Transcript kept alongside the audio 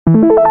There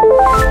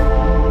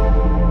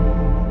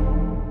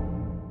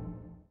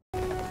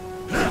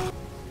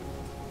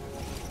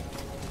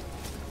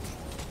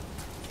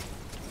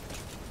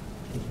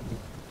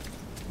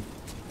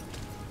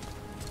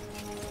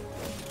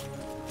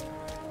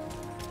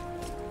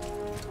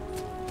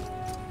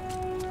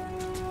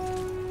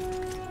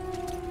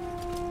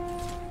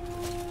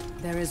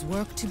is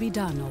work to be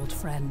done, old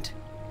friend.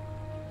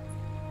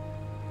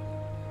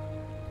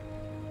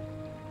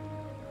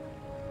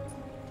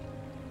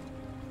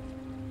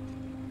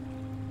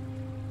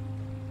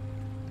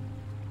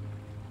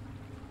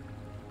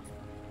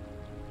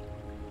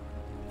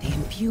 The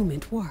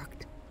imbuement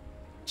worked.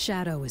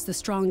 Shadow is the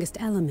strongest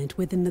element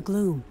within the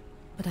gloom,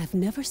 but I've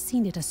never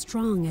seen it as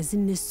strong as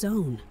in this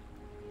zone.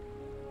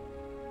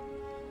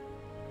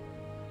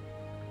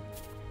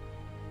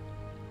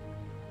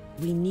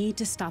 We need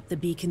to stop the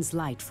beacon's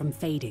light from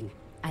fading,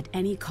 at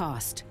any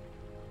cost.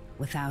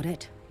 Without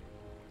it,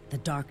 the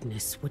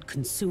darkness would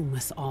consume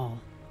us all.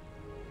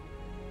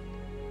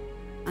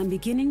 I'm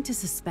beginning to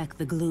suspect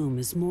the gloom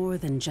is more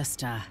than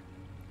just a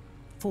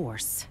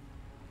force.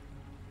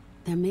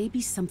 There may be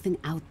something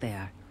out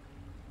there.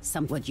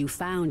 What you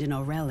found in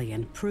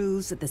Aurelian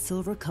proves that the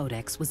Silver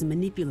Codex was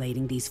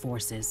manipulating these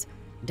forces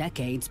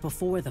decades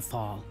before the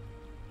fall.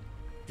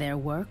 Their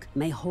work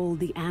may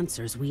hold the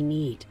answers we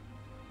need.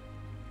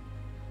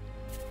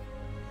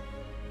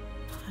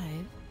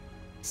 I've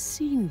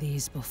seen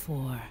these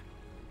before.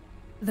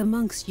 The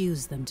monks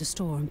use them to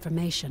store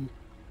information.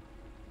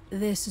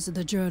 This is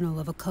the journal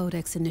of a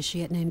Codex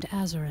initiate named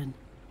Azarin.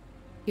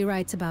 He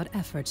writes about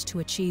efforts to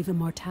achieve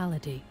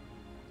immortality,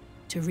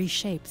 to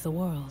reshape the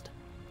world.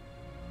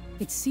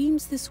 It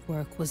seems this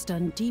work was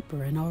done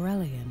deeper in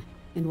Aurelian,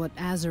 in what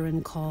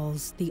Azarin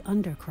calls the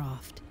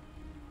Undercroft.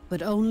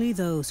 But only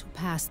those who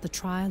passed the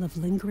trial of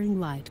lingering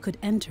light could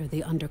enter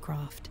the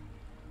Undercroft.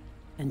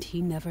 And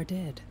he never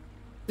did.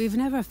 We've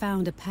never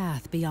found a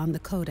path beyond the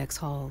Codex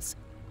halls.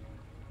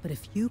 But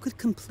if you could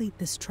complete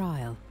this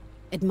trial,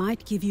 it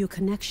might give you a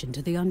connection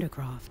to the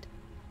Undercroft.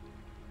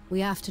 We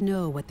have to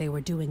know what they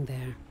were doing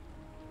there.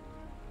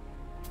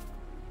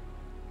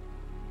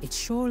 It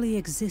surely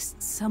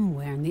exists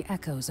somewhere in the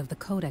echoes of the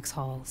Codex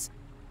halls.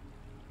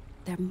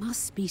 There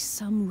must be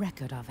some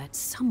record of it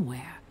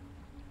somewhere.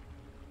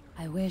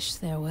 I wish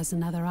there was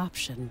another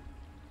option.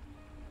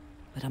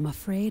 But I'm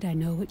afraid I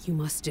know what you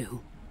must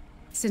do.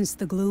 Since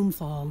the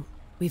Gloomfall,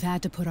 we've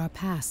had to put our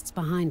pasts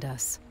behind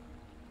us.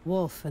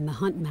 Wolf and the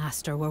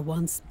Huntmaster were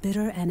once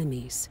bitter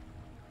enemies.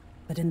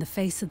 But in the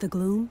face of the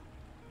gloom,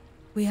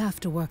 we have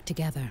to work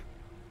together.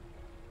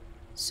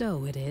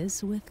 So it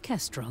is with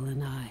Kestrel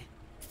and I.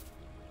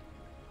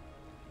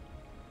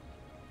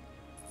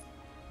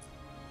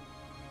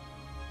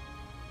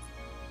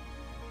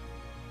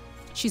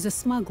 She's a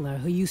smuggler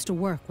who used to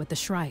work with the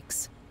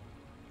Shrikes.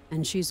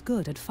 And she's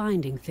good at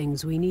finding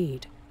things we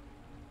need.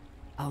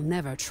 I'll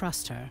never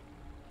trust her.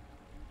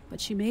 But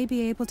she may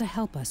be able to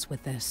help us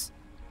with this.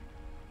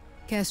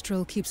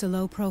 Kestrel keeps a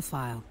low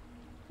profile,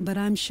 but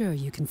I'm sure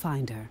you can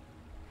find her.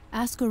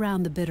 Ask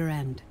around the bitter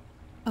end.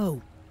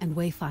 Oh, and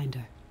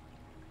Wayfinder.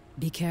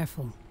 Be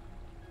careful.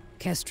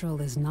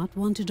 Kestrel is not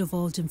one to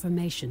divulge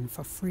information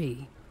for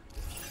free.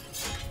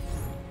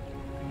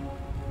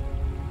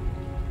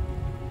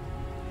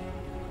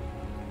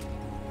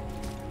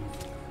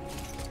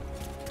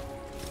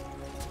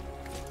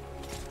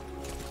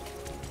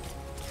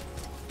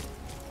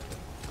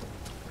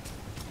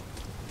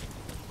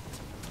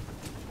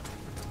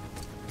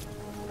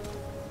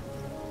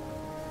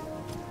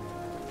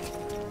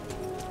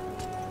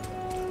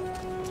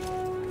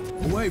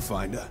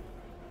 Wayfinder,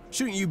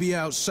 shouldn't you be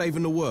out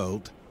saving the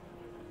world?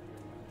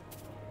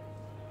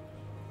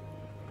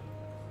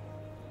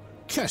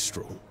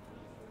 Kestrel,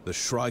 the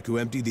Shrike who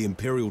emptied the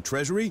Imperial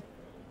treasury?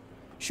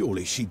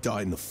 Surely she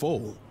died in the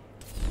fall.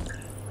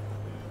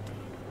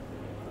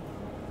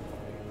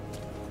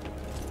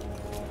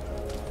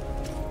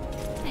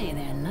 Hey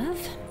there,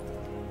 love.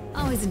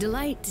 Always a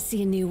delight to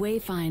see a new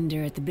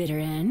Wayfinder at the bitter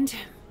end.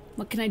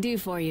 What can I do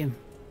for you?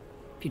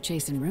 If you're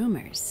chasing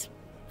rumors,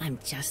 I'm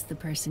just the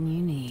person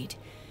you need.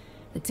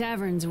 The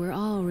tavern's where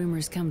all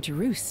rumors come to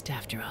roost,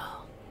 after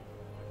all.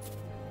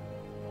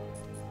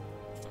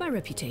 My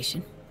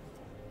reputation.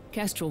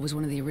 Kestrel was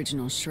one of the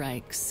original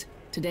Shrikes.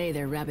 Today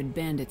they're rabid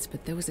bandits,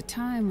 but there was a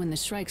time when the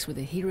Shrikes were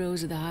the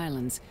heroes of the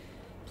Highlands,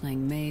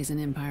 playing Maze and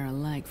Empire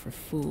alike for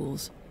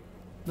fools.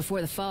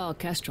 Before the fall,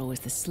 Kestrel was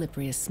the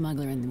slipperiest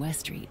smuggler in the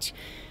Westreach.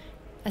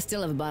 I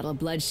still have a bottle of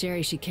blood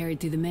sherry she carried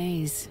through the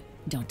maze.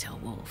 Don't tell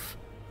Wolf.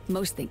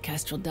 Most think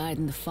Kestrel died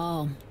in the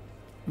fall,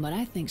 but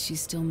I think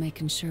she's still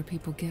making sure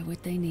people get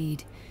what they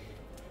need.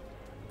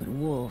 But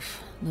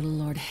Wolf, little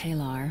Lord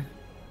Halar,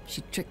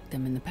 she tricked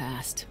them in the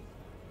past,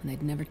 and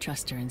they'd never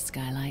trust her in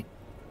Skylight.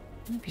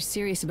 And if you're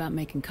serious about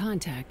making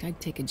contact,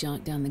 I'd take a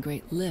jaunt down the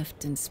Great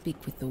Lift and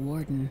speak with the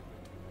Warden.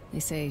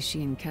 They say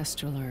she and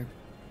Kestrel are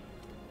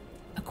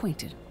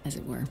acquainted, as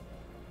it were.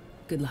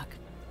 Good luck.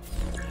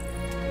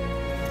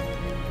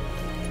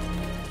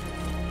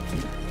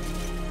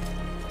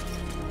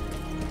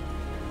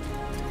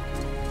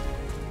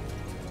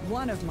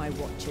 one of my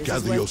watches Gather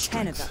is your worth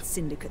 10 of strength. that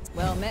syndicate.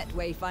 Well met,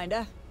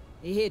 Wayfinder.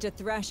 You here to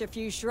thrash a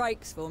few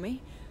shrikes for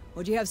me?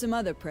 Or do you have some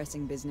other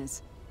pressing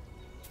business?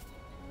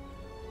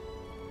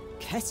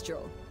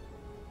 Kestrel?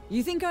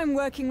 You think I'm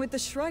working with the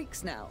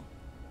shrikes now?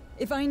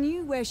 If I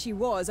knew where she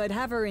was, I'd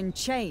have her in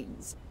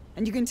chains.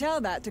 And you can tell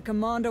that to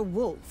Commander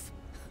Wolf.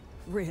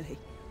 Really?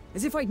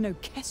 As if I'd know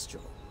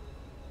Kestrel.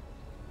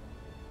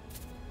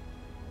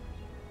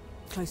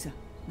 Closer,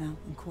 now,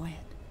 and quiet.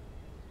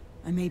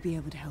 I may be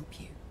able to help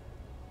you.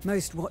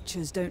 Most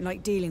Watchers don't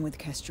like dealing with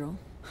Kestrel.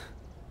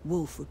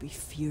 Wolf would be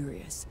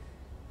furious.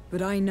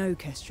 But I know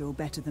Kestrel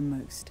better than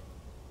most.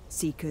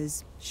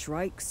 Seekers,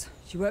 shrikes,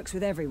 she works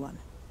with everyone.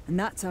 And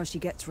that's how she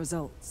gets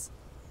results.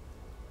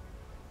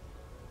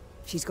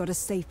 She's got a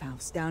safe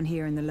house down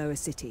here in the lower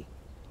city.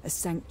 A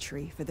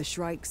sanctuary for the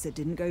shrikes that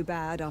didn't go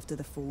bad after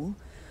the fall,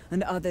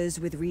 and others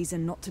with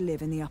reason not to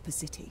live in the upper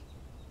city.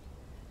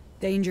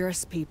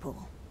 Dangerous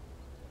people,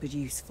 but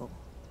useful.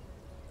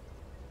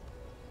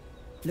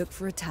 Look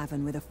for a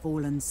tavern with a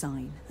fallen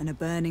sign and a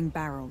burning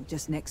barrel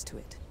just next to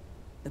it.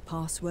 The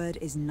password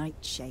is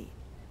Nightshade.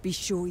 Be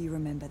sure you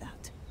remember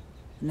that.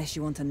 Unless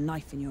you want a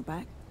knife in your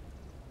back.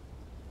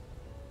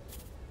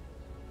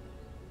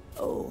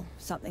 Oh,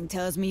 something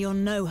tells me you'll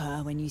know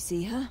her when you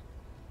see her.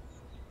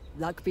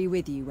 Luck be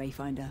with you,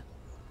 Wayfinder.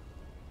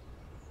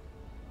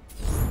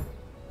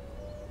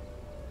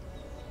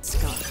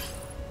 Scarce.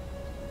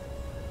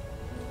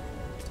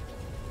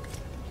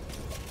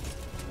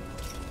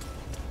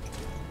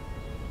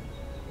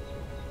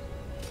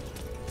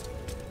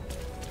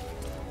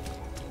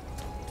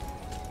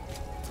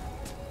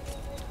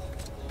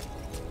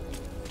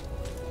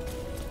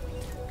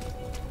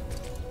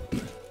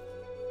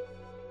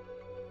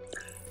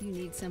 You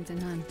need something,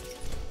 hon?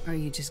 Or are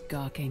you just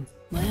gawking?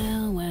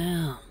 Well,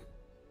 well.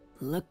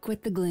 Look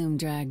what the gloom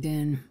dragged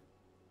in.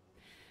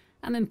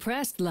 I'm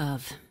impressed,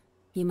 love.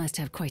 You must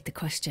have quite the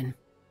question.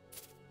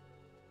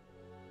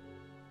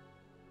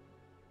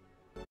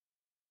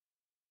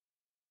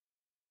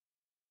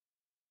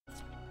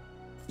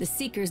 The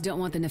Seekers don't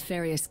want the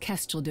nefarious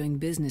Kestrel doing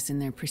business in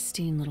their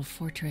pristine little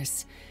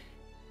fortress.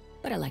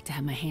 But I like to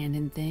have my hand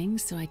in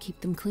things, so I keep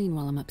them clean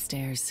while I'm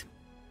upstairs.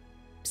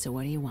 So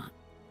what do you want?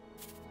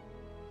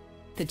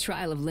 The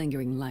trial of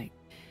lingering light.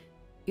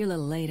 You're a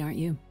little late, aren't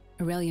you?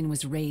 Aurelian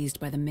was raised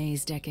by the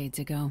maze decades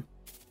ago.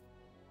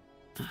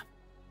 Ah,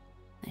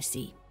 I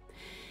see.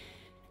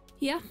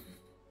 Yeah,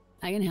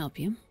 I can help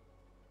you.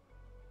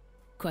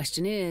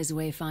 Question is,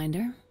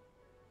 Wayfinder,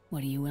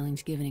 what are you willing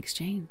to give in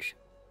exchange?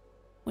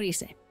 What do you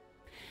say?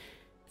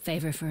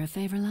 Favor for a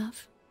favor,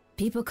 love?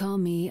 People call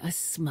me a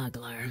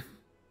smuggler.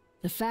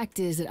 The fact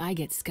is that I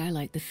get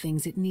Skylight the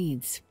things it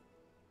needs.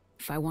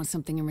 If I want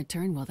something in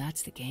return, well,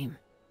 that's the game.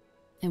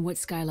 And what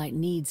Skylight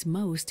needs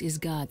most is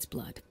God's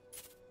blood.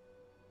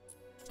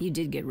 You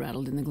did get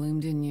rattled in the gloom,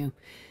 didn't you?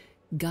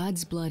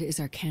 God's blood is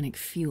arcanic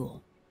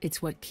fuel.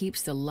 It's what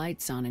keeps the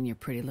lights on in your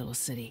pretty little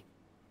city.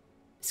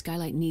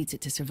 Skylight needs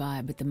it to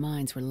survive, but the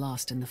mines were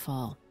lost in the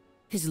fall.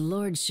 His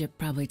lordship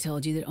probably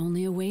told you that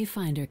only a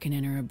Wayfinder can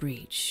enter a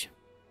breach.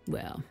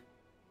 Well,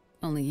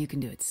 only you can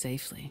do it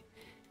safely.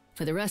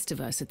 For the rest of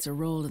us, it's a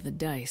roll of the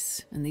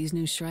dice, and these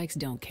new shrikes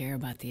don't care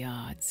about the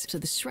odds. So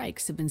the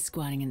shrikes have been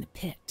squatting in the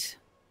pit.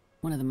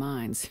 One of the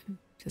mines,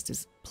 just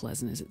as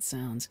pleasant as it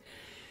sounds.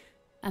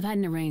 I've had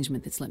an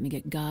arrangement that's let me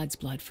get God's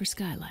blood for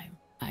Skylight.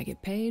 I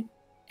get paid,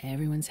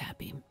 everyone's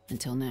happy,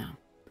 until now.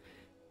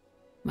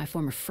 My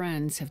former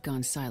friends have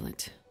gone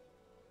silent.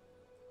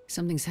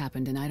 Something's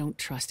happened and I don't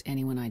trust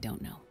anyone I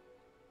don't know.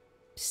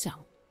 So,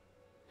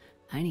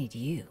 I need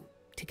you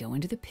to go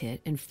into the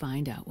pit and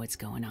find out what's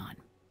going on.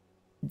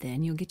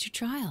 Then you'll get your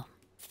trial.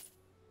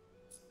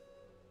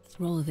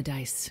 Roll of the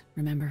dice,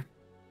 remember?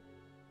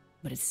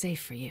 But it's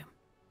safe for you.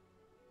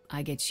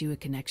 I get you a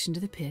connection to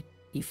the pit.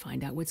 You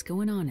find out what's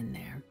going on in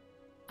there.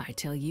 I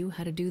tell you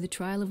how to do the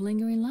trial of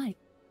lingering light.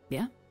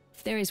 Yeah?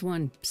 There is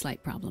one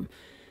slight problem.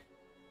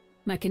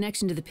 My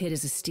connection to the pit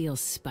is a steel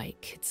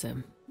spike. It's a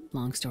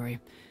long story.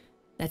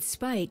 That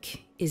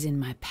spike is in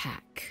my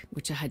pack,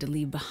 which I had to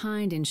leave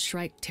behind in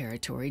Shrike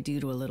territory due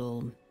to a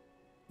little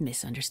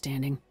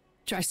misunderstanding.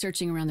 Try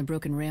searching around the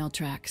broken rail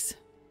tracks.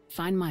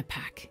 Find my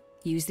pack.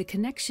 Use the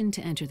connection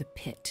to enter the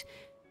pit.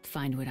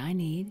 Find what I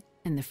need,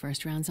 and the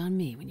first round's on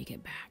me when you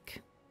get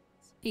back.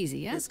 Easy,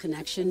 yeah? This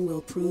connection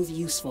will prove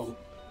useful.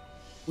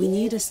 We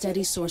need a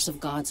steady source of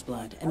God's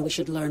blood, and we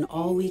should learn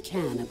all we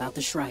can about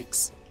the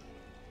Shrikes.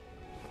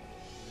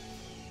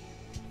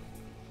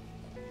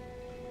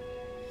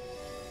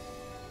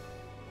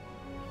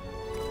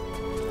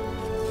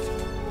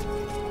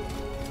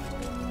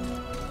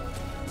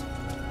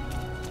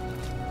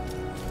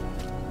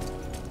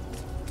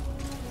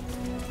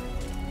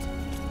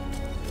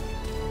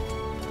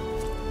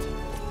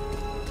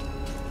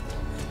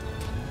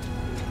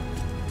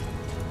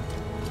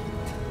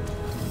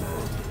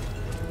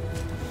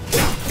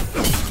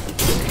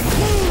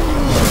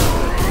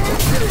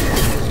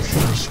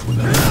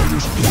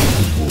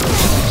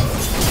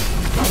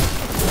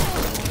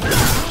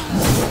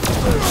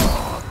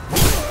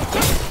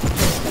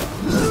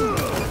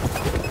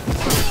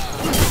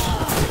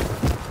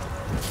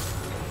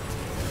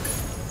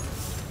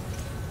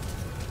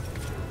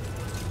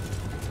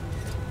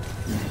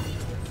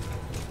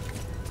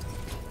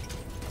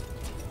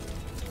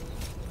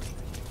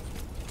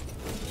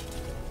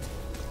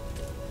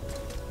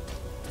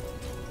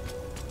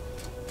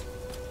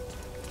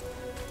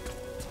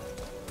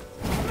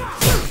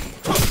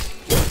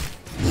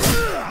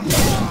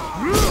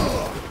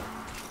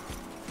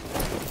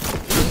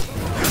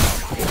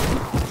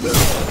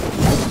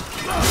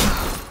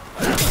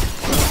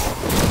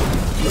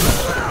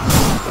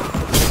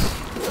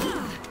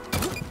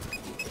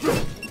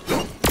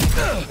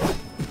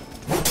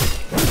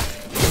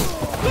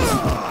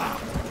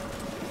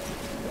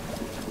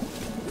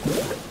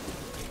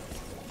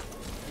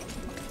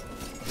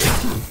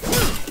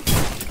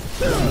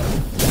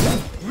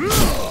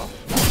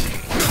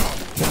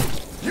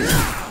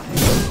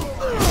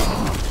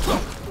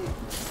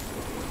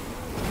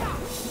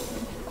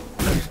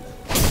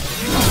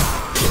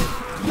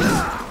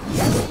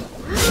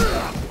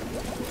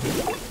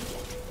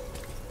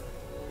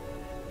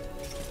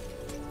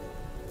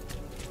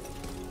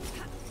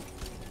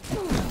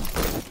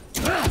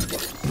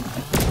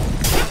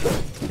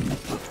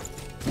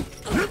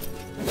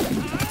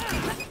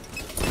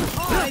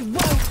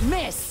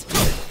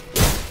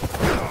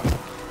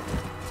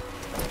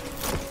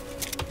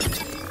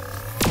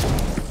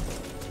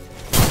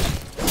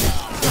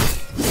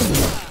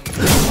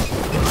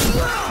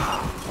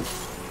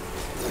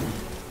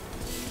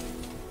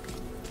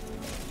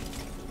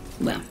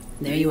 Well,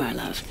 there you are,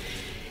 love.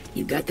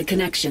 You got the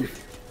connection.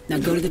 Now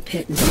go to the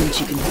pit and see what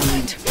you can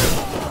find.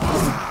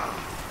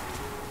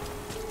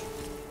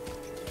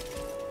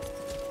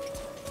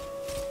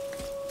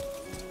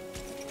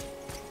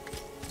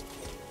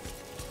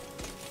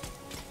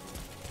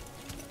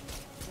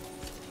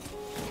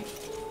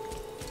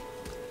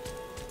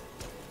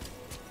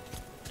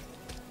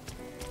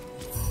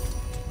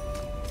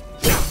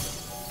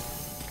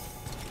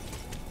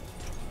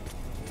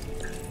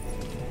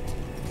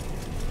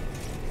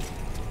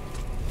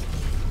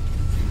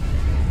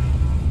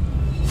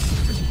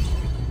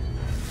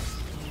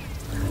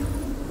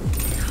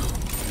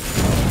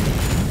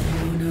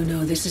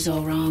 This is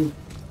all wrong.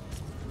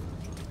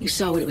 You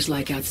saw what it was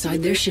like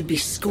outside. There should be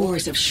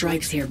scores of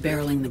shrikes here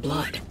barreling the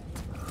blood.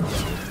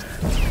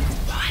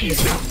 Why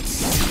is it so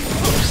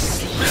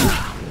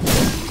slow?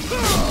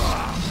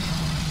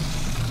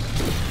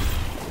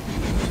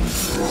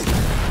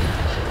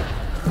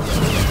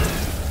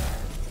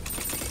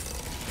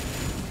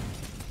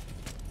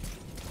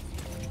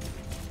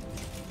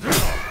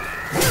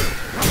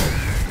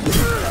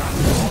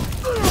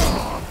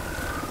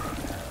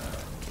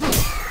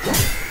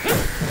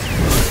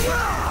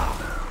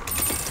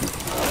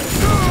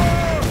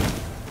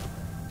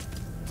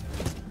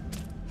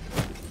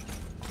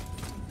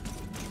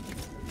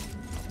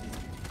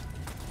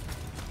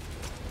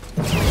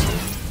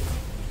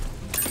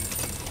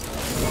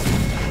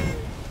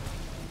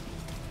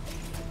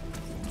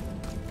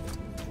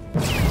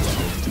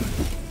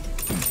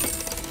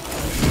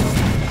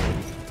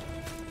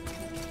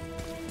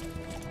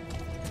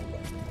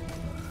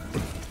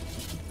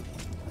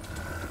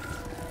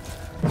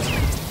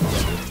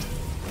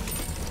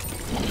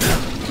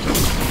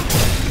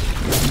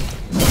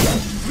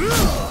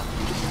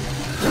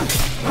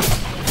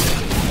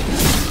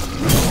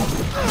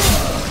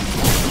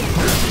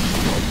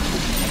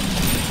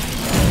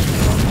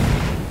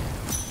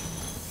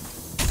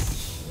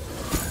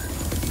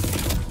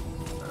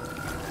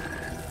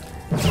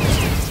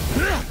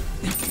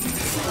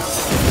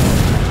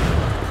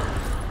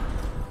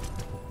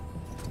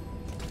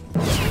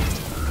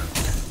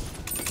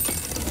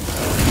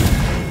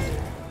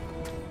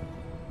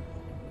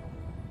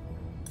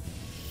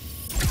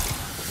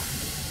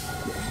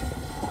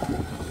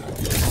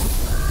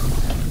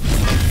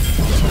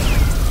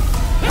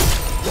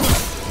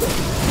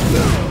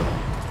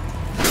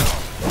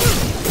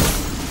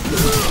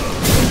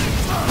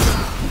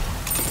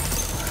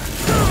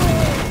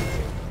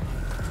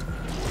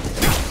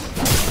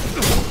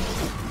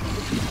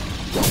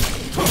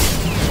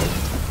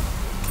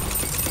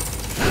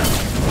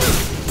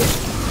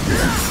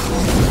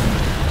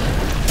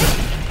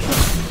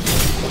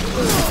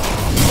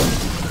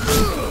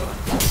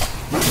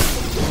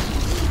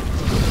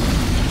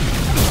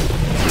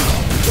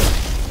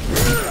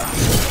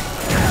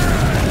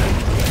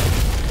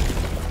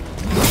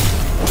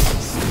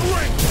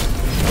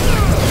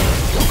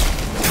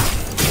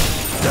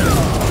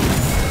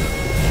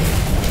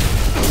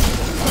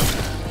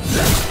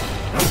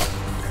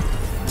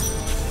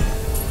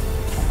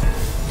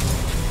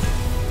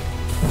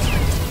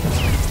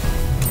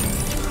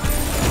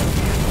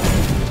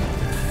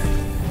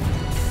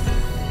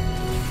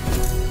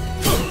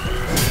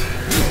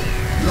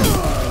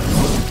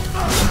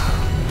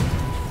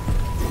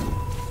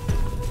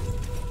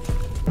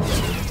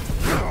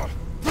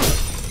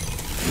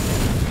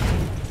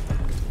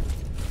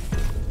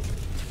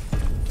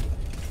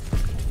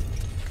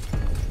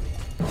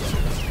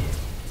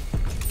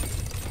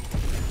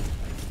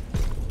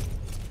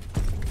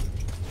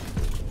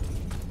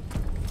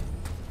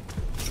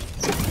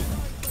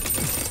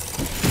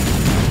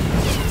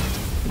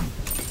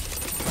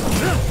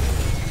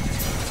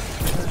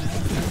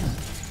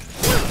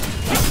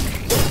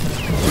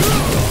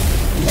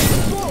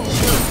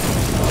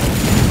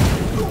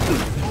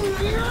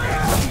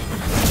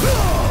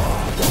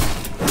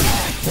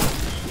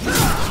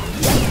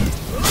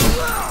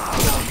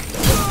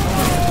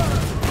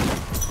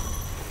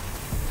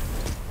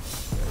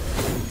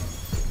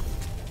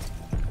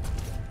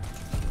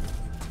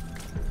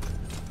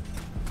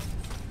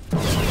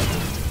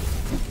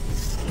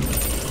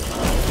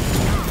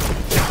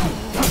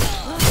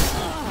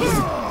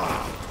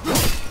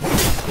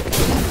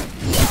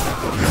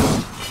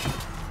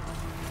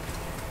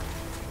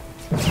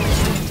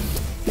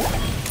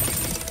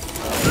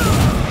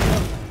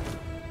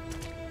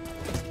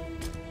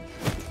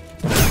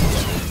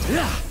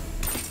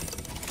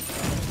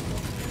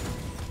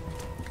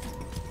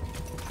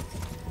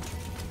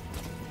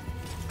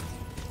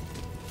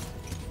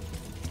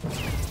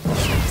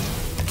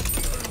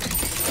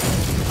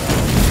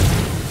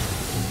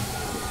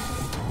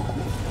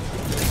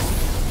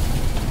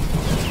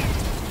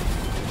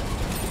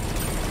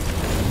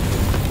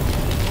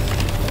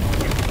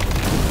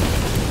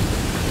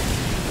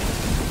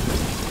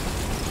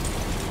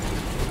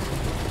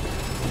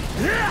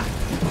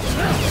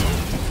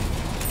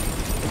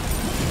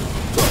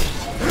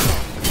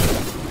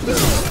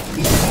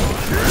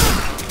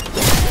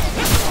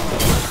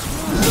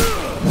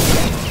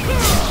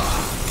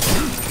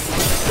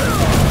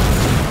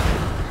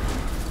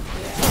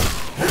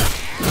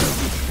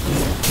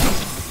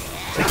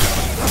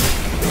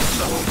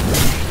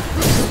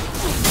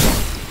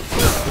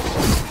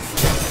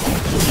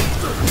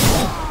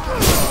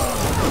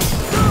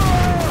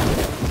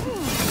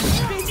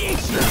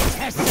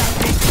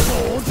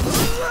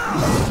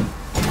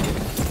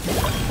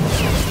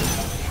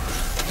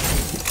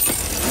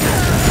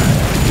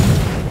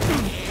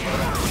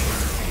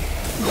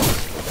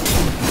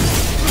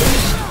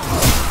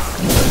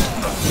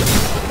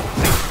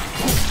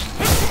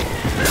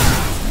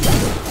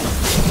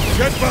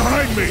 Get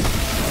behind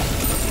me!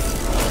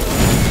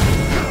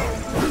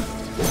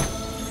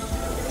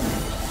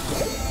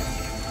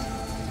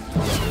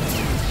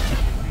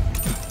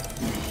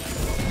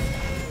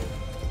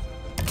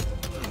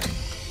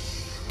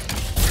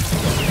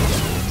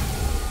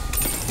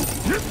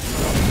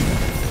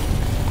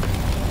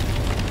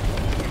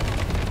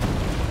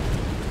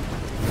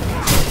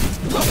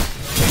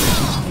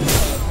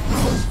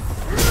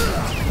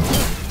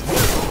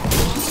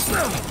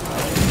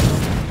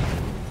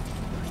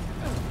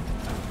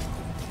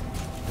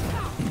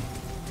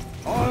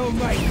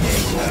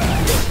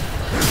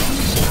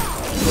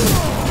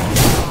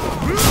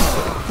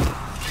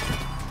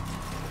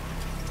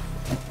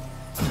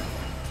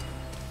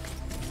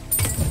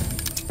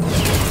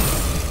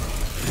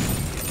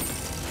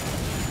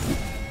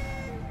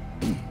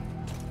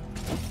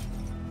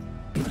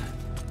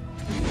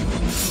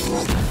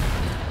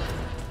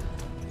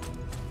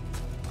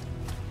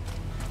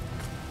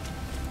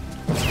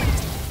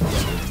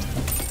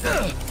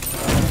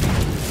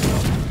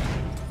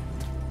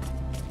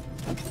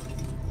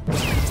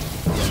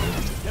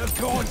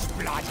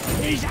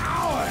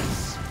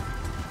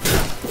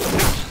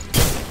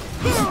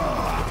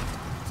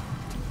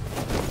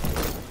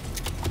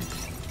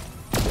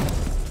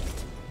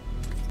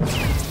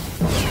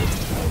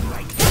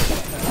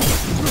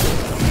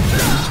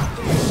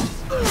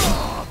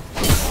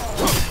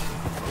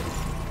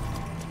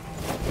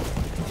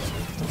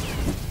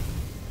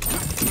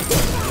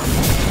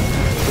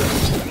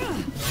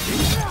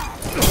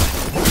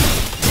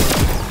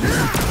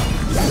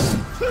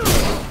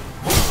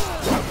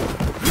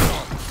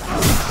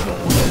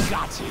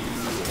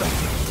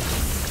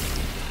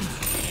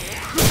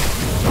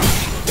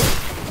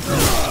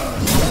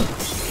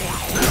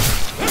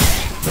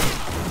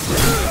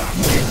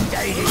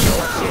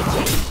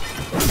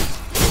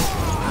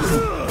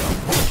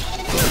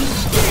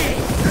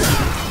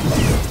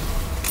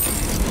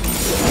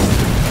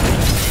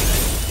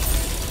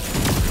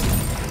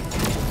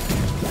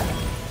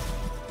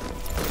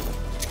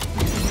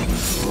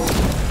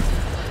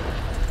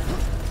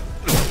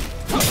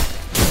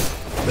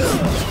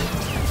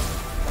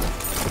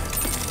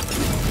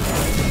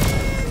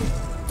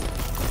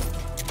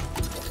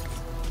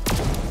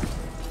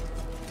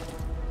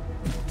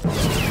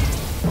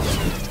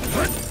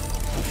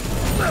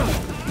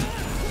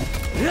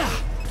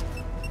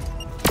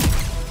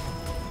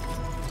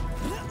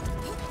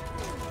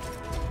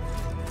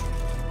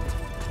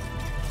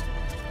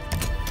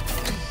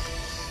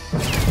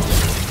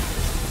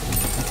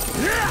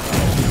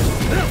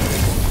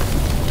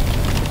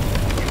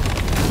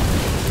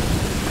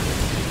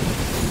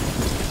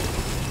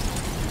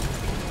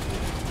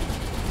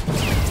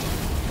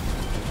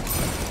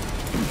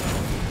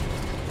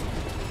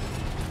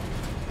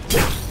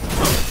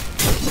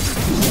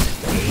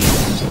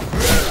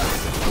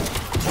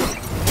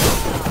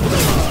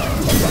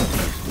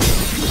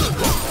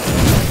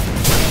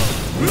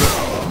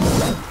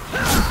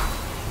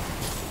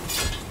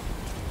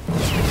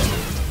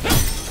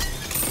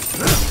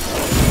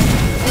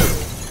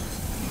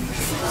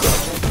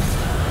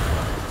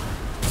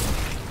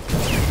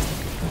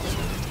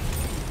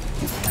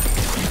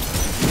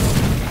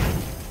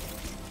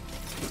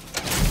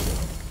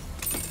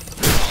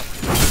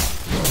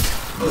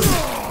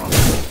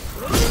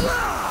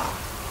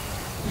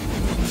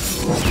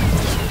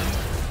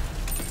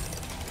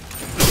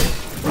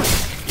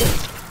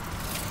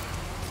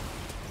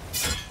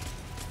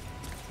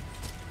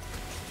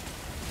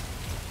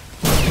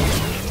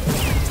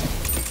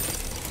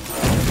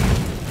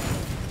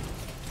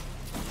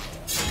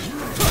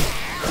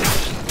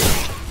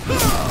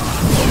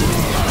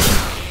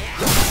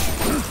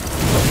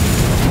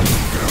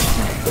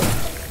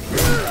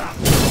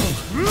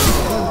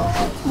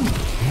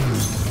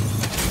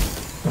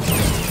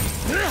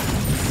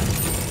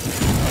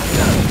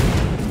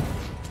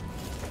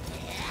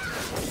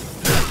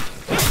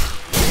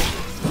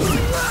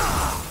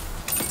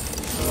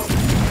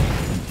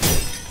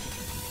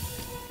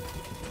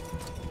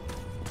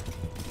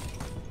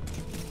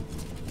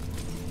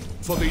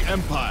 For the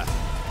Empire.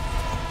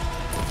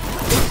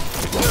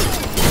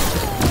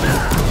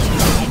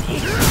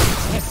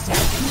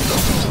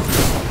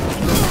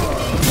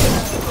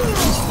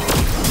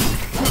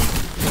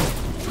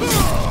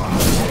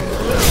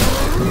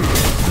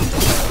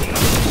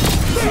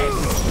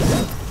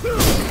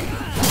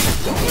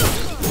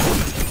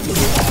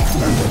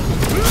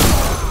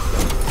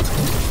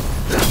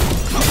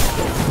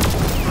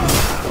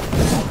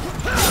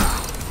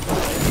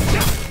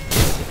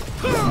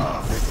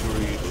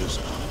 Forerunners'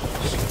 arms.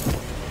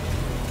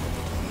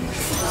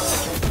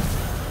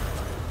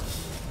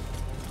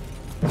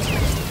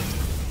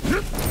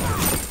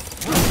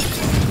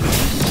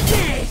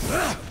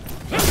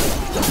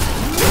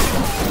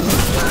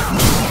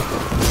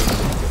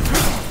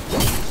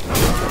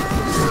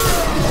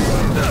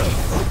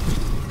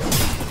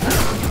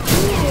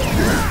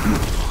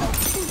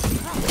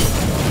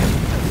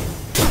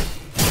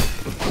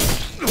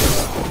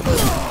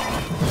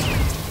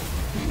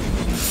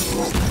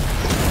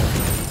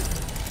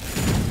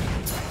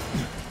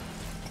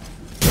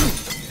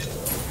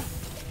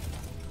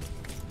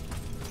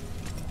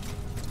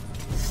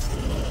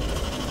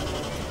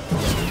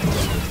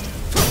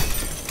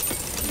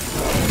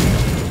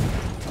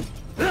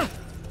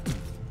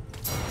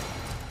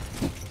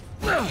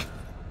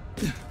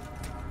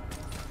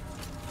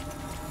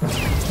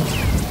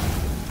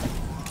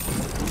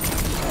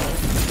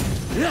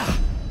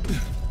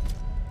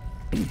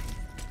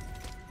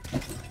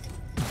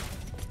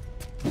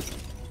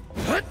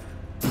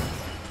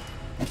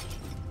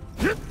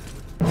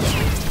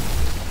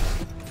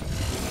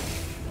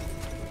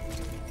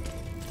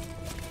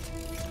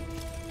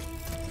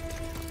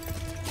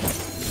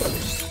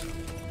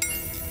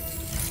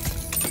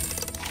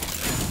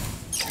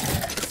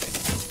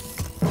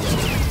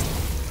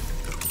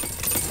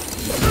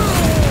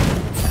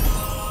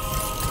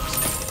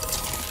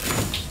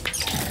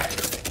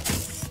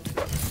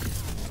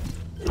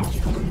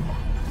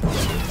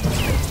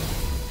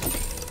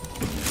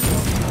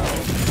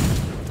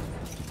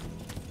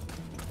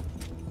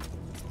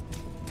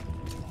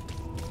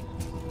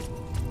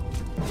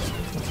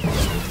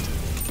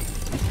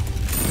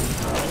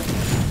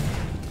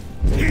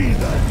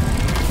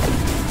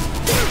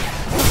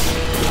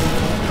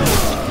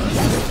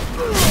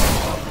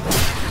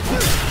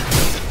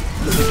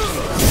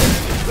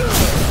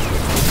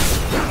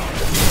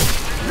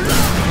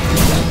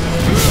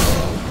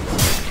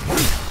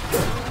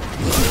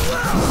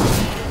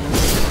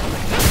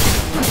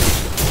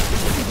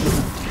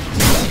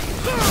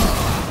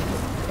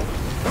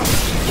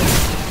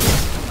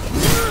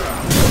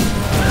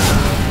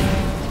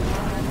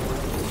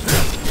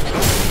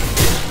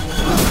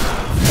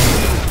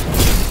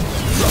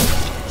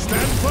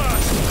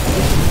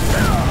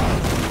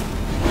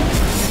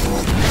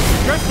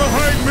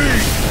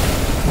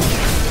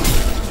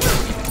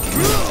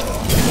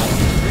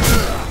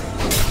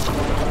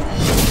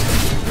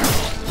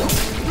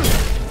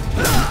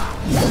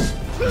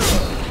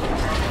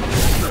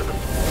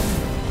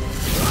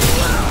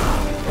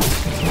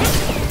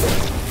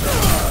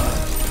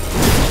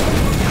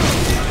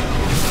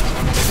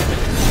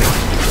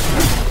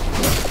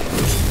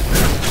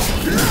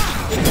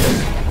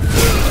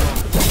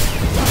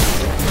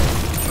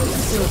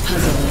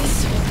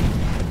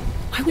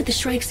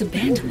 Shrikes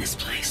abandon this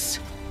place.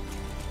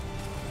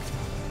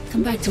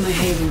 Come back to my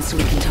haven so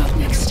we can talk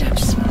next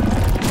steps.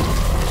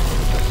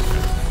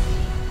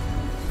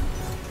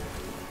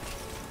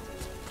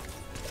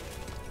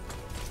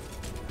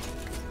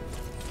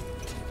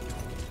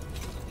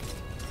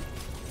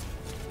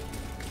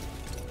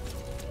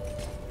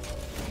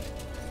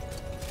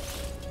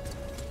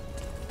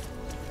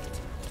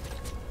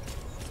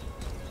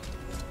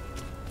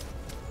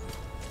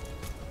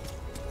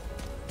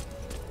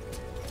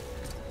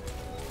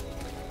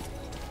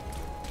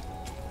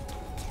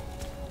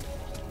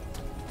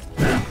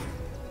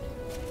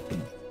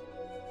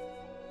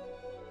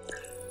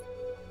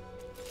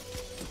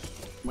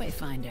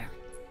 Wayfinder.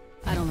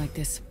 I don't like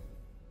this.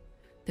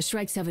 The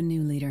Shrikes have a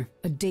new leader,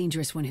 a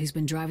dangerous one who's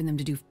been driving them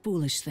to do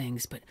foolish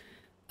things, but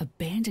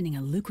abandoning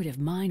a lucrative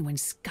mine when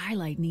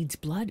Skylight needs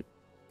blood?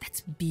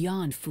 That's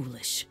beyond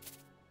foolish.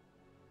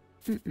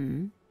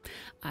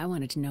 I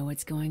wanted to know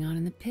what's going on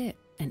in the pit,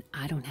 and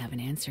I don't have an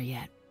answer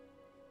yet.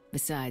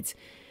 Besides,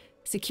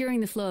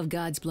 securing the flow of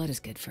God's blood is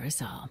good for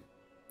us all.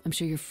 I'm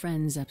sure your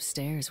friends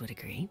upstairs would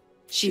agree.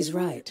 She's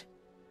right.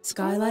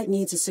 Skylight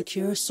needs a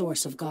secure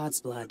source of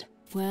God's blood.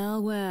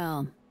 Well,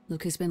 well.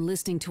 Look who's been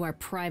listening to our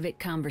private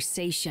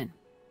conversation.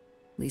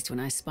 At least when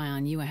I spy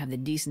on you, I have the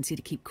decency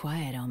to keep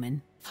quiet,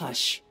 Omen.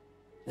 Hush.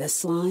 This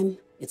slime,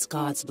 it's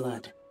God's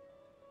blood.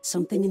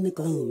 Something in the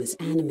gloom is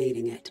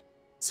animating it.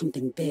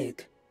 Something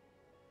big.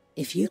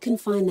 If you can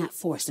find that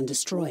force and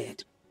destroy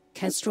it,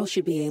 Kestrel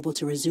should be able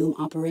to resume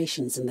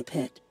operations in the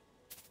pit.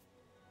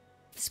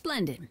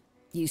 Splendid.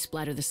 You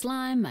splatter the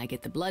slime, I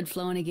get the blood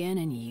flowing again,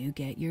 and you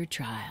get your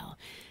trial.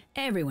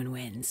 Everyone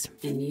wins.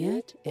 And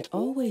yet, it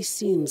always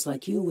seems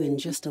like you win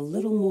just a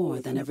little more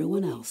than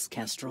everyone else,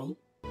 Kestrel.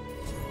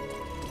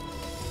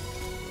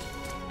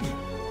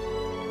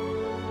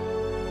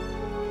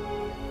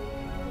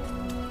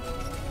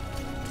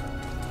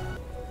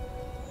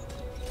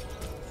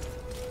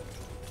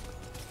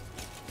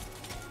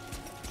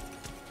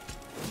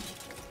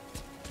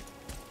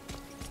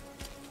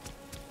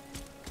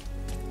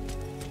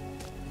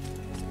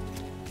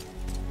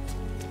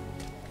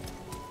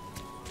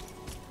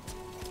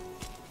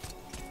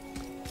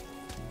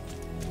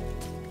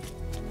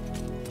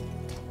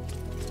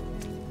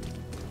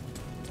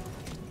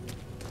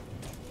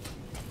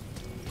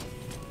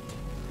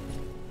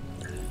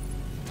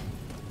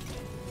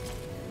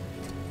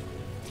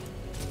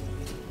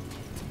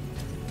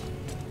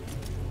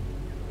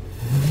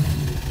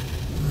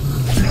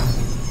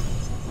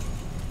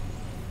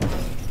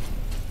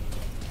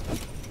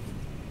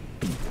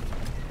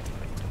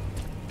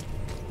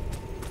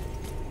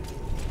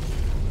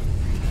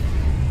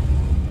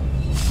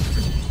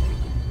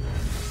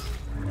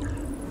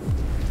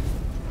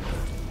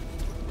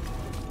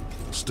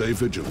 stay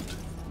vigilant.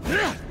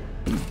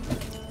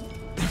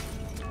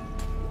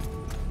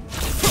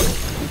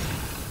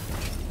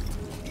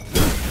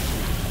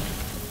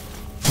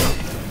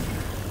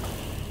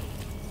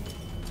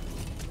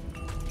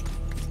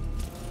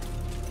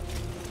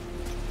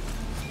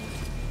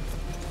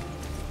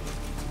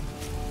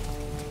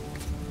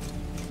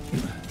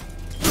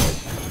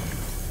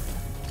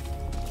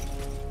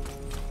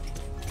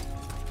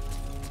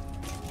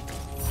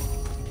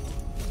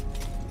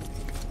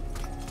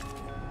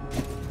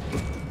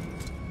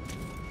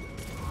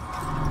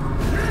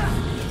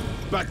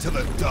 Back to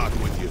the dark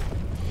with you.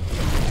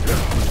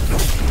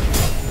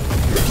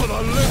 For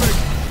the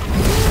living!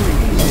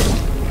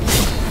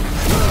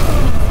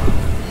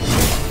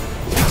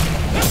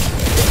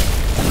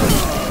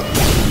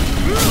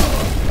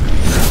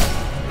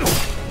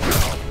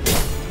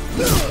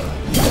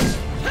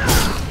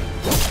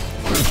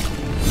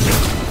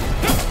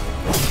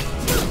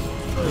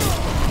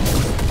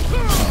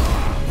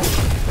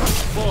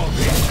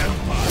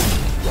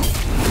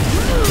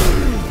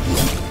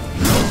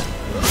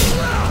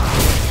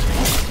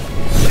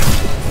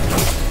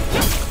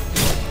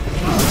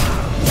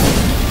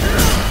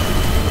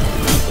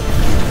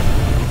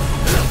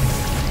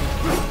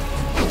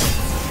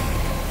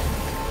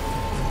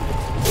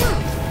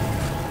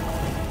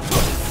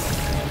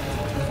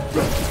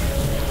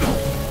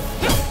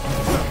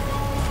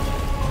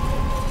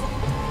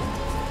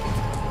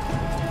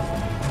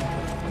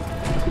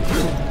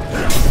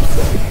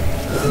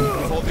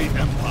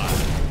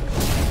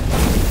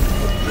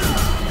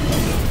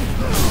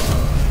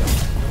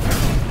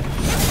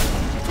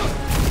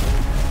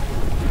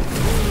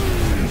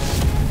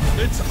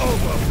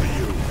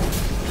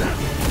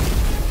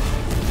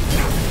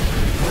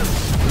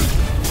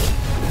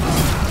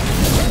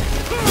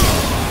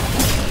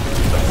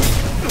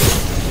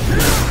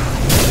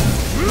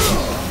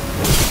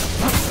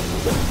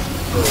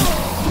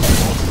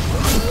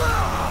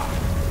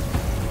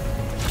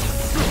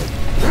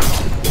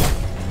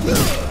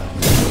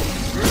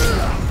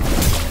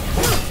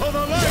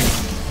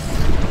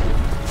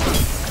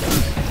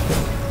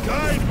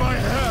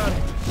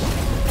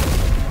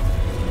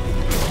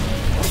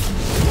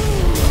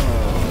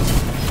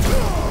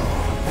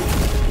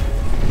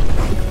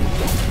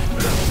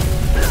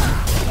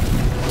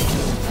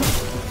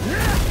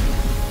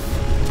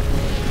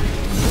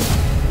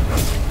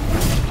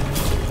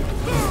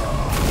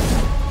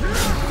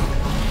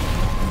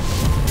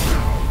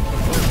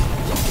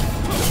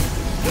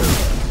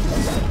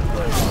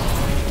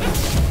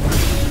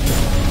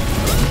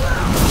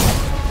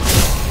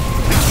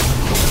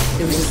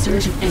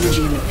 surge of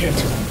energy in the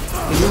pit.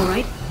 Are you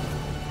alright?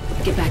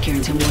 Get back here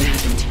and tell me what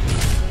happened.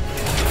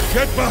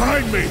 Get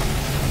behind me!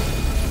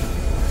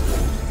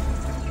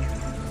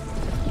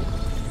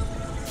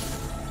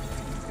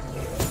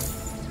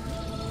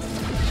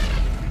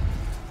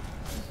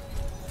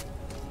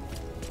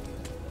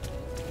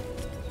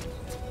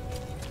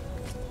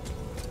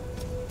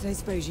 Don't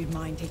suppose you'd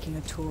mind taking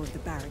a tour of the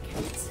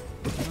barricades.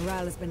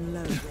 Morale has been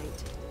low of late.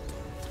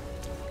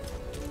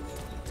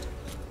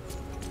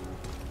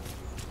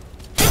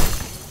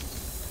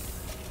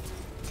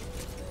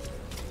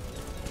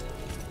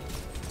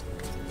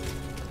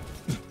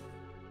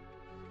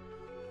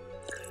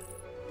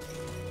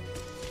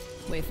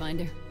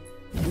 Wayfinder,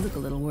 you look a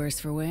little worse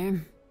for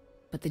wear,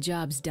 but the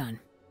job's done.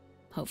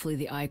 Hopefully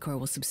the ichor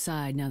will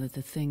subside now that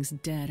the thing's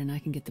dead and I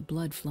can get the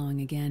blood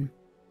flowing again.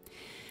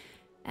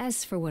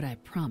 As for what I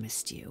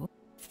promised you...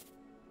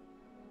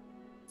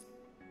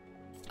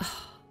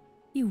 Oh,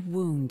 you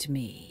wound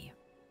me.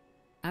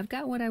 I've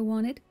got what I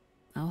wanted.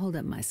 I'll hold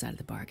up my side of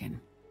the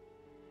bargain.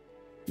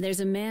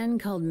 There's a man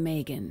called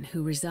Megan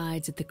who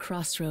resides at the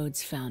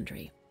Crossroads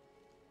Foundry.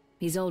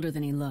 He's older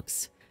than he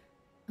looks.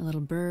 A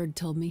little bird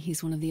told me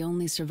he's one of the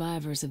only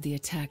survivors of the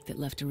attack that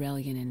left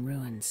Aurelian in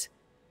ruins.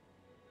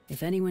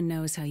 If anyone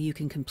knows how you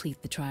can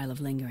complete the Trial of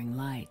Lingering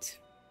Light,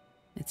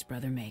 it's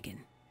Brother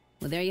Megan.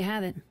 Well, there you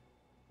have it.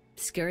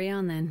 Scurry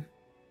on, then.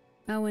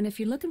 Oh, and if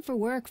you're looking for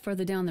work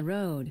further down the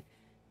road,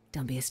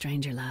 don't be a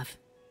stranger, love.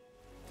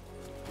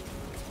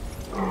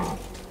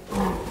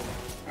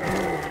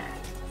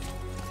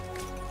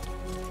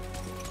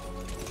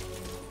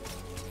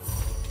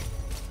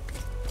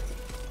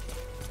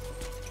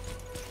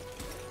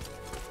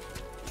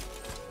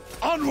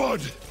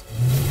 Onward!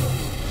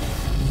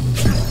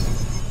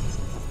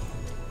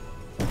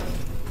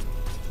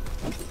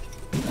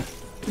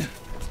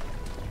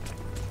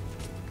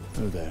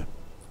 Oh there.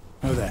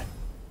 Oh there.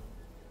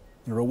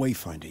 You're a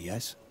Wayfinder,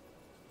 yes?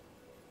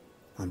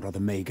 I'm Brother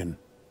Megan.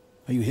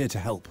 Are you here to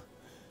help?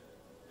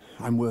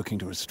 I'm working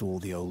to restore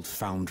the old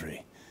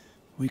foundry.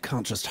 We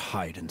can't just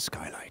hide in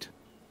Skylight.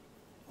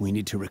 We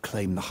need to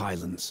reclaim the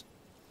Highlands.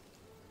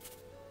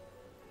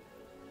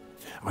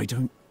 I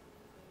don't...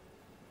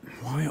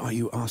 Why are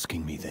you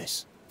asking me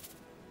this?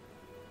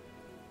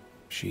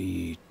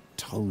 She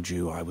told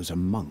you I was a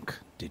monk,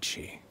 did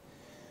she?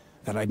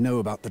 That I'd know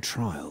about the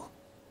trial?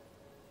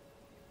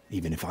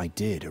 Even if I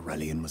did,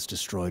 Aurelian was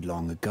destroyed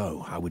long ago.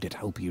 How would it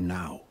help you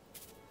now?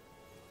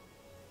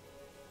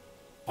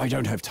 I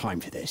don't have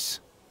time for this.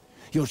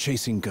 You're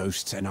chasing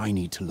ghosts, and I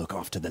need to look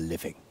after the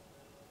living.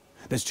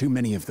 There's too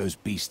many of those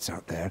beasts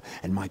out there,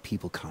 and my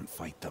people can't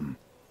fight them.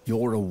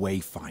 You're a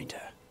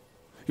Wayfinder.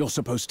 You're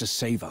supposed to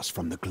save us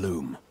from the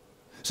gloom.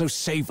 So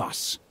save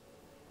us!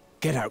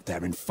 Get out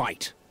there and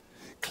fight.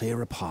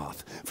 Clear a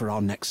path for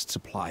our next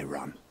supply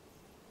run.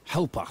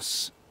 Help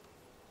us.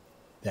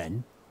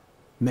 Then,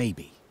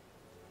 maybe,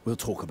 we'll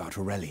talk about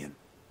Aurelian.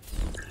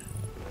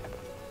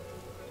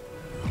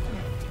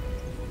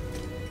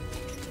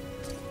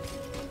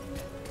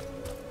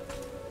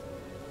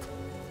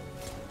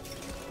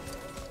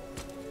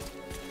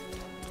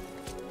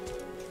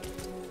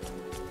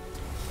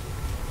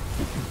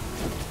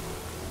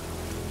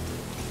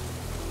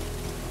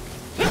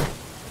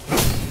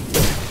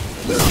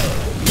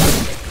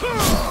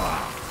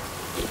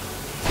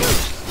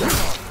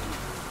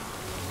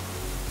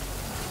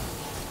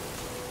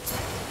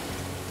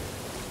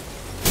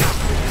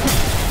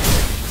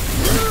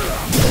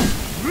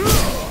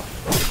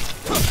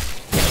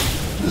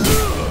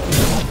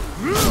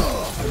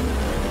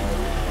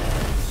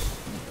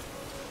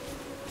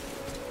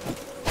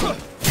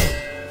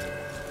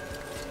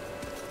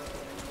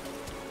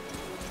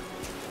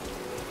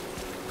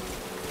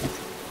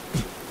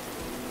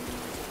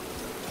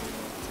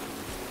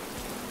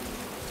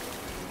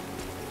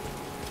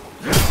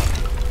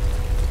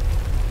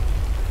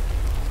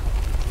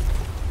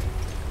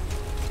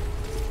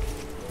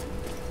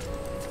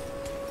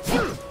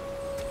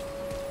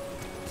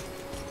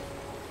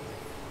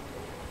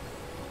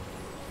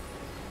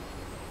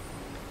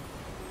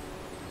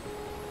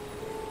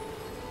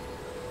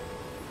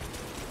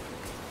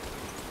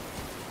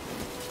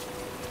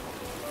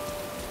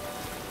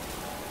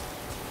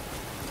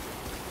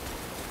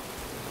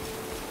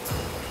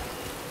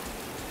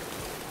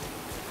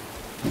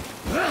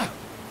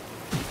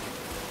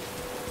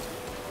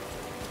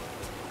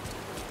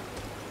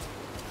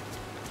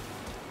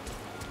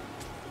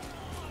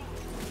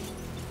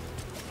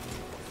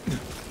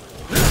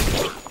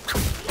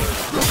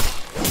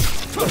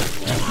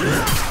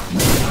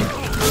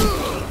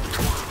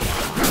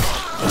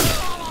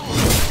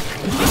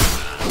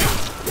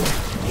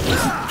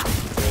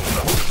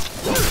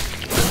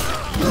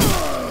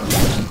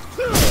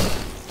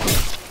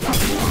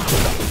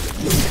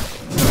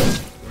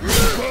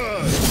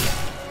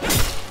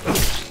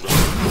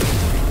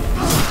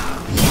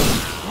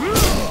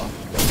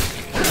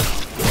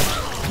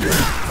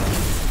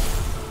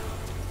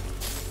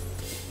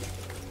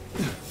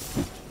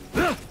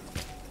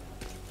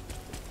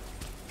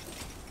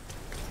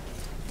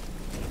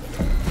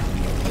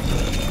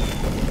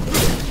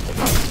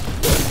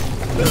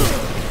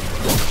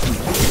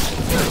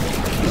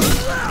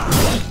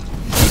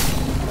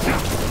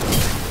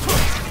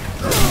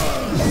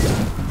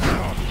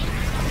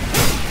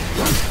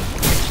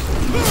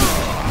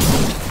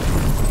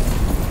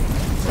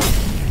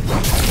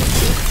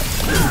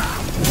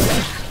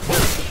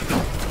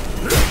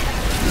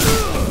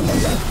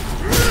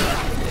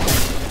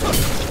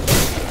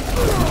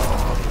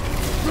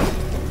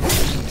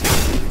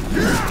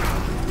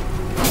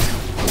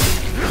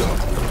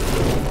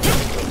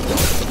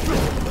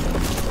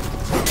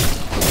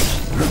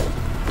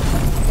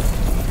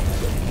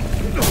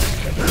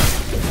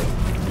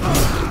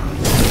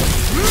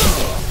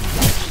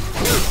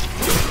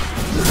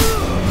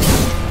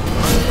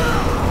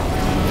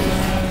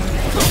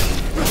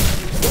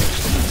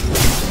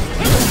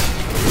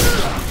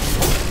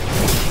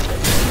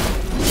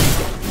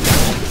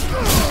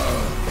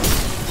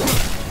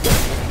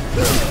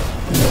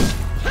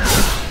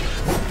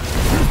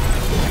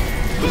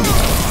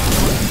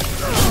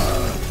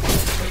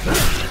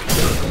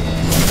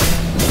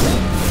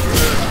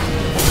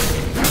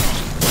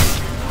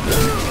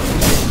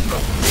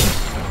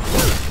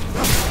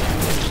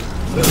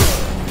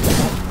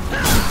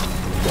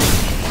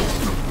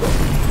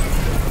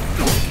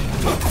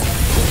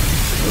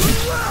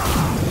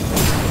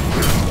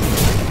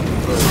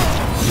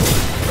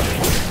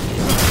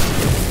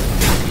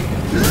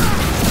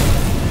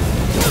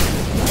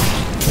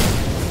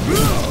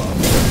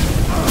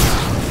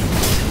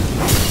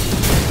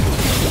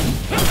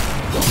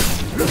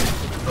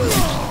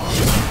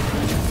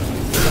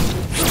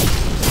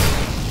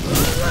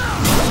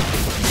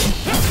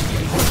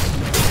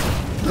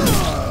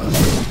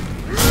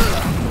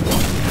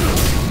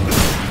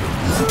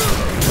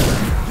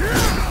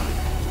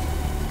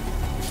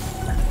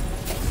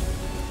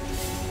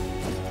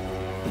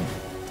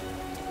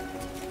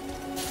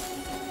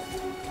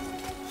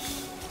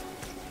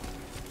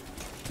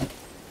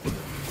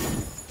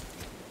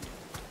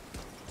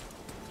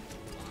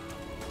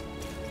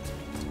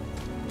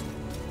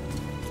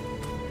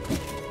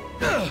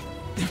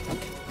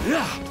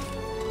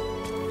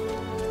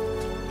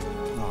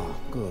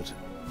 Good.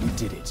 You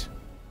did it.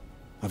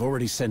 I've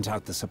already sent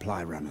out the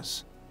supply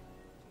runners.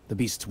 The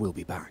beasts will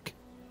be back.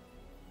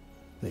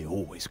 They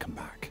always come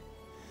back.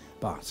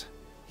 But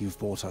you've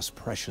bought us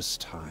precious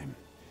time.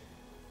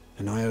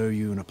 And I owe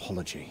you an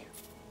apology.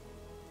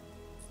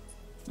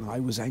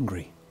 I was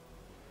angry.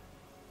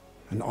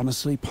 And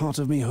honestly, part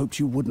of me hoped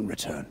you wouldn't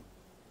return.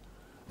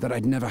 That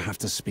I'd never have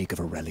to speak of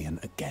Aurelian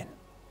again.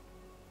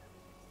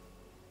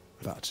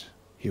 But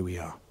here we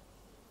are.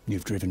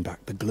 You've driven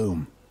back the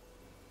gloom.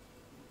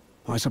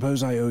 I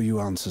suppose I owe you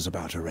answers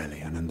about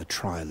Aurelian and the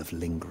trial of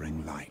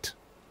lingering light.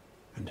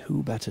 And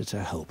who better to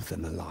help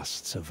than the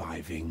last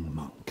surviving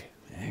monk,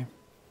 eh?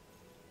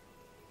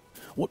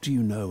 What do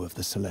you know of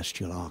the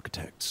Celestial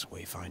Architects,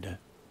 Wayfinder?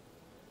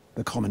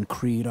 The common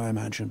creed, I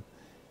imagine?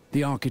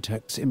 The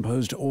architects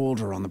imposed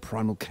order on the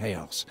primal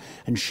chaos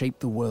and shaped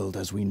the world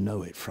as we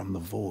know it from the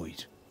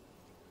void.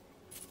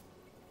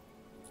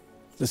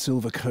 The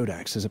Silver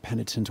Codex is a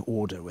penitent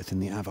order within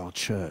the Avar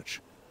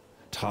Church,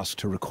 tasked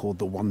to record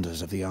the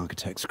wonders of the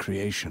architect's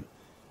creation.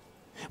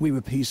 We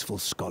were peaceful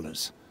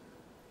scholars,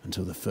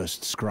 until the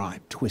first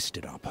scribe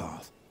twisted our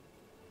path.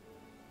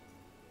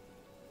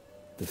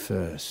 The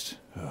first,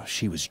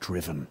 she was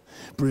driven,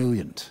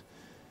 brilliant.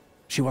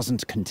 She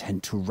wasn't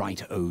content to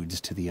write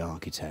odes to the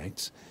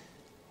architects.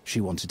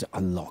 She wanted to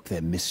unlock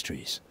their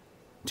mysteries,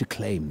 to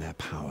claim their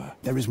power.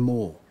 There is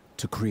more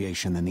to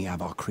creation than the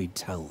Avar Creed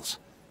tells.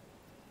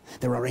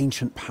 There are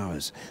ancient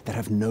powers that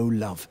have no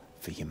love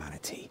for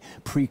humanity,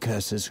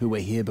 precursors who were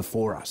here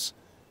before us,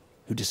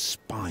 who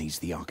despise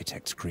the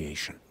architect's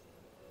creation.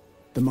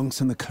 The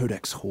monks in the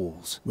Codex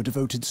halls were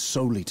devoted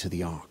solely to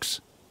the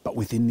arcs, but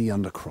within the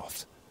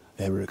Undercroft,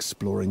 they were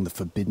exploring the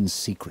forbidden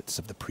secrets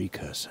of the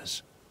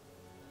precursors.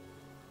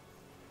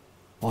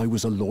 I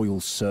was a loyal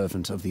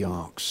servant of the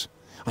arcs.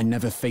 I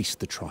never faced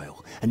the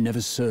trial, and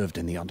never served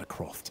in the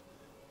Undercroft.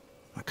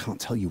 I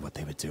can't tell you what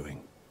they were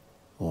doing,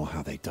 or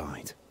how they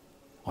died.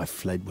 I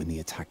fled when the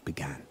attack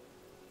began.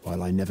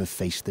 While I never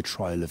faced the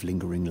trial of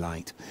lingering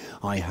light,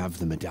 I have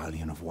the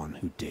medallion of one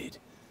who did.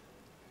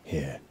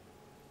 Here,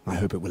 I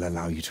hope it will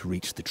allow you to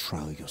reach the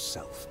trial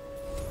yourself.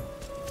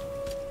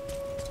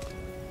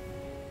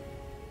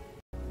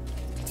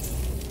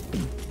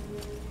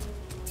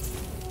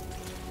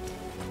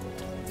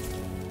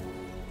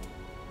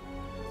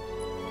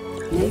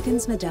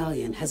 Megan's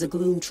medallion has a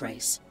gloom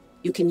trace.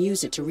 You can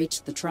use it to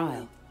reach the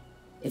trial.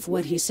 If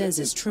what he says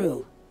is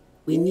true,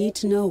 we need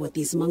to know what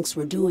these monks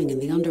were doing in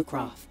the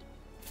Undercroft.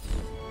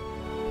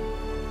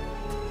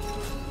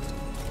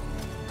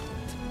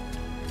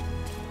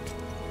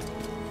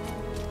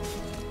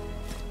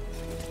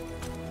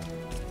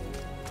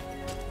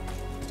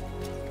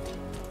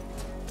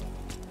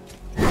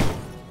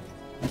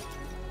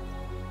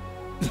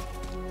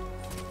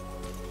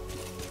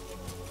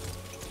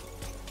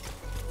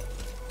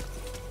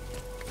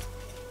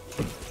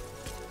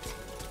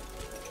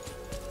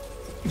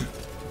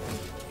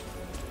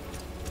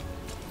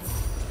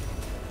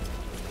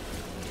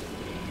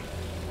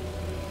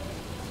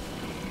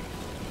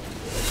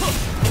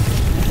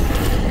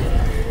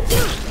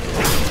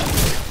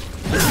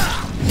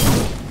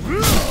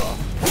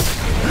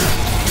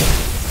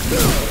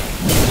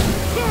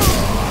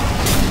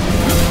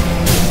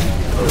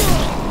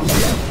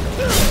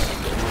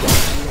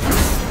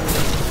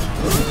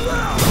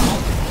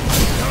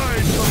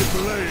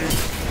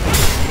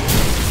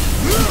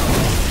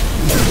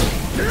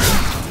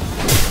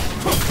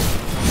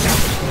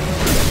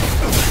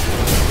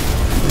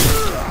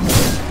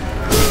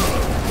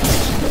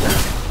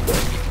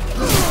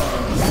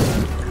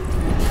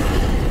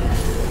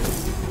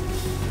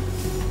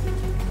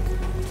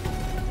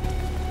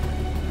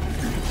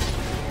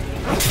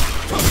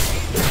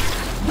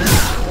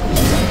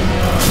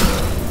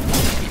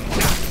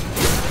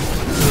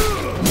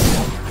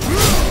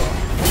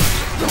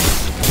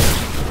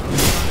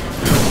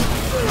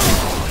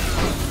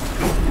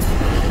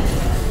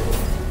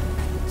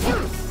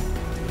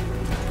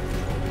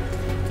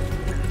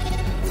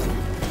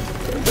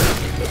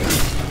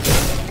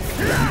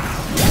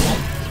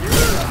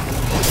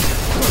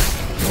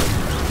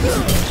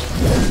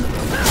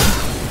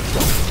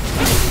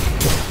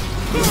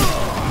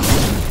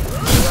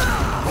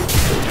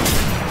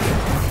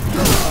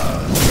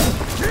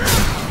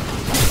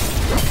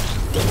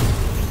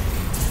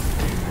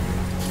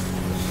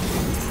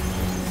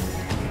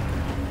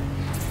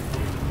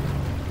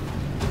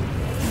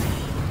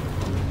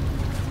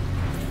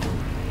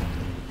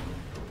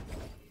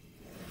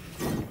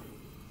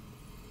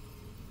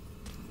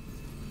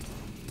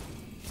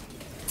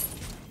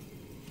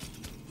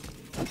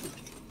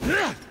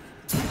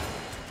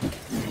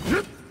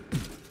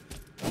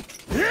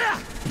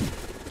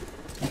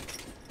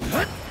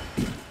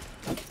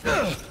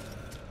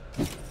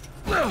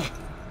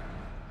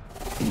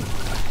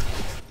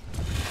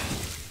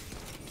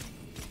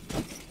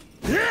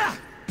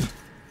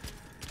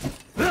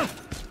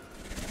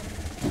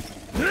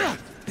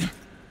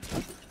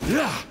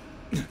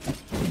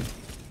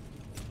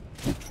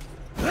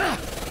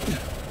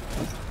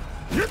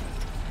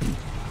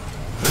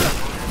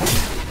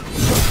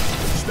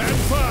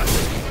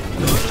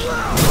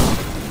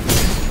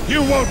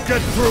 You won't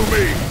get through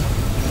me!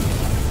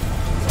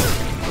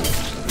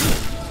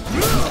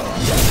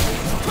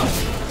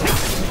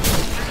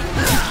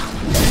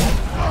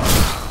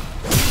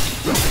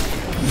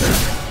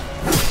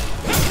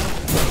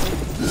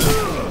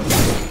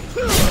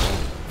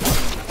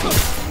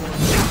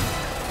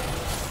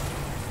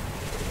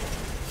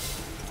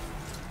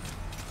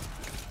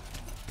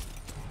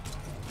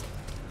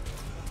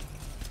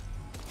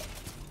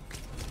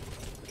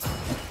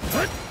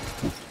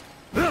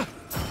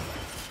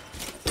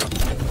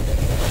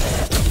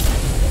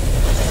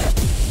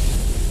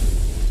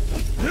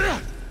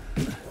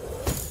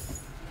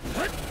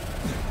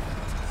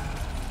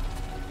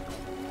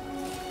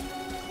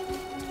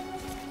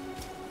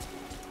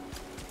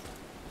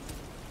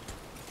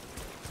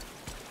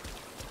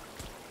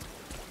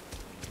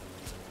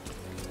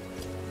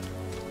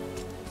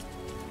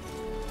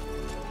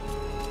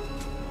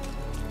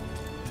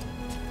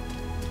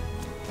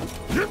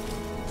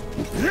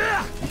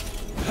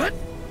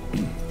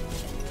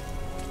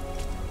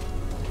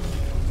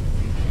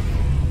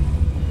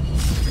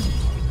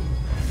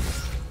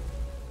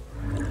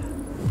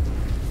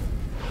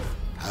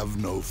 Have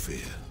no fear.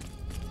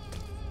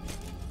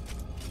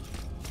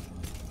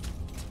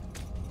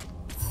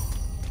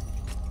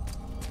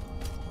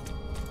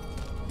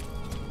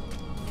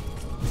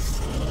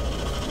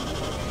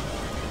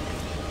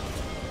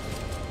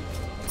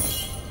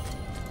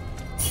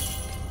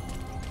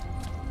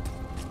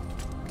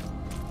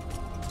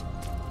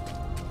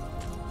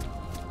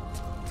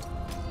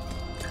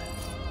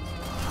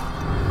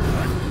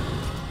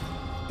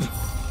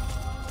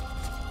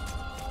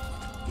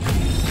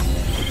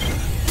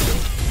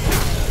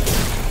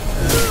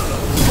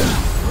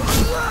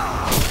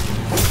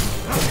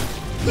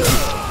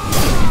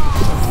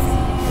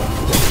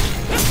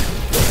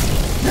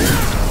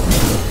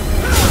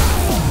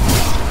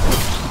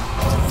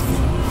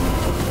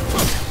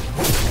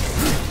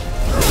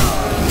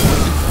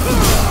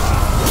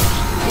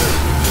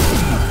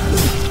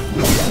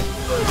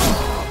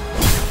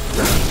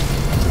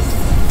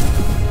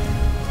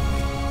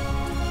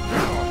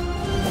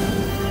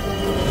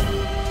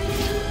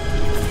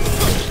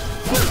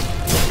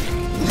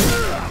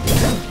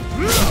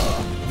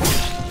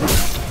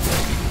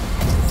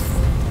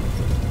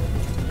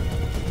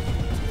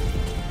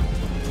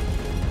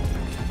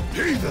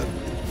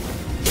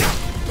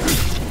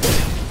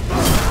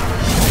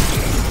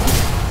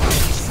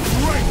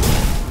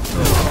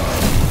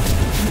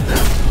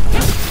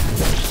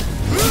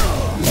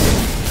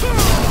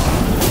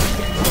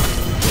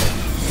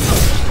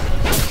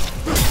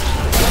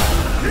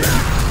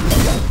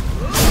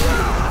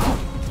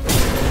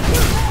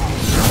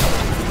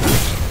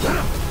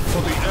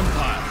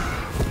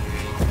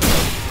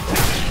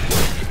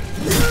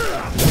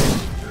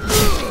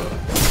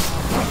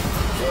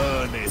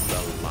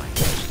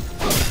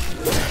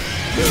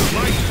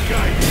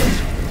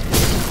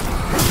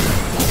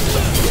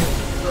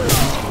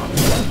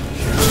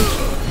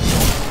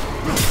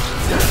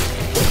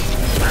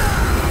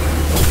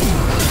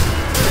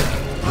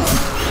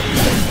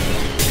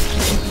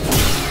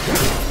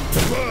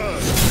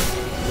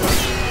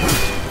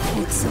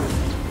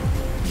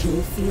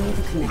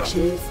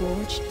 connection you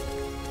forged,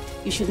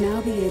 you should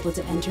now be able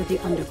to enter the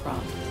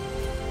Undercroft.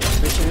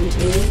 Return to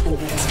me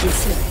and let us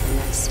consider the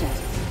next step.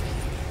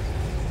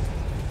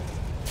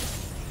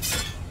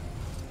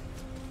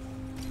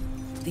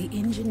 The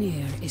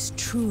engineer is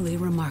truly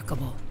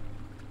remarkable.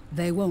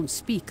 They won't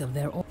speak of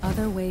their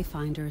other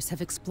Wayfinders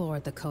have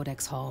explored the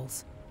Codex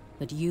halls,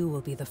 but you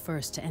will be the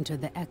first to enter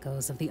the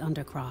echoes of the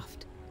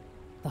Undercroft,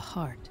 the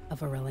heart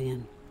of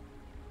Aurelian.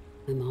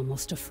 I'm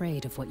almost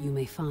afraid of what you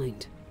may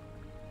find.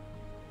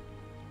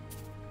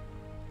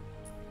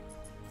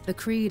 The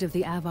creed of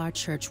the Avar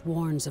Church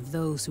warns of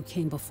those who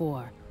came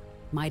before,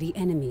 mighty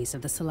enemies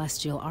of the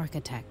celestial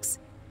architects,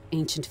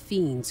 ancient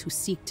fiends who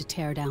seek to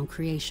tear down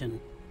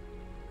creation.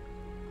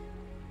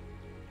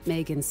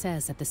 Megan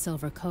says that the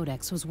Silver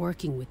Codex was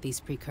working with these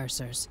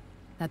precursors,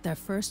 that their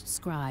first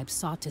scribes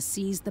sought to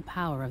seize the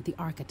power of the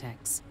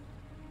architects.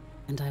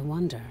 And I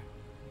wonder...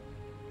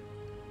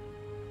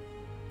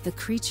 the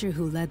creature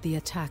who led the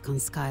attack on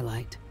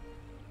Skylight,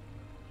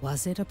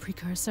 was it a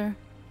precursor?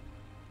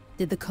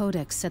 Did the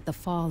Codex set the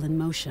fall in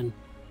motion?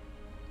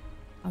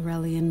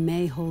 Aurelian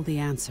may hold the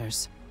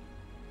answers.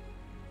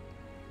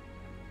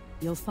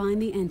 You'll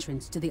find the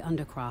entrance to the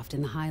Undercroft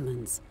in the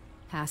Highlands,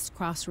 past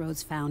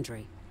Crossroads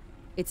Foundry.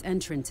 Its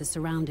entrance is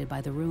surrounded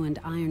by the ruined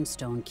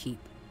Ironstone Keep.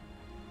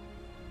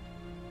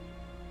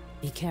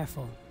 Be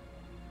careful.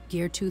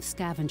 Geartooth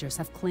scavengers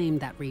have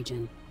claimed that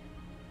region.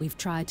 We've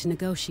tried to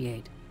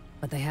negotiate,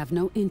 but they have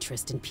no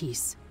interest in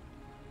peace.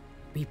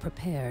 Be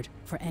prepared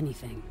for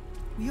anything.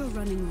 We are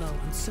running low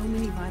on so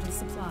many vital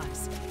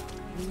supplies.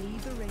 We need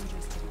the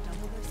Rangers to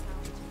double their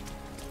salvage.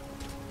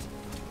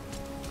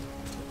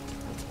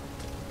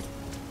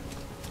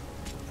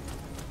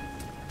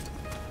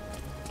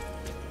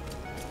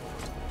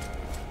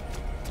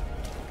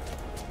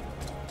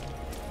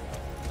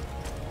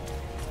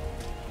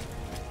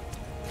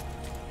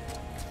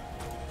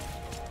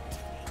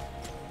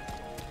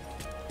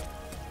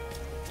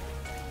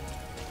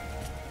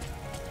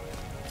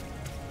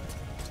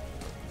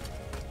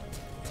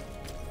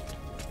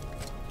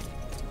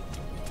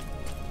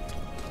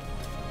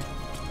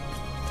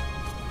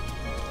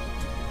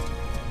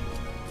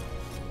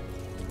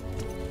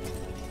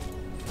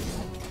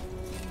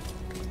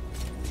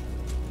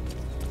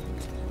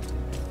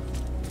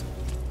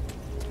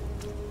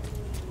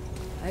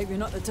 I hope you're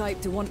not the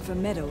type to want for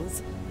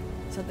medals.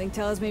 Something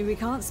tells me we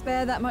can't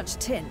spare that much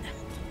tin.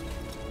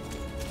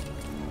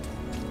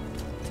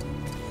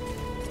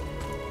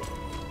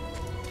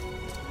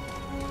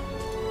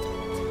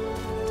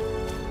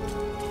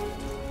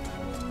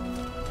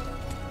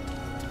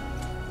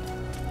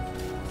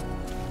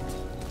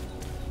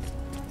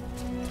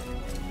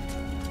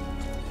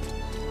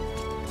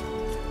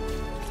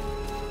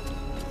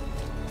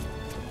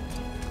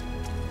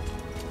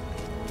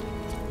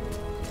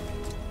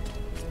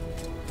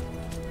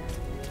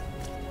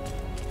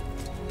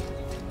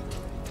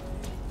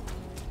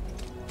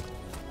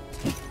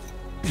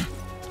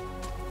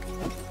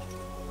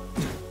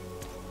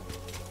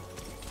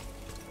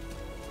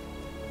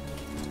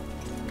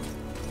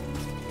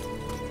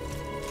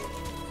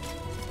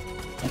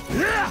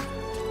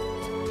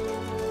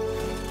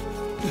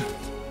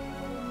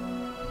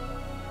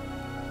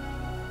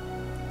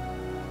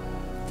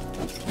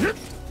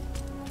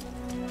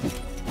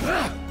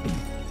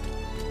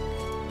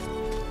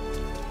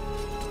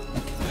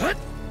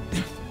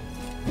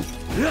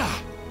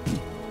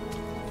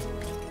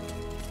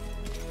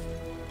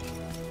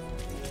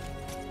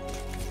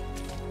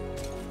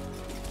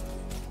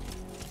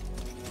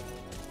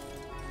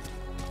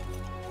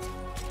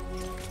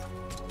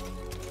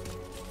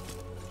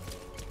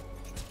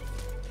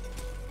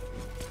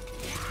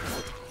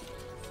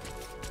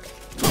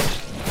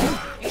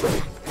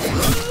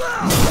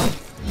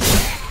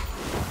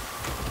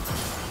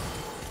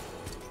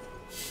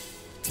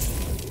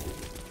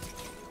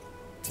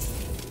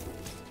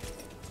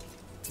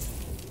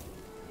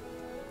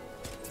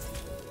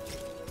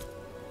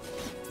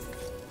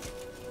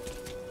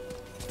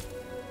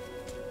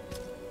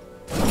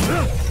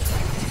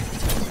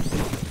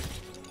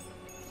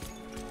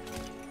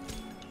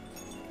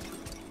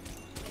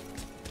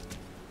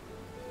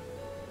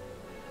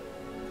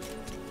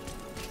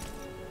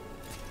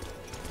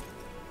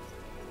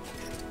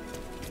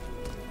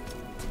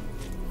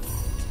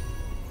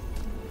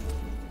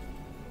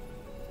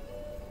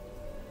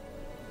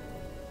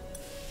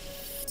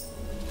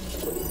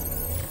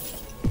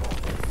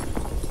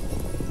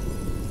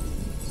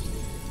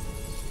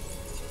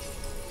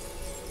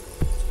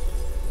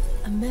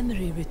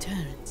 Memory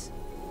returns.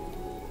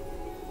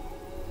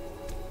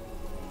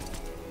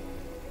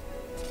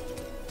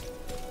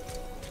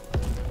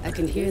 I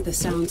can hear the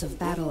sounds of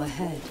battle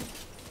ahead.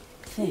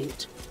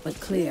 Faint, but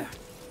clear.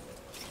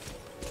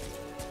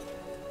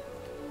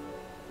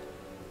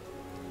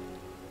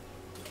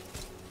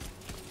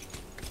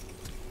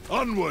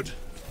 Onward!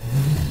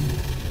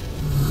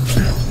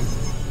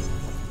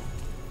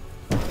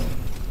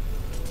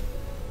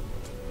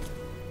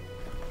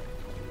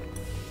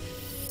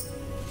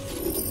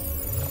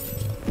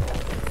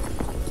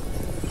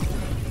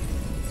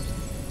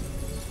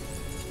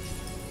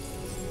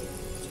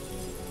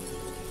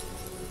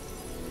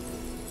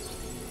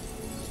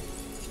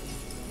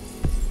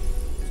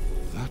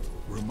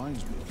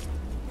 Reminds me.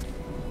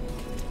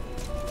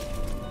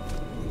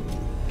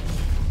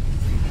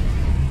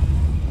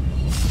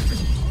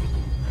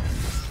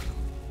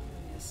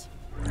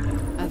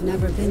 I've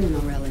never been in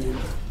Aurelian,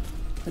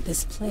 but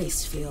this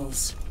place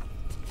feels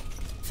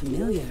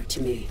familiar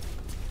to me.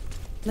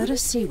 Let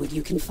us see what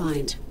you can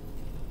find.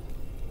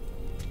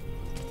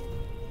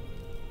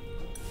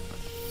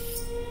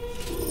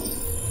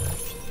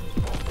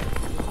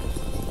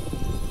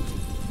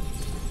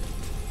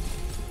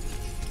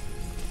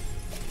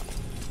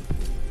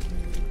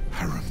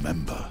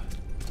 Remember.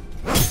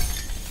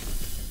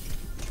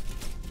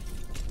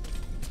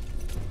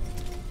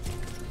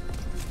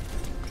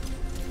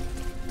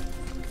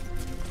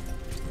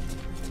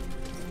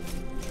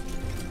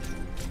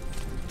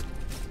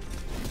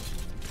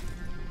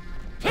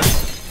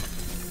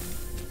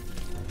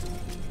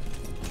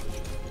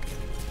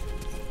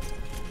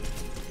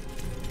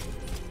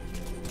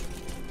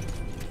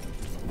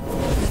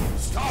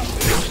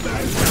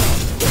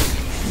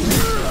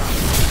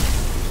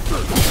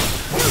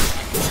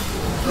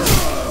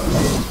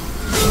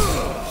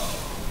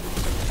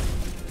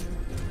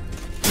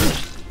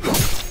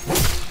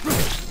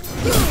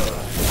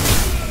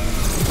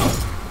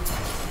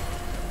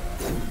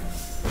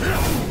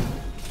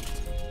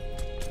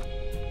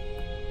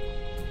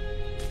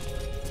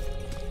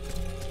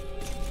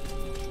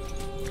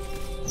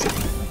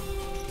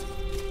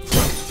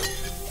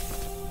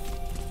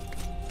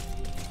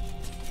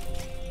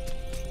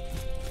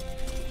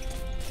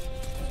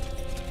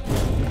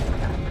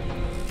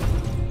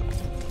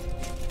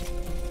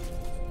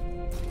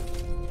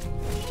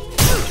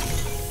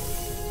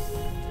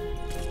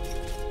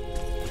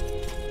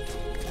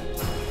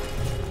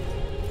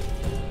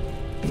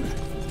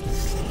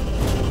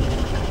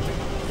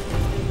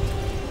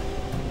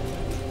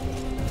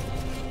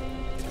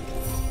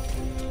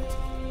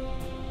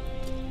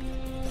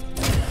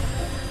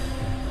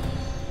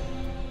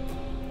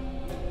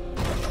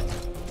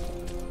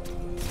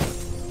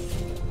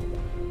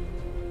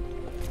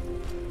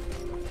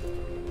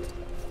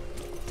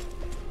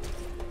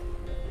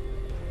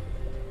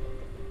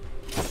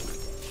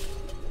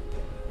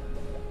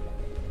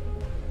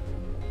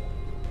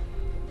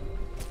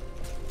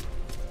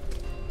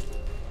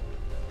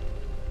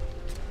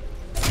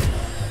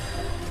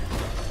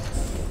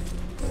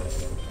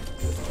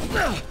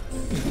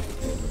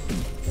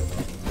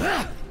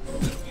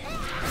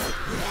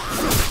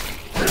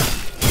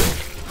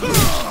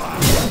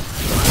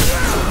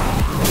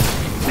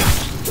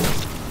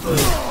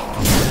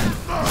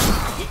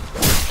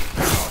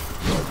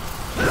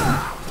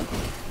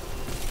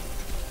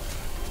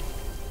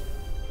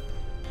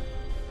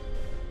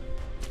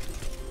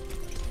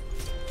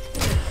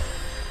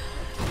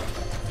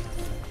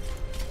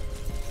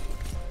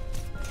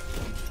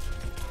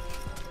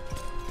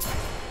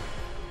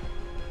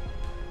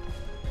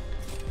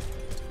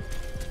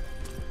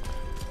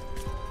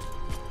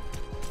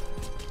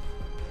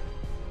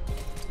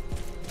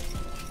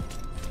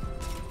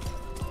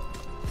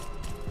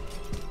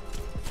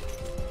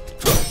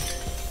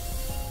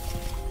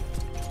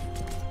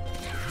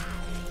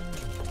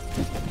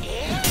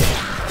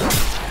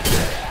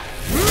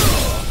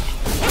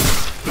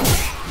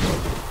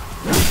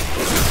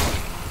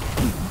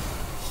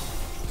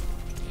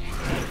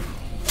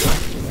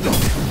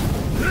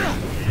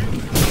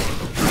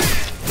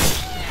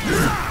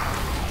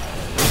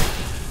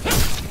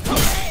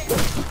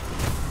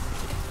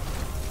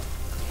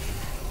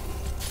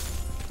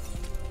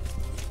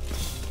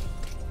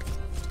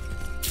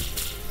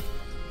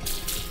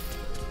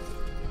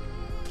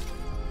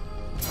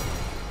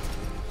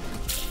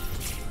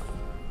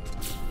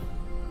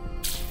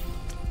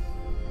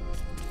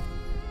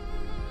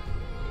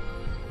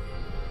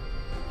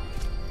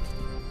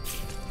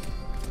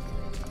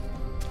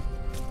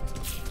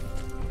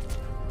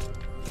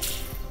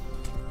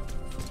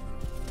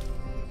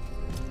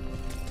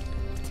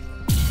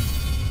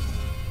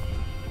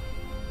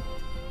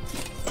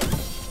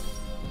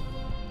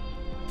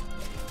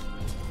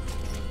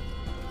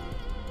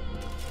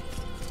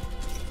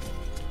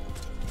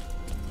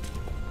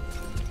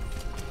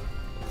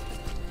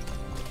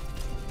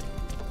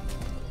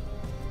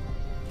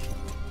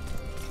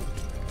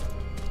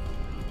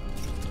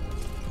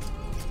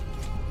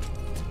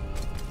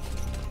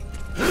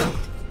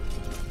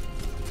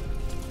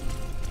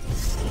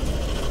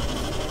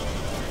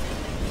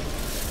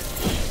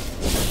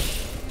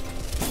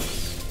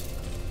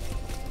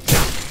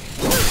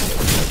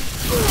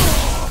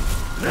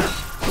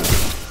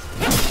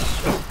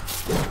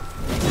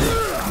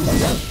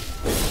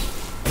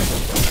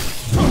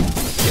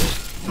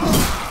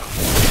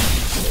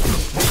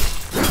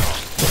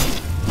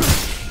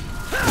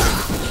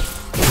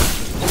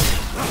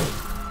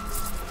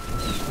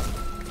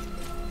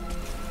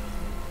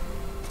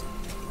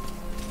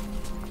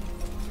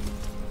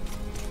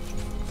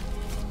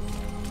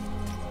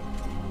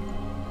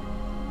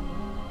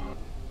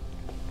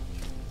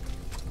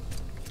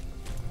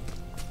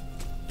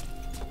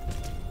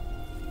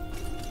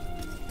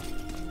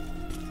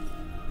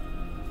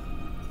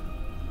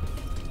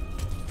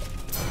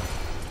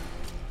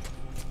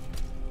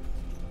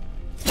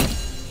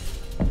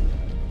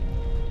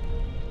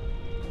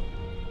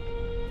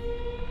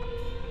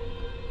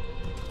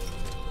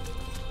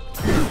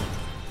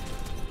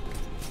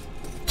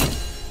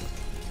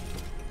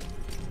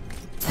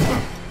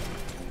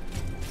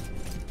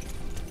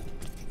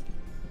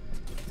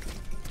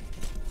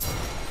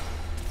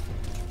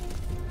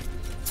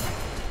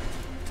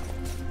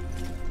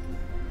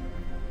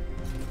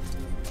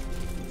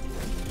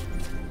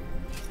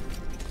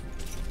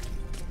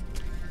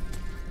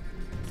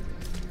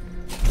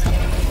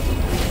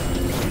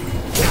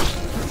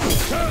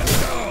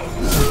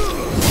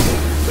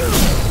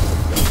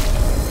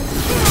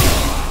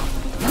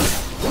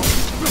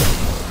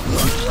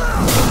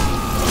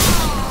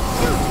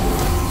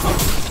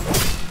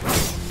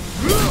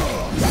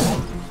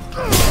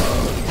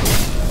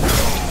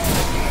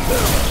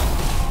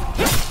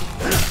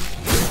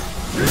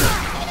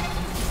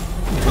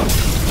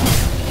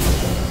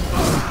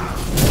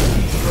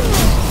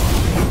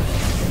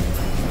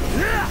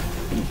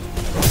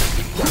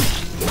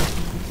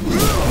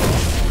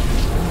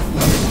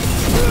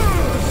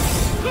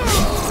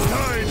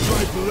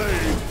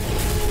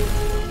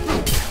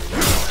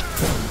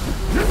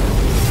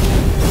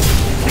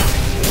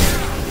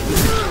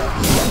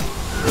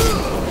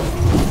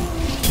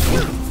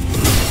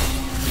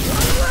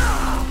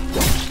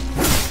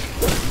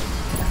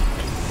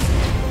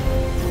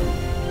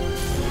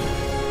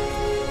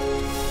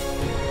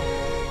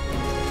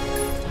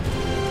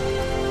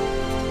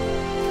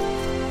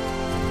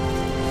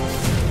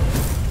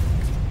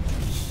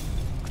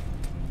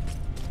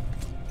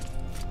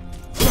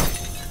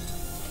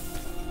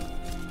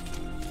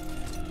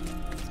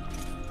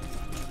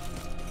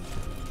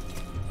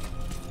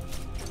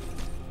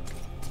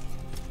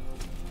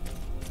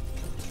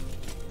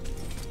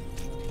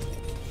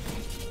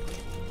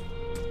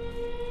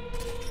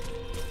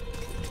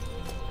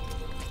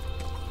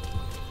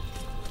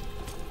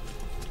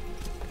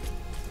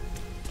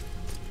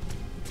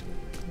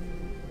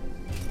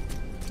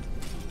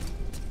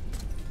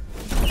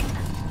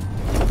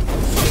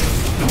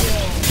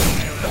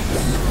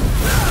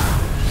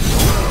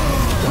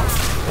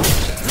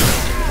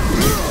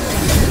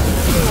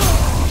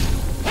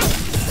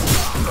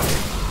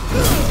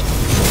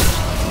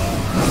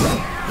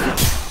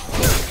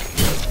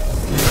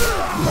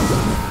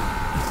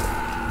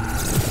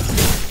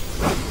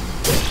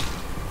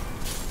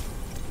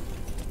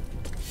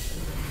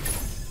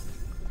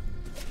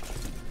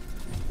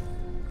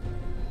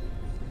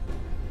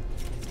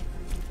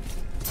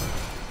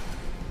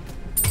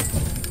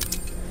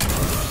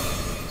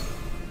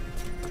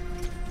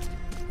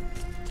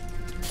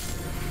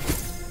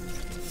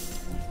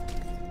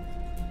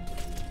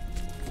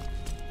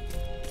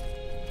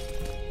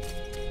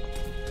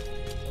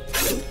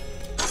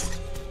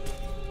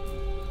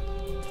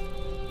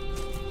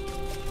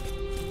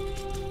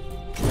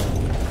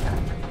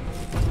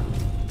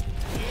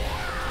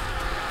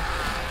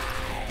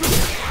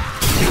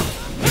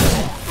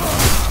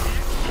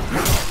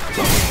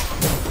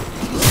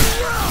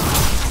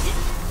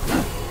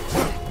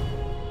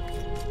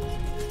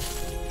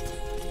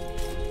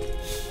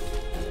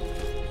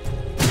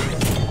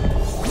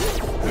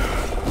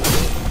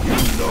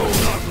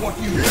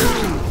 what you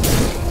do!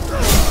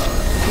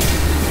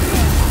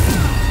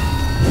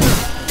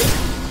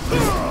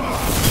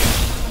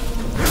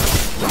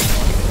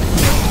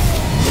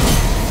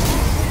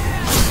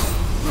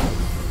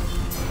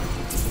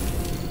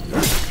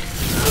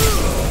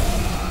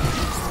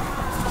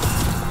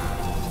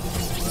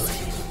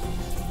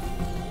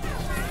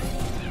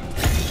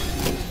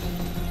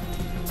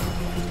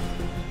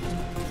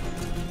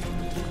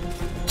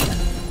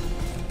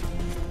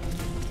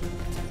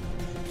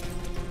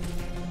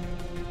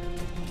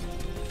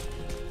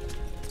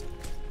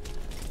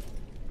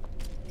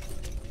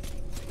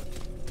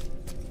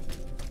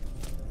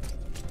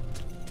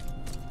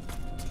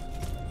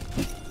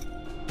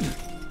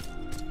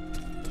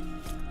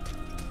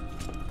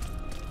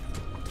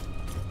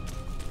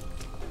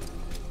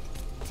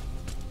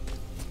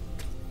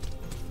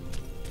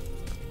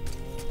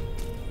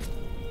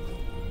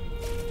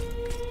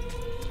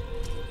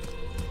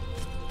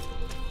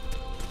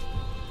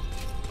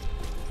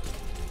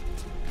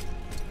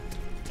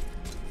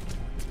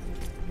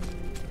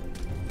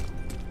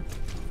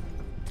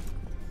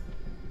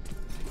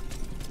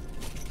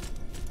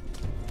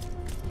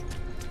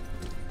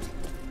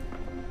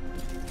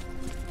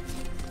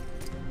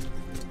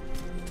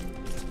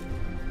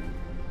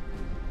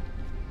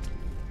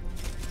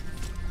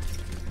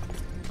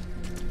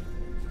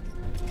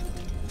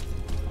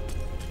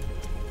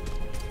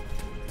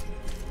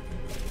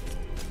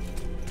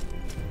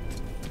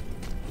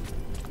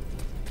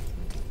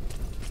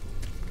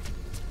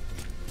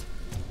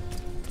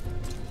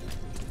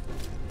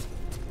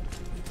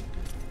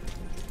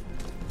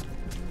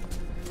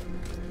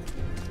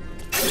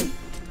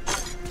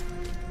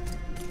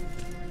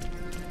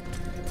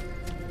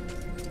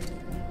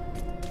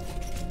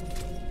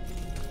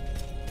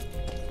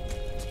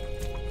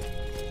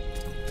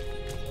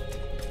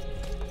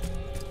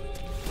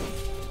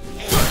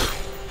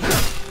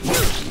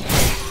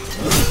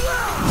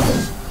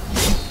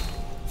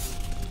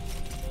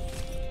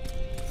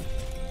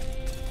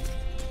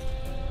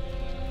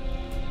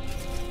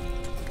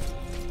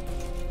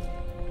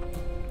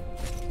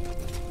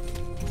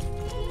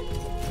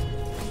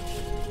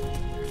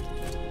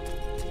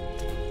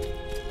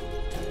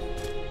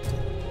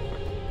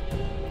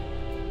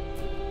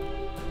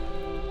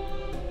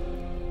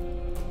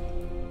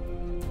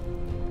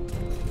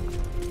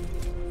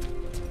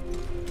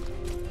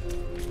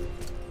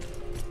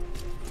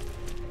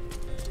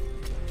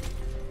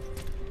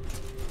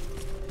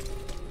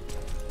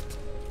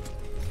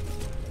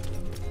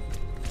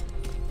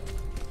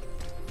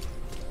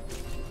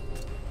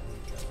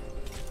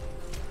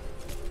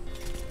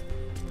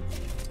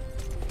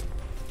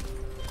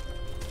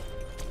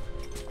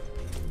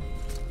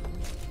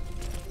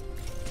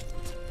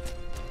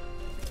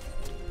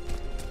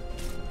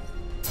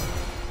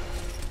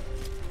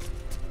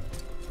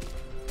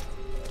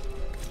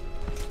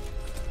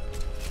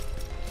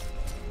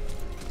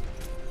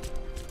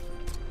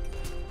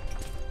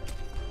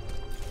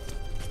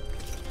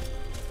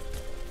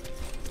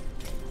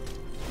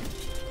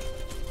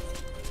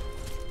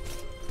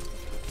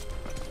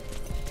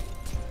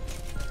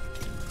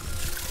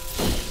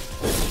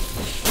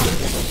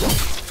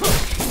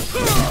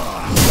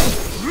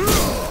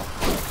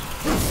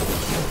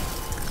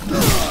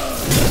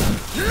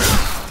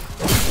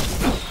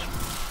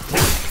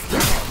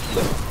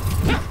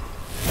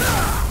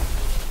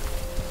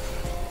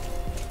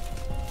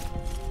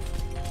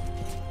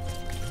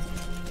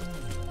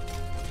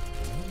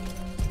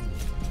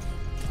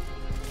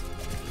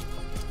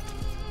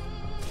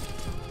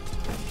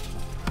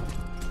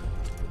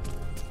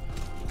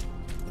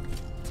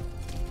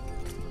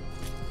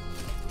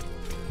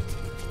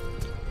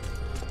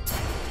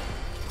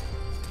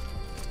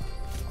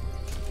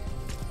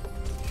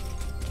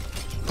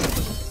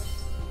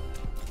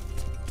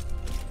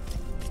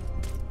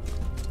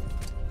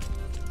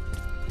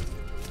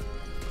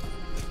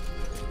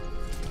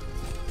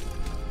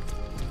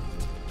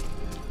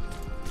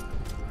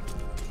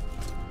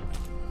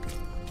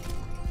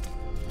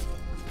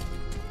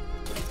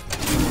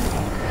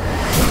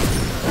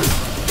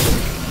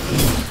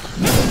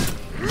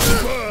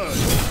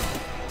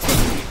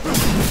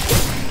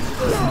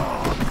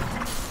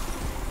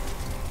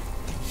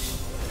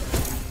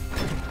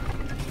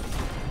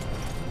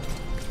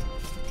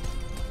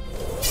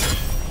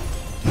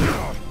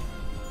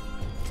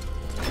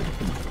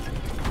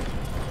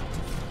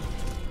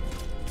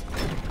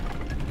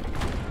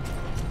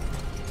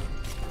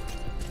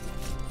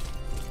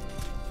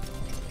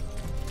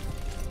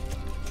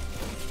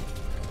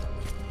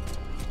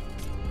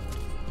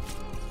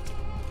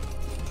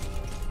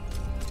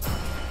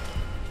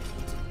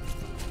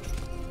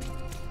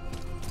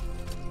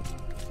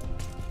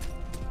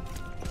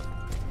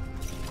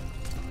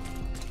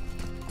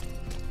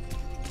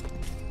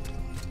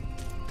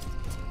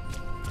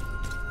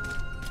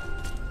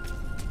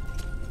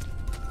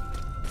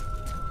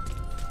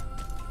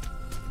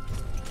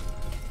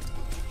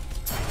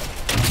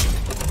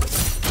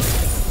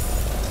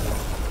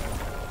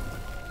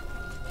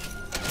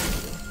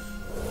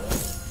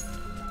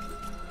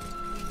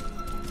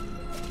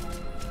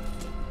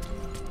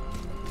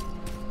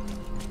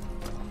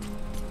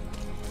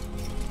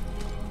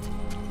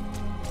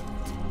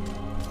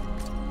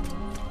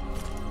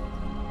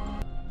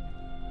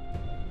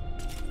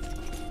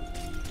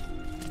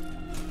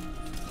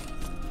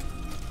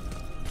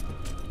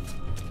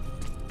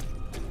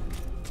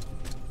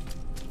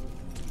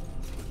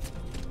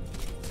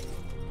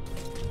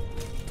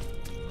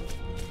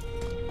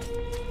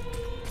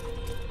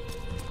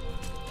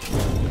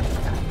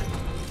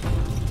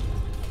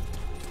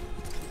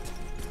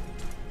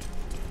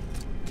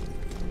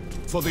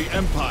 for the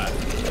Empire.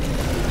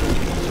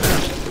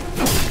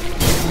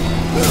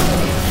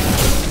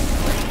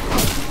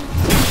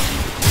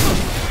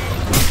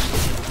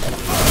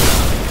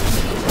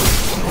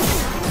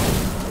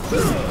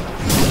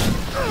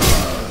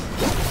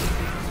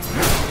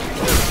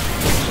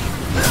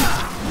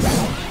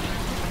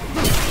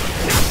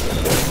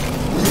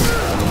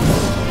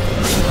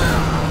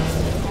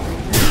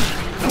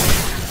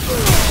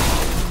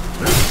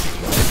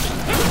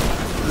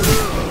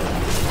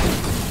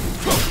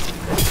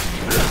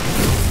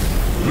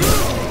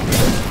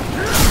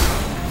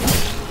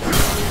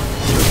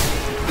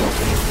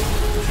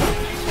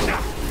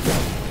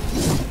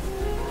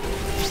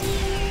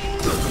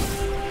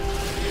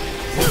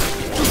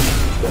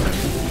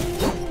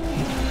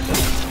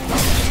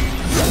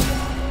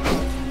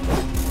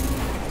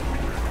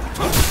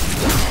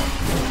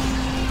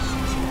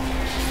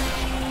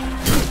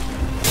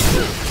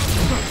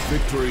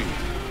 Victory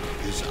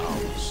is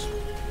ours.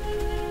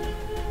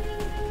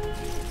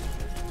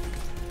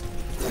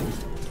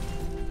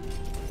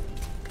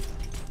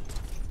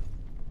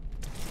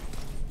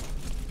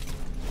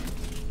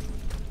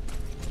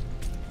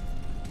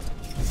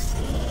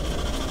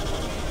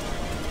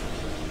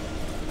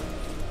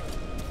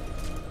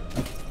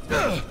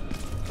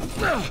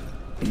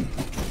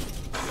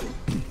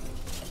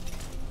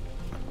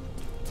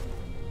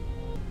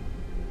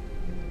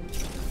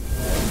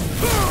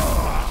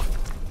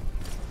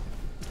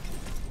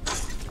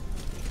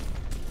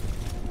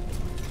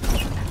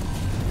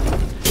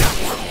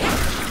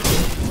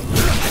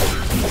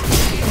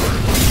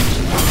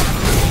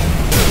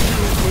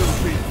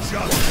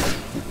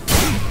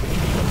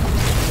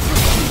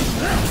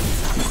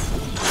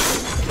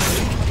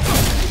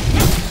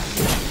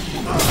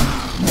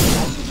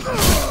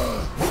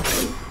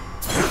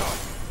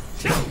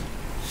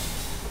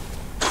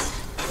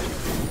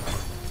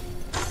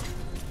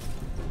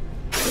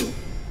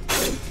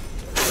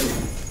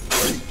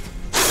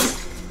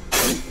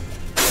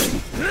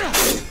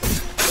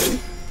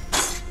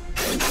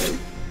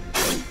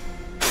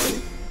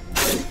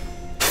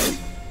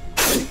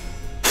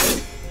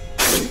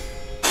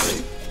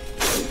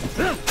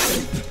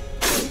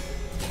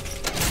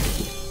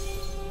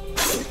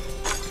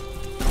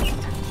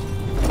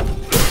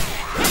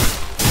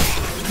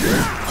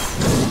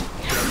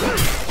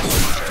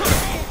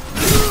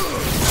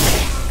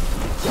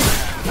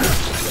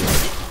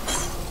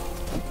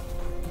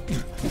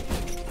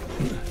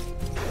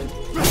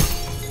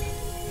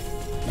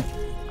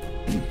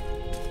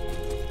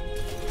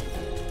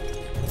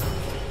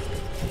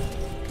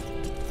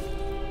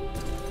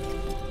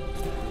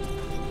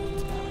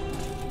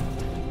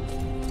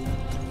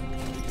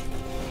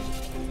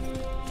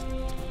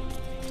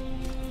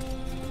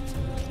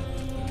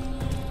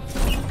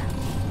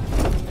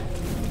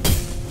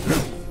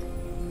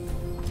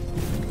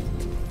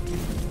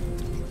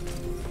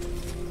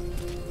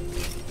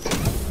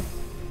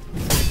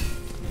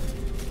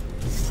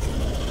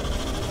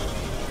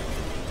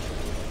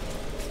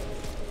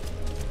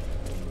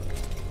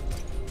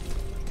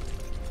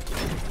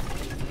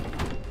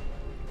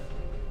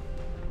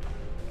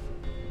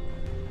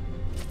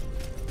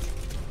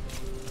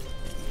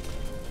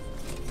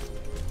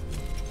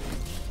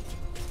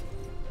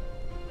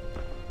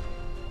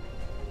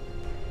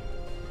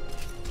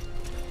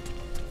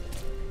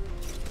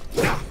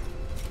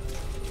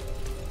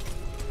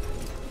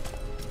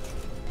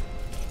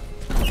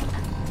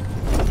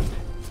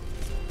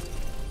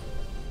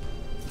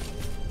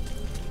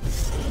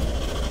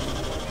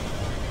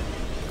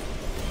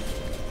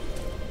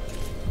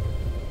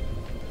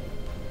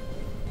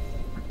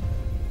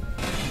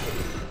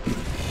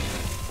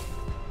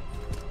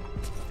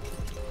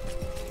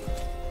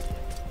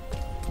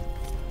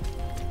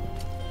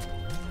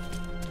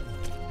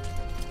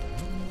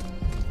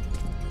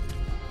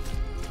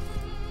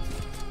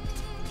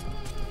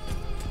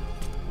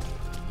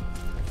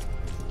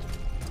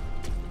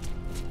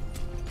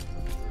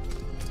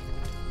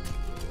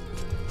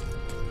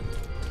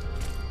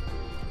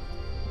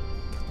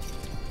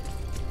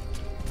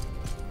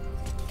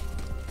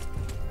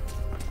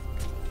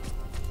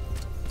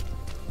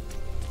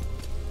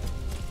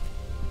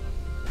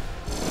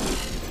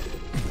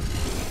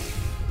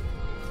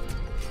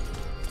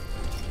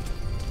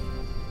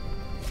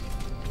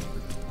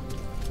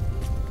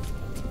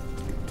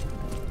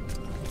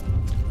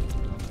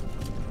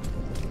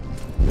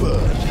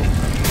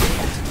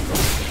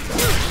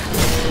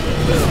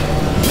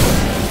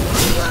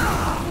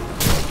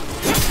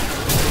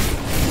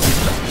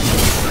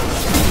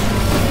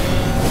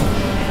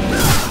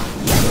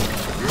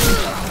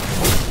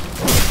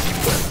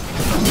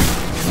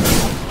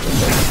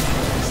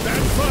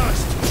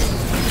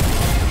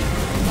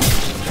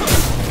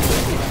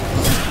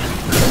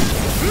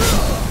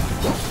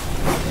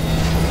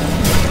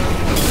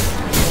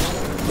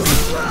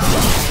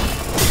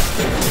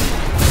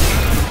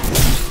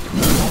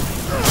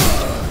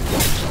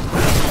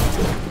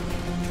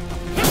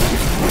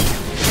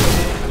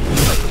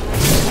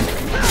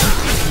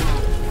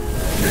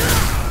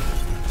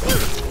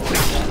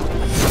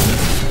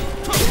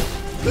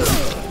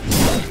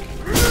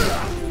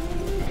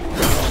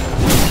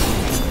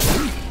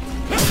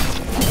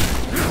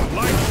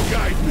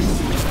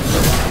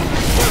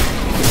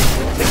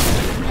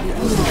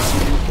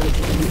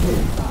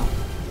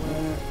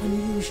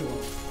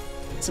 unusual.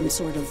 Some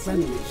sort of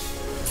remnant.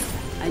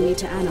 I need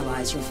to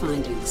analyze your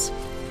findings.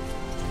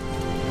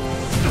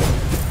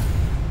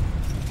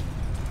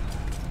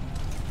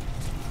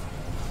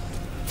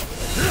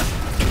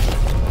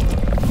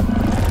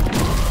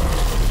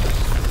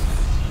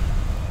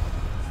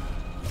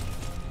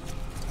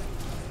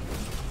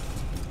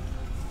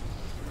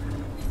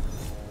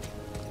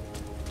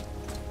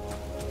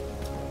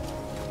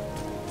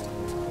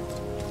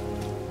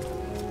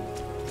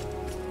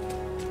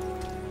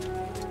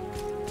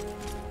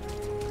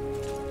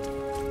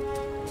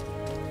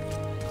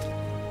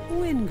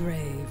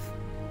 Wingrave.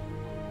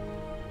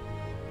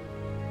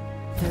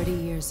 30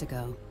 years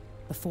ago,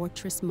 the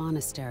fortress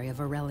monastery of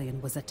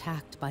Aurelian was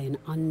attacked by an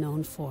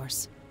unknown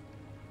force.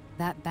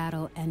 That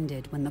battle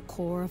ended when the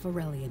core of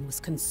Aurelian was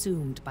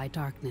consumed by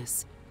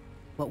darkness,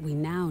 what we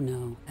now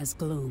know as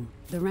gloom.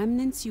 The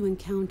remnants you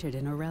encountered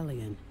in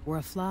Aurelian were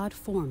a flawed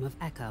form of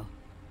Echo.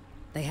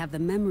 They have the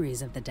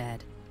memories of the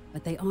dead,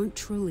 but they aren't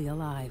truly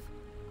alive.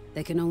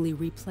 They can only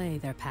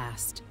replay their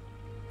past.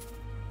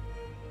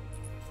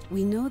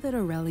 We know that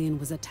Aurelian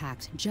was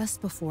attacked just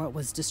before it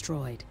was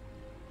destroyed.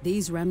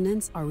 These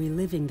remnants are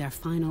reliving their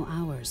final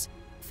hours,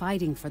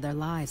 fighting for their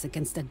lives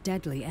against a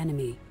deadly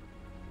enemy.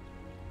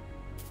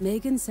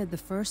 Megan said the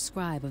first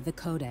scribe of the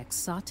Codex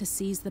sought to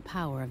seize the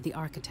power of the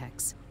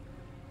architects.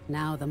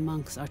 Now the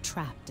monks are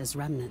trapped as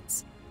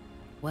remnants.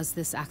 Was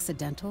this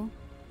accidental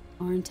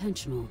or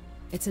intentional?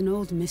 It's an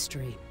old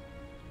mystery,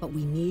 but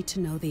we need to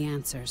know the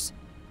answers.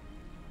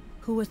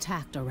 Who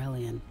attacked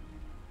Aurelian?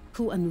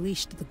 Who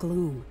unleashed the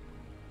gloom?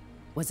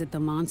 Was it the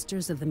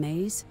monsters of the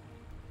maze?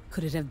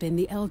 Could it have been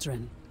the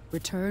Eldrin,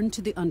 returned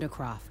to the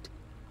Undercroft?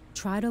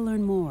 Try to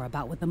learn more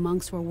about what the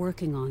monks were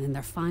working on in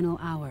their final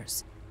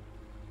hours.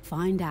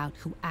 Find out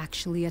who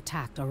actually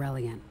attacked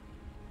Aurelian.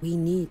 We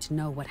need to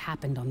know what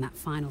happened on that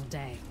final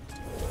day.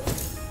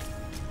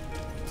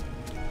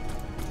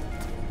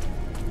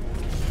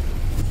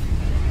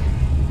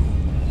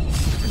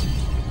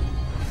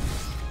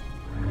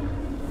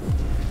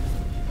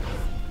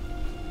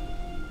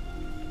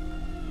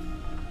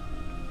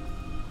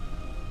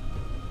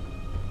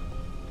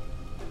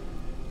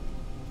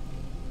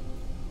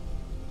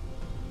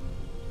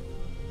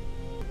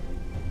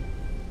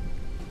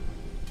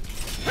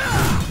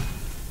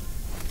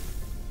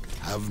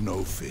 Have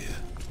no fear.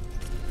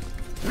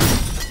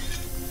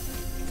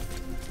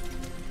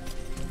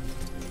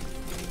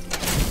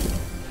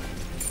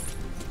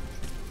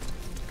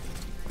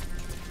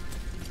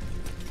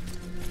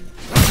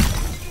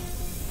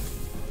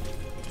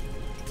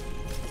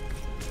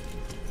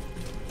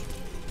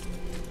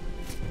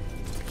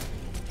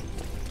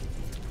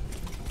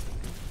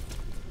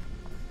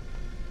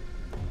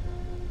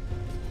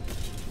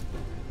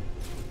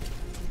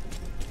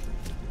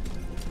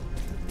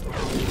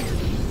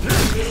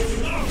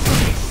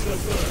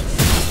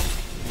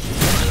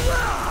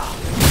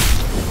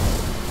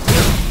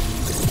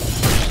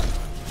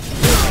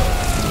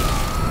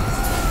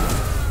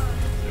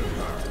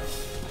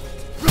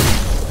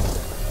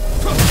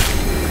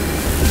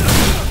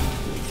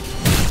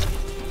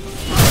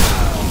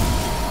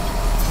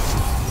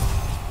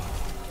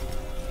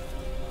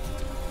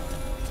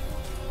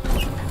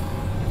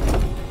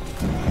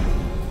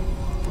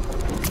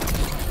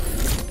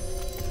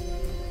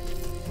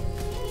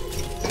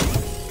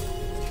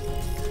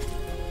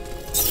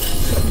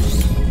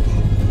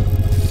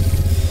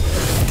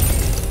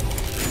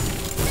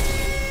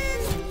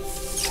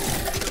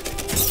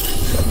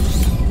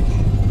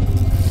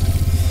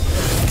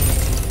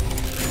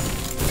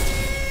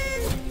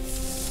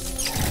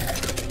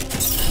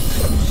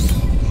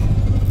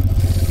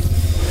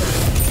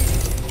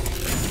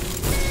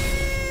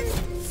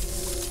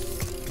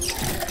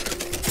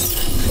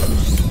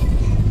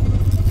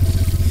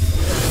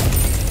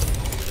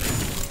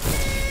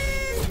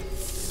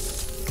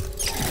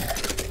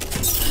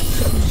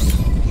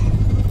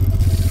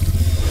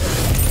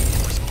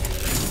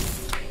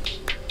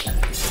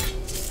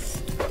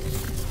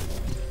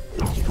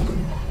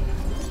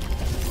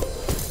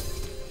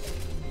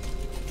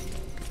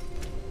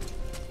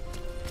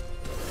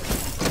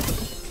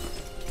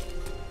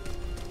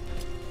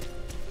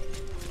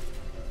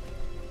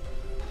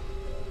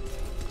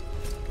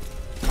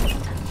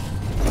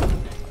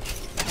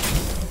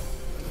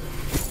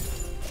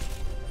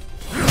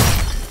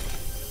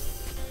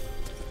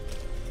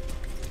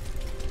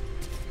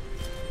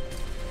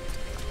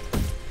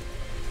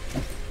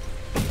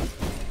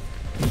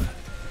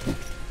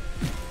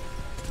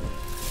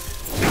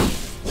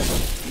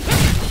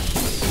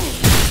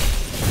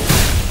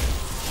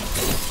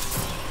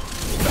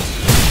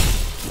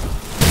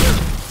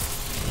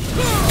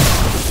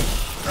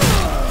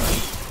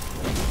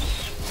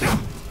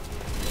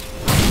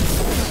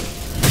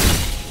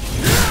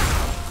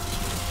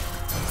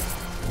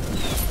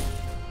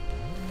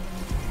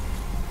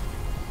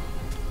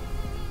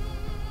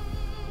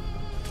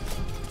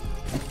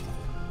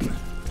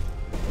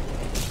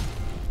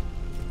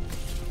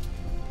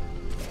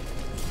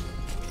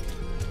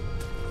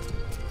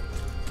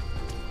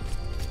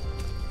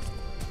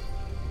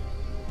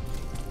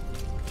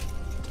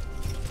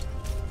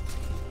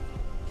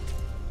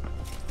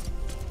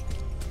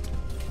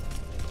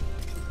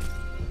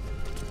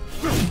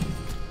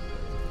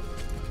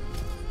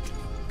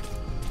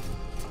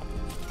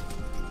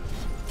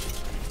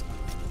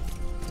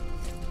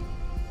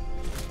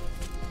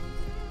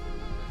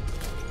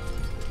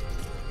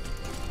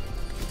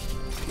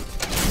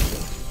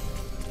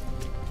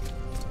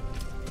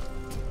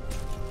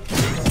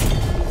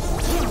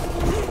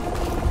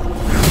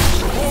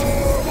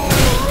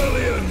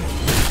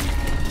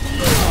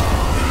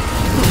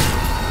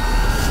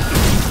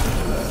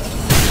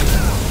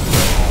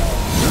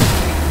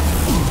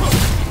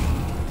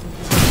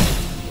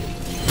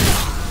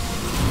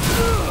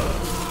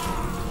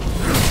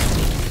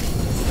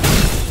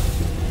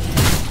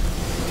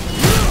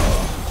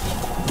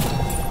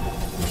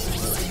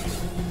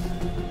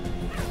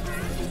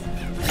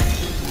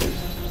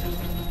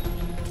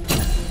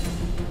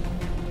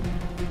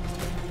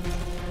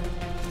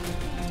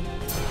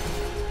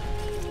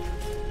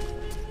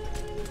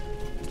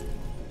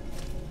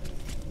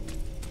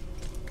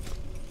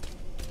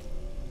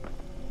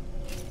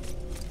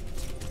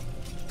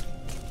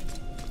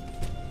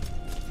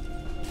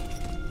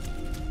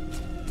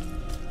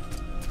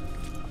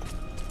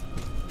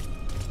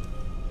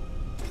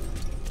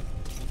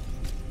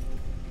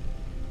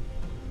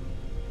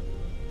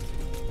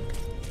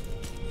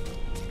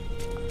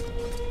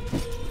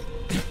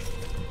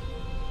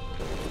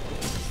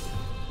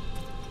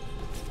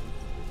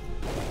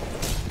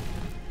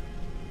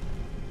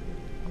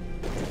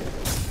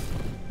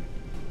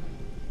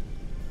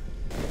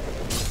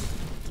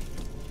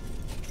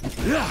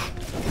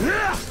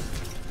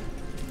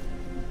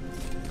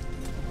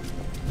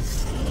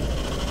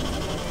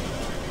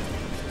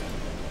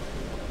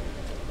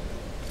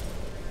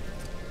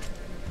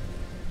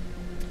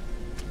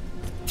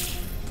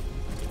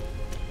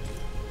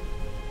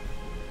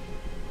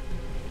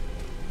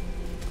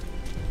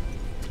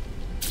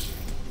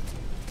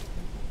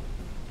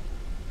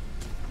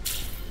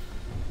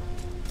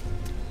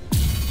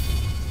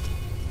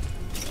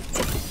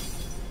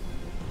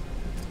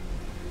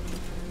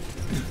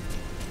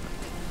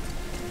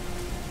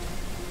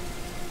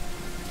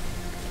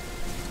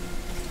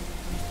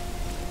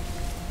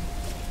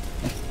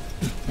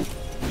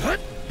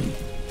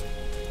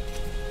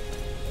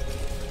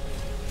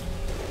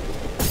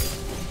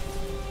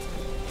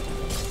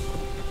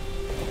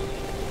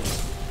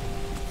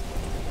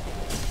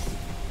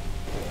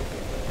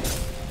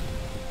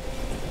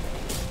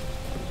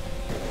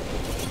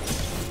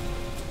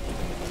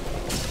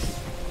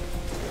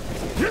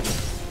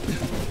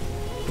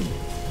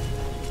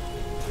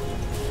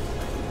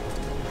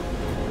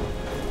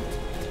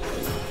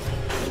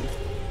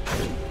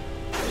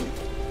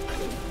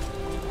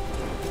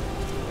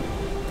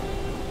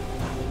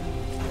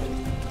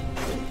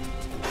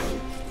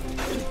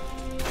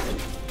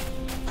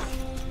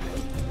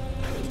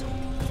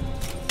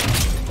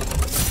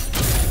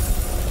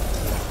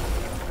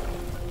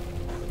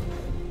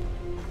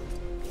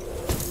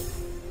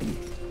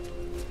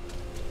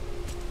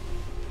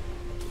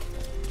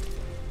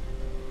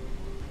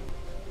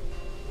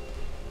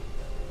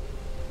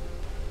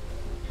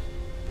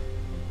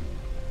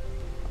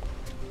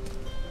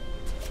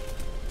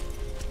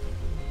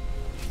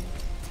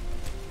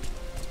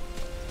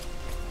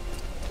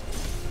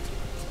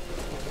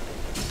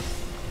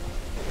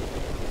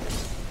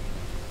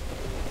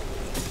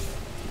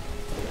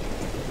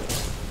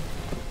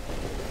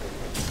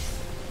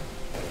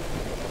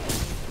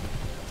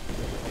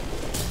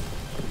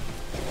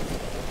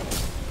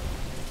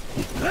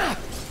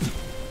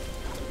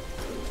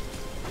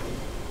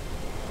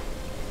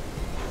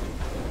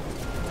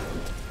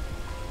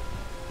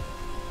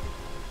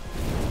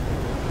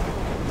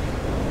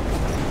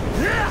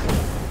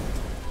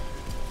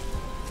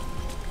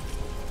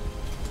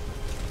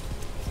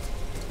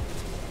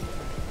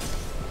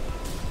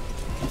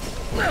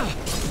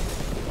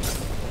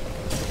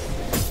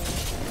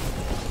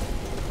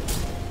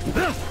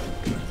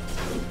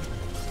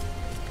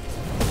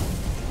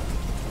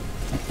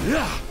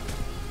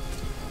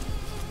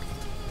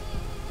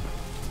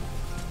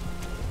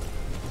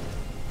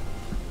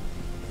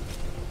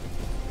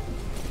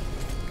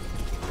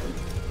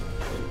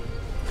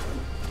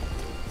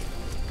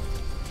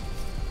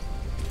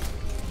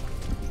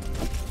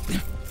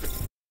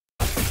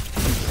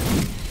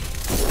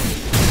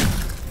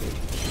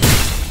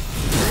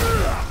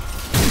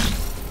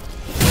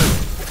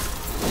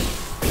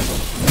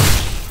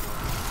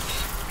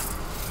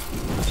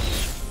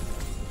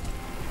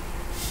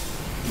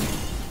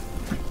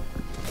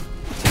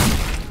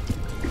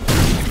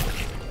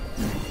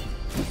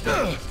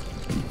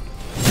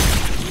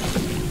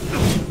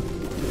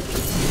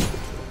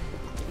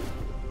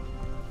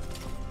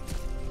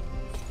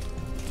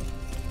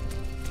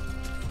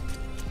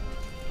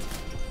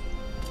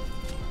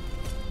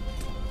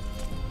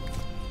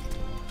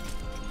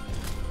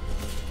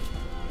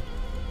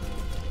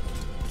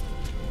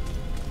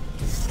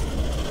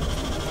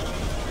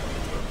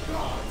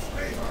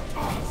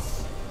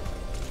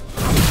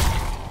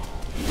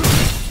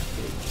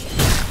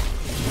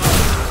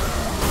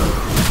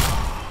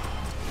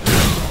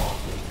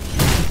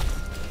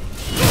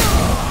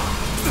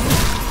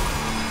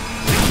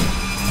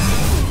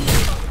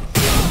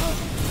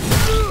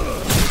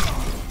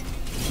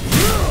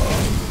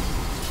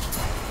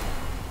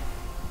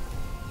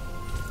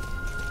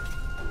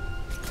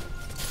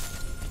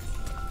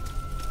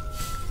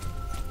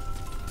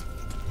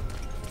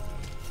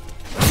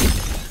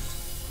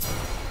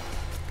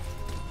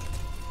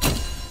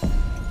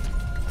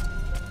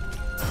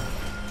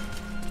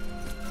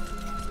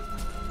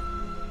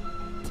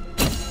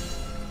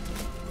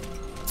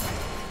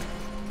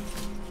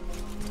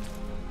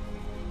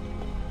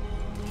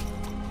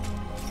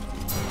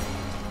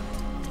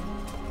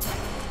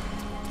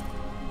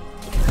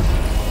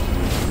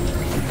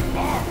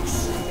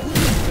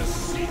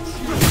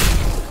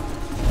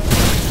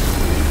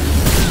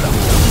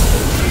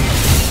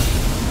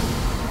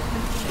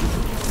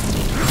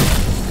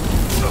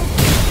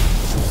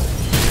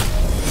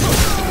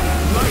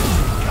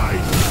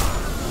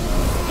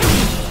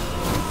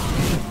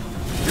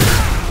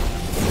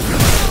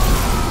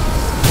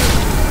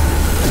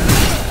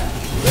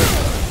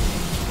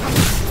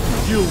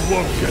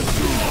 won't get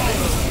through.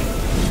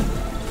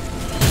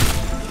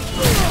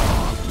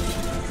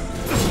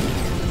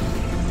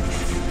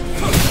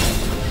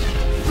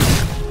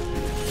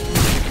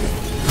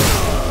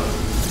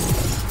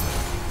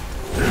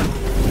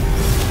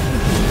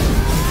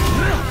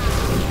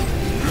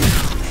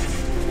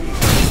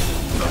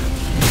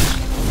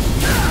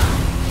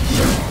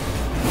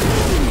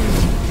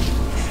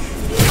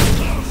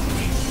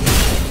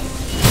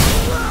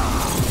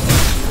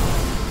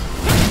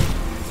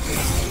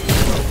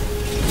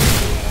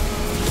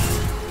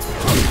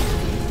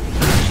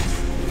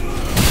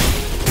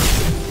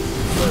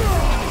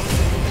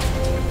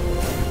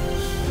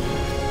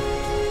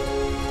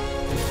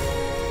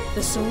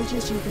 The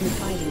soldiers you've been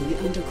fighting in the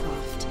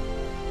Undercroft.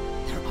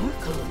 They're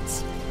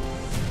Archons.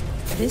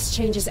 This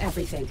changes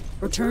everything.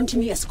 Return to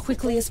me as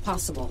quickly as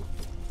possible.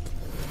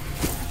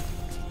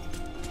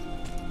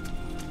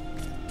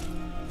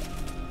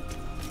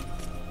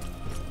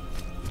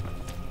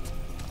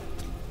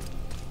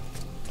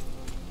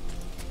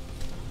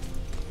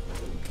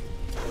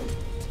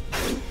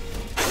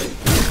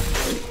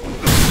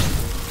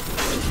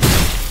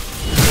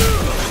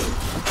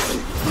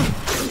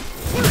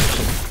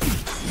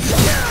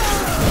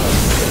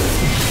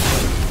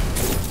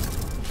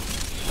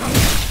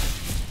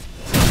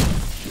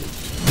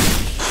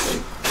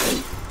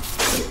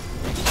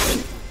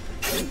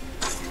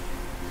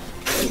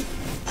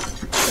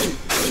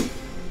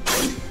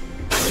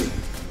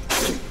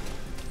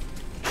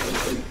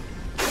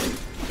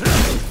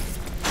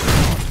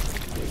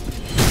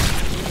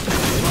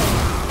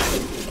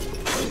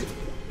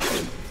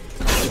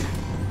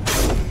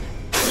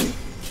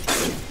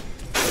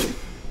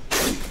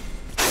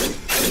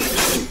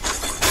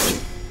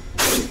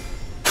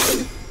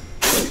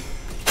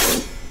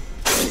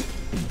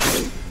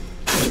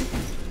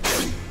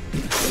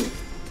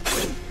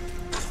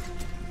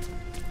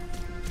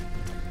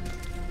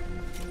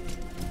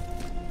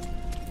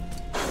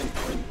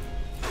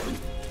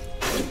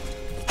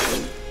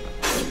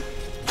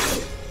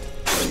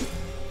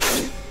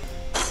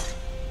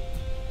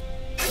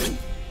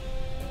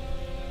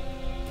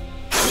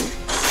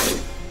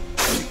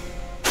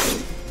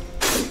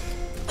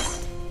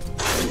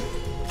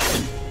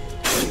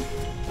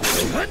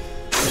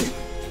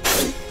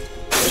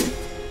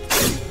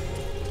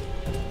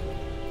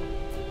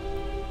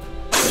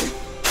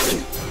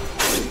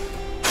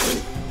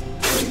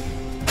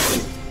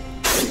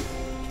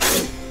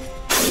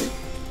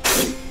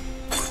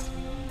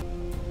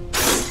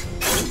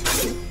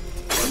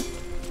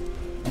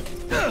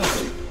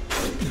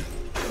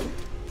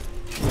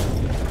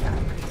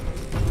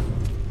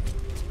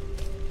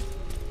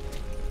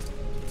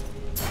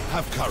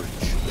 Have courage.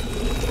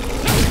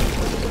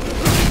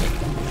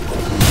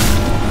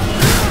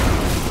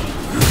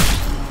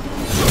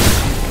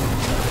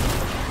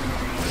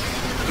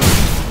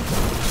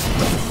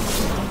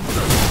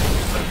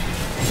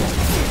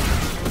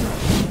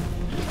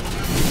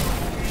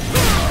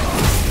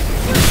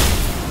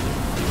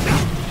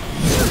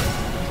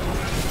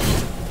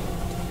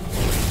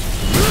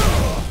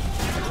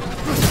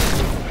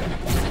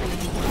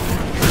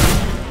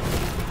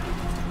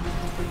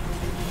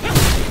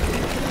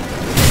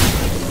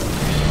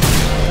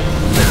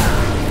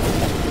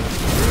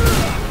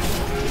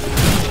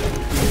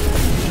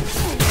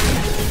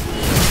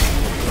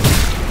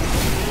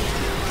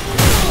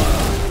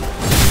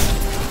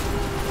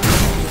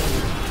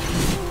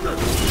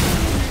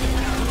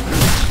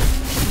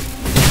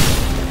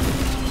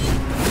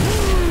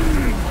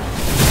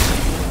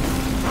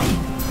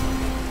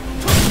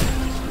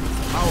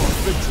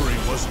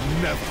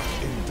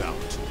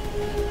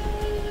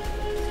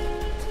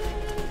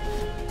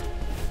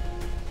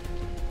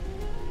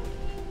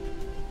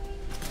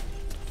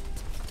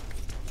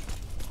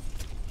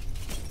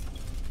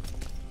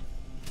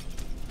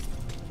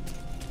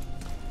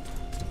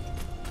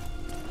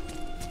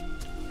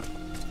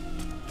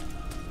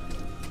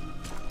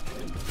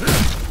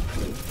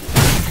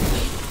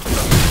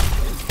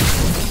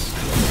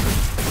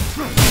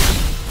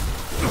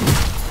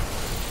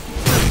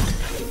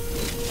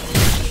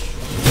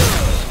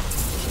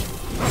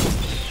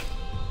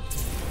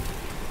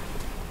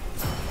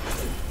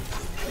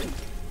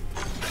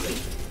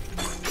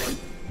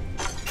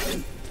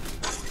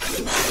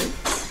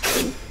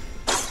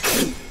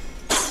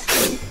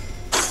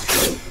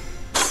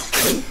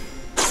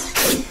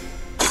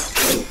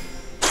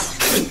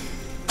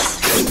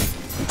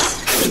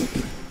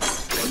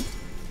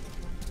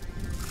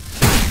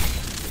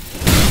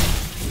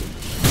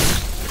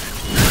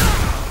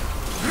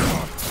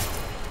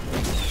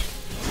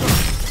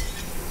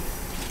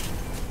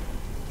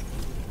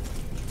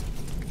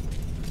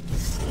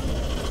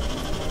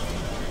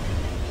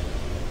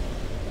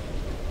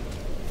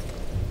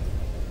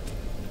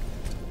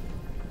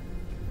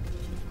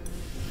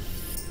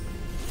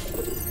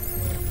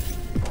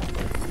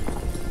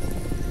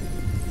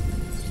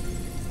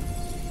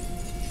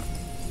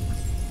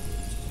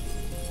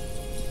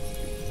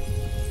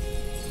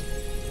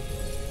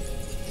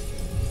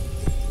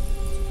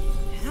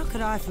 Could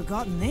I have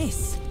forgotten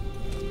this?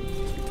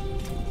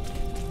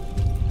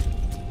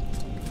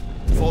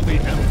 For the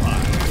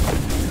Empire.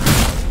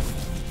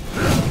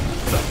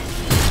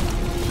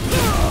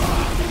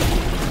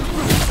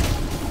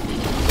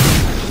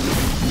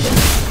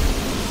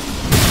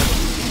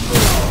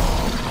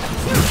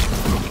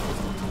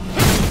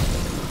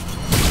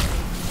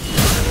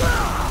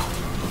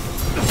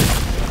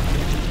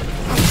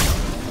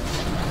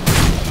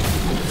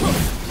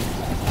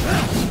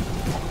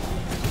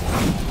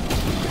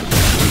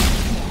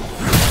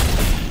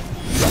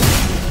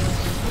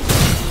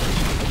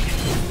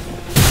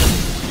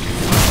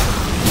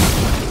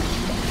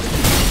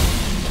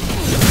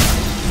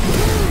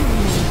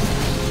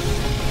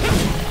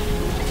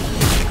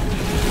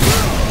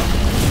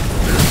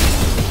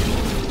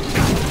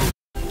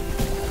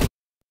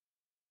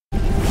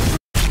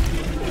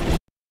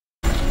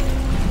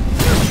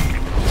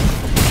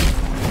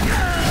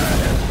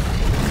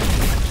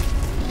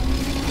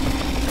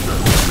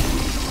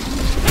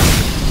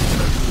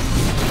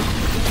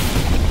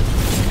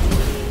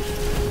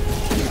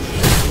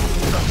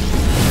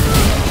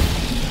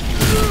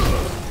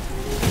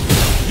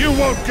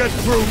 Won't get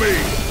through me!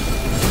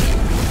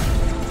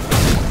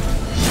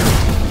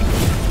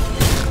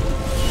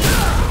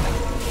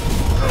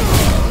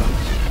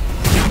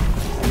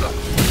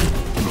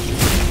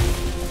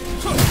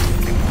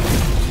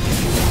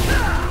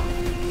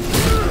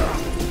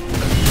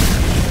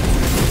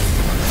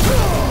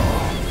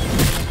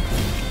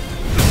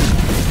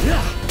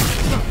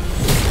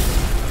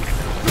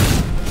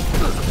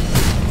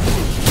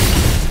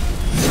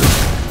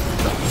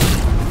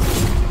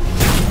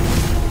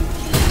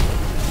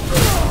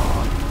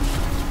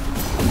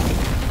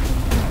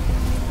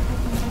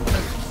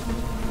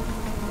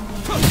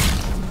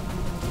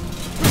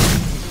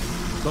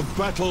 The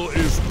battle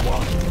is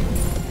won,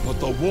 but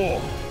the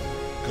war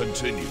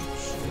continues.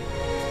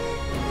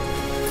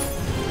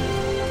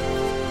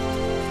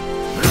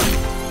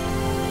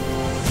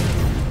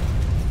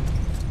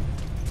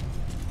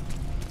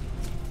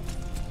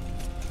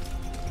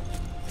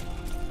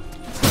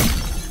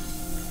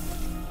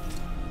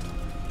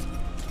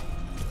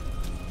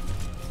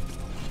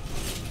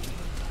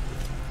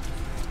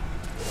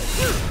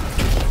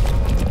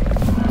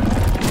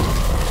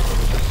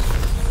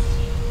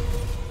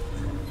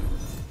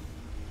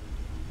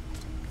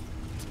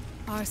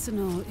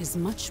 Arsenal is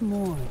much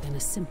more than a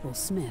simple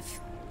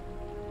smith.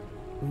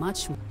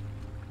 Much more.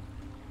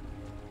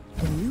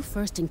 When you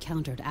first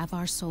encountered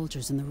Avar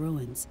soldiers in the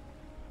ruins,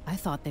 I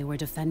thought they were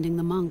defending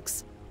the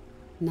monks.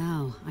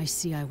 Now I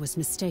see I was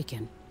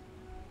mistaken.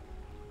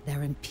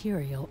 They're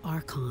Imperial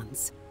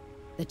Archons,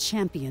 the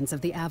champions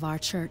of the Avar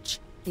Church.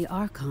 The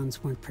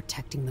Archons weren't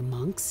protecting the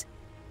monks.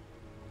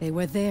 They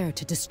were there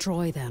to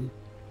destroy them,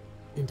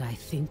 and I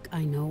think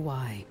I know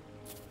why.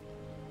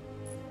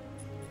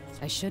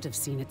 I should have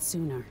seen it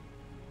sooner.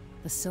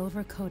 The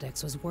Silver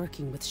Codex was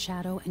working with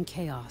Shadow and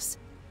Chaos.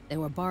 They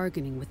were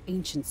bargaining with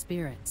ancient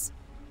spirits.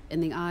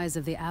 In the eyes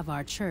of the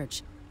Avar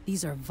Church,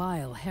 these are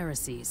vile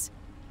heresies.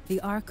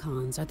 The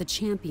Archons are the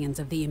champions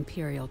of the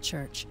Imperial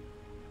Church.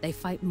 They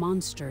fight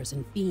monsters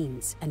and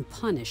fiends and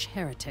punish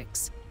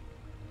heretics.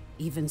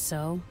 Even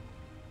so,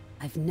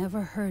 I've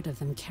never heard of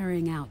them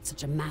carrying out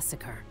such a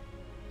massacre.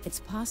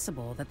 It's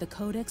possible that the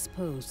Codex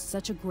posed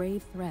such a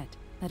grave threat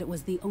that it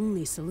was the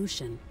only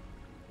solution.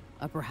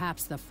 Or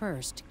perhaps the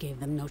first gave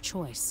them no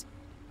choice.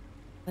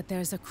 But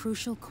there's a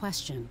crucial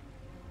question.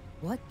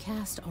 What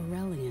cast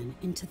Aurelian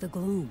into the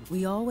gloom?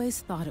 We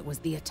always thought it was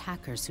the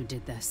attackers who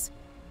did this.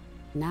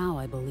 Now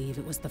I believe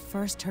it was the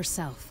First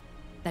herself,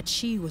 that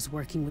she was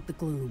working with the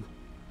gloom,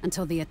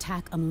 until the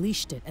attack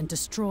unleashed it and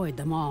destroyed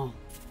them all.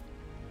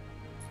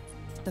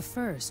 The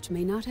First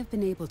may not have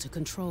been able to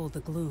control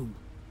the gloom,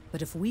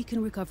 but if we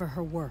can recover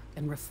her work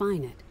and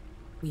refine it,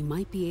 we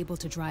might be able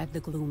to drive the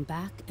gloom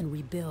back and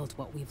rebuild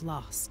what we've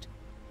lost.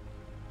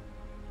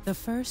 The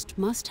First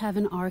must have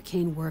an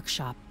arcane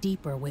workshop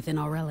deeper within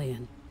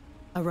Aurelian,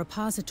 a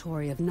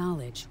repository of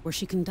knowledge where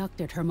she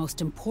conducted her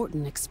most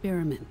important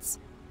experiments.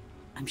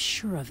 I'm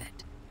sure of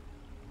it.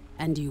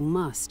 And you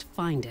must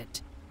find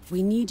it.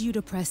 We need you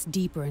to press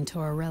deeper into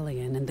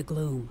Aurelian and the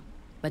gloom.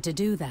 But to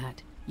do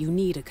that, you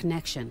need a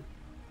connection.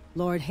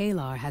 Lord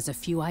Halar has a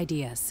few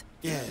ideas.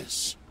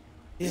 Yes.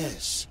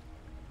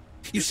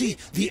 You see,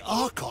 the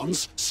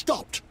Archons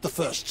stopped the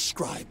First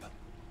Scribe.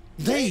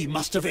 They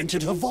must have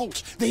entered her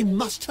vault. They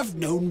must have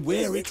known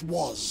where it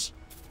was.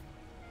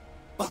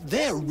 But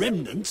their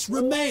remnants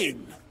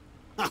remain.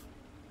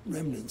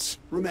 Remnants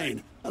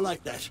remain. I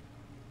like that.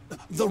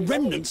 The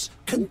remnants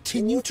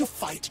continue to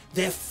fight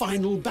their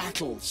final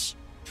battles.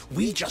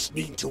 We just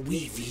need to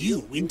weave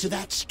you into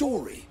that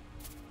story.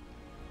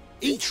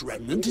 Each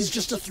remnant is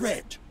just a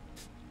thread,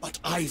 but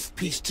I've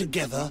pieced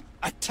together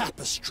a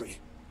tapestry.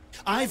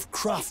 I've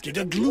crafted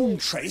a gloom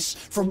trace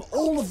from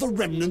all of the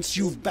remnants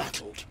you've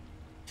battled.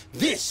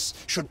 This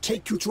should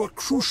take you to a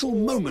crucial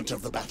moment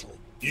of the battle.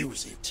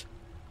 Use it.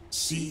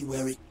 See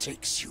where it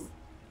takes you.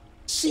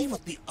 See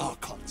what the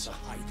Archons are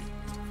hiding.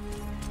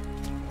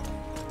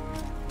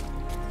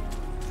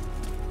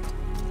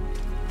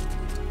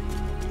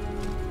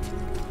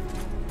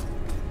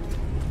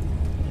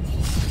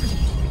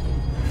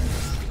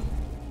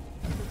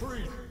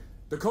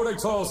 The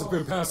Codex halls have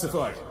been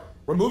pacified.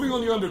 We're moving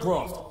on the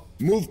Undercroft.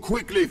 Move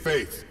quickly,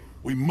 Faith.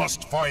 We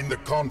must find the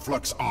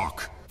Conflux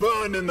Ark.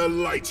 Burn in the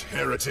light,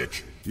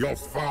 heretic. Your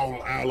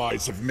foul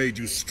allies have made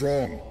you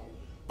strong.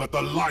 But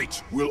the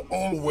light will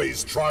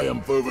always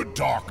triumph over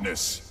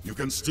darkness. You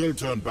can still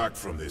turn back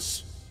from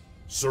this.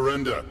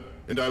 Surrender,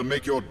 and I'll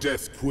make your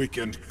death quick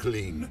and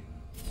clean.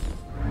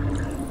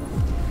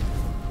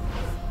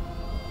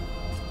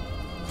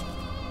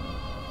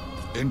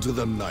 Into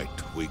the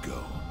night we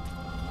go.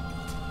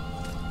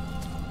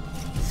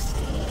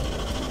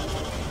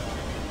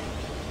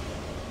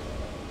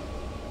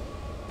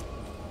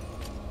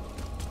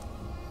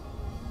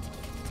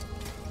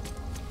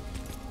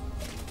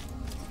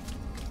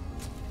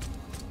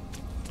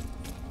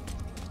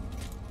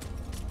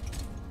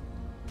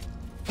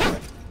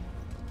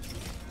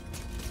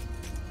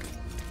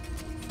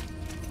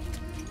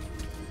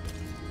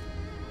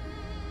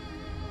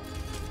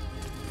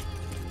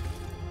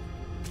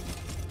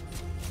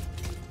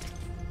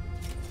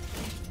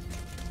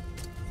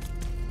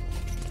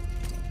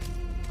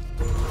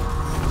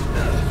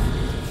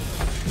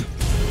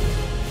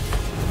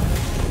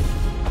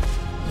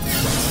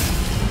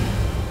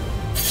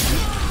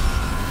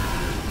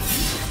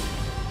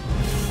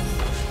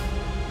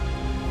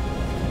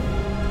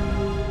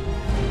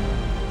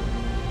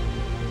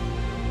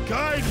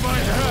 Guide my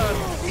hand!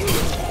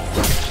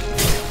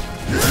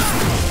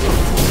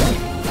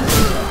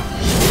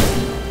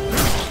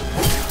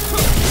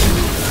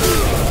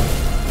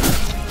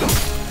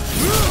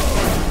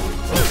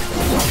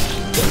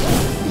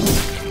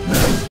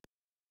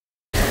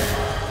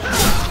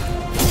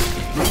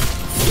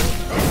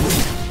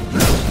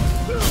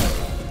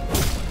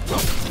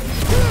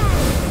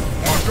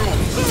 Marco,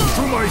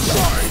 to my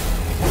side!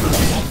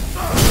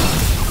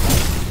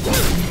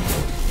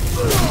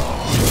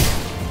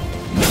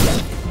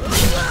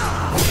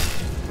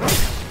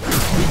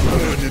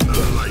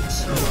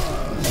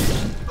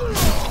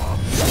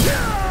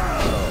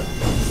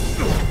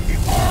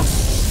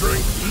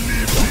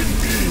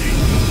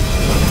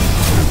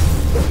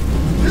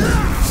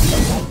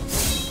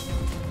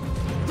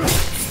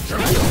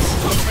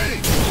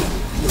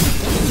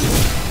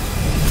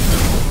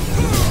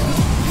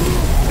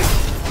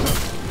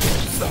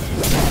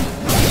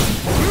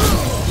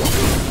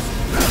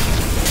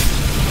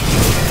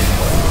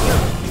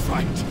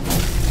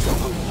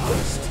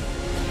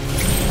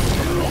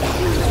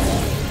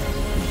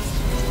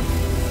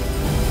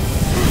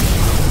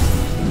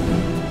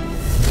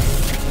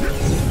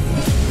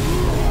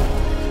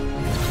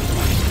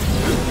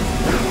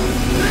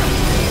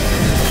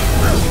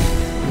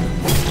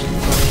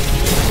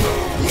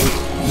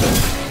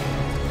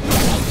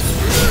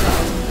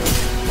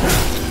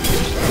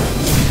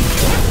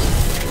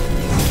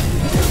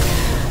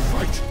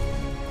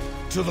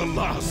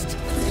 last!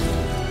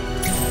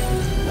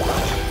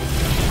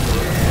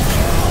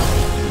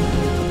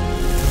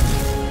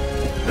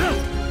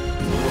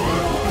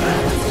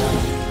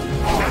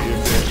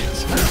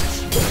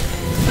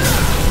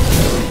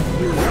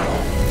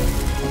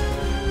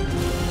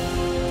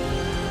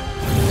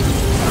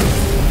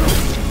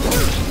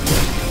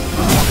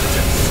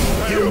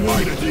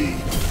 Humanity!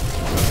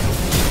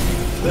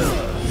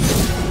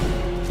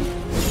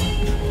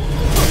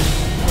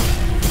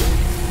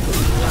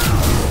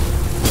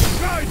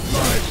 Guide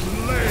my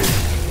blade!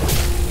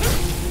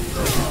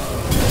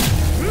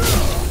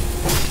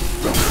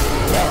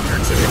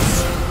 Architects!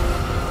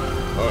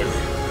 I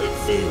have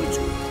failed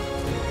you.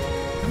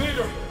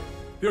 Commander!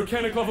 The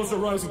Arcanic levels are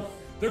rising.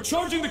 They're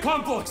charging the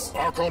complex!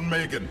 Archon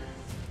Megan,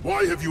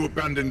 why have you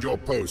abandoned your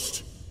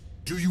post?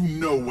 Do you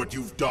know what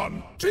you've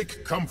done?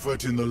 Take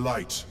comfort in the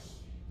light.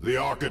 The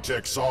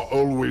architects are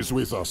always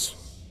with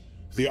us.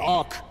 The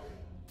Ark...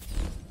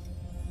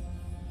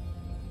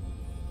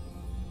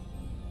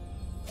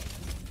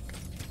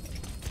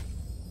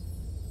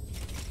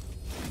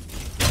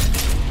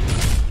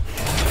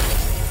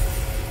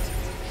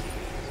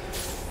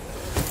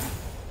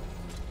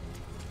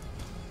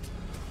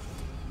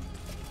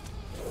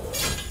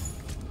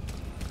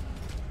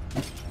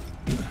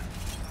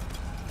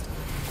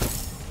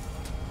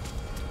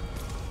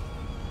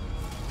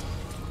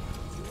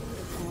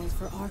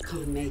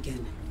 Archon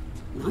Megan.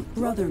 Not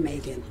Brother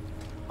Megan.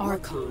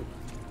 Archon.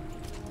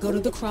 Go to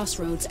the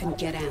crossroads and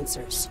get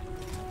answers.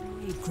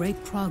 Made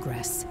great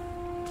progress,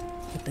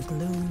 but the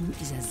gloom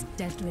is as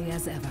deadly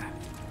as ever.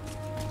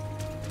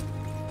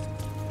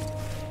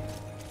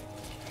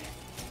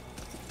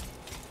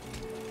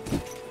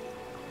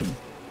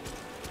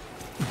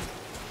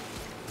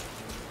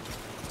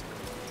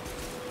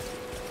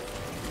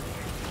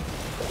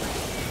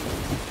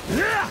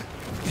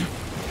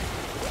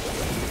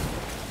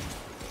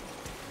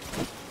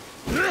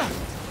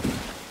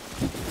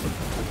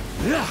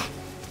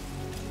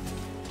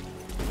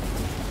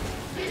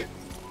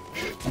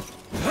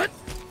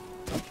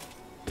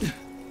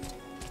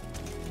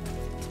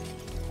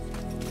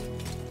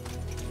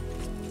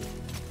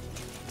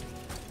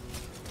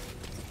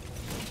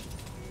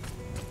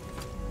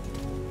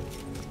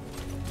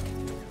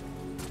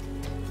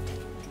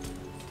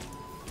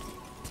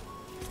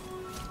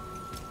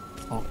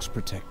 Ox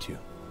protect you.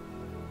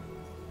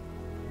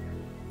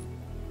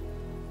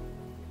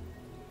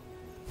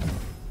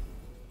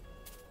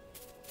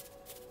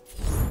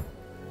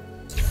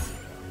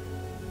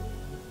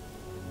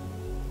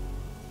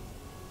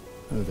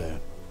 Oh there.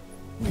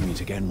 We meet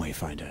again,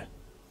 Wayfinder.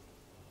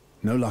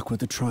 No luck with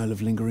the trial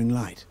of lingering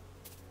light.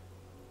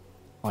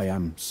 I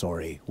am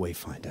sorry,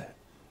 Wayfinder.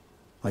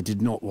 I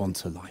did not want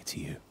to lie to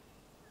you.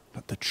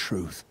 But the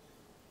truth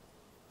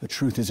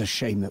is a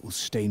shame that will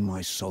stain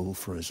my soul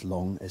for as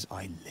long as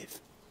I live.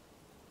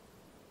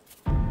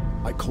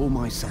 I call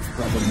myself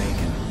Brother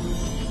Megan,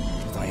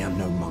 but I am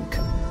no monk.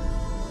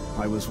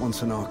 I was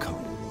once an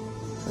Archon,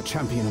 a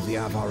champion of the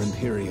Avar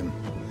Imperium,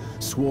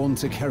 sworn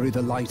to carry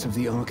the light of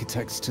the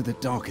architects to the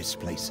darkest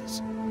places.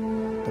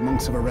 The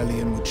monks of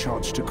Aurelian were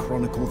charged to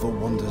chronicle the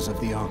wonders of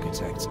the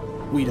architects.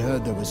 We'd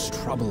heard there was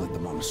trouble at the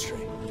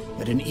monastery,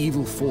 that an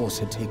evil force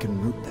had taken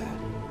root there.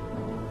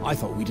 I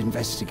thought we'd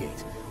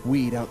investigate,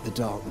 weed out the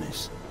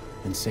darkness,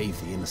 and save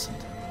the innocent.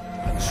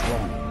 I was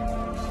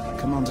wrong.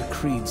 Commander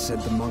Creed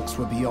said the monks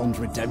were beyond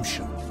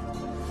redemption.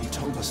 He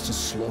told us to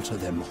slaughter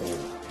them all.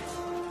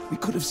 We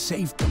could have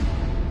saved them.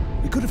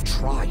 We could have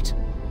tried.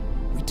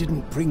 We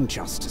didn't bring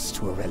justice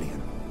to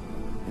Aurelian.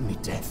 Only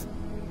death.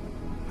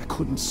 I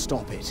couldn't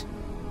stop it.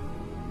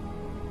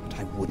 But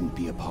I wouldn't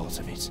be a part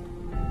of it.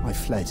 I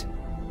fled,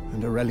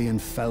 and Aurelian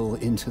fell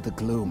into the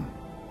gloom.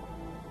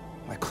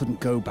 I couldn't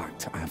go back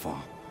to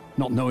Avar,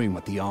 not knowing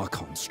what the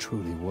Archons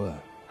truly were.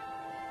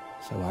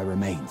 So I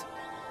remained.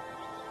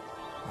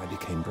 I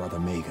became Brother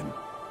Megan,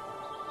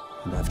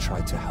 and I've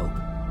tried to help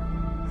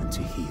and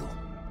to heal.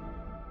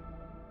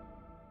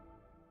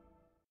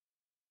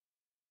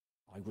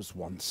 I was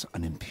once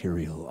an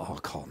Imperial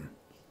Archon,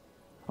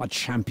 a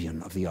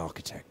champion of the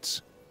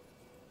architects.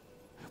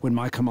 When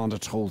my commander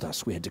told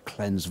us we had to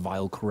cleanse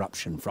vile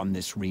corruption from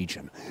this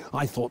region,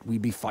 I thought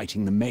we'd be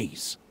fighting the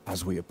maze.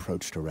 As we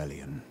approached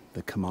Aurelian,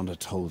 the commander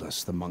told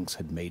us the monks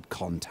had made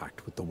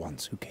contact with the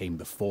ones who came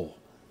before.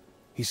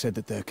 He said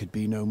that there could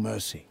be no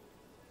mercy,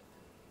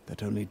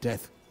 that only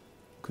death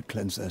could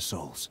cleanse their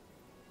souls.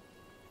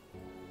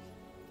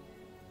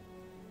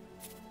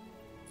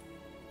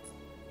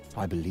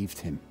 I believed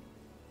him.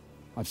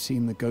 I've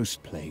seen the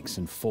ghost plagues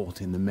and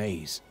fought in the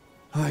maze.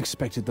 I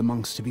expected the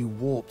monks to be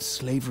warped,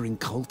 slavering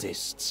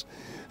cultists,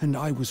 and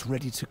I was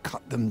ready to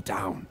cut them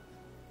down.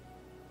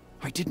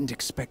 I didn't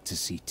expect to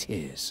see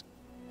tears.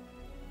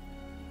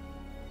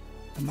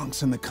 The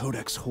monks in the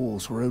Codex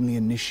halls were only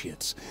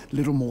initiates,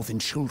 little more than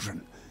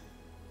children.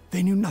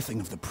 They knew nothing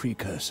of the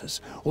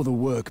precursors, or the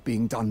work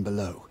being done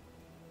below.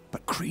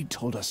 But Creed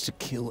told us to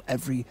kill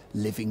every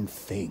living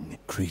thing.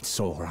 Creed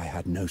saw I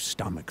had no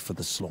stomach for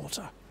the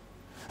slaughter,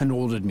 and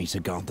ordered me to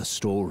guard the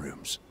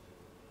storerooms.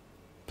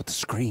 But the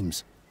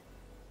screams...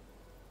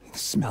 The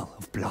smell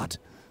of blood.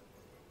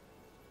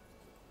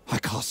 I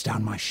cast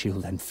down my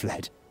shield and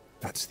fled.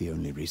 That's the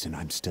only reason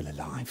I'm still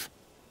alive.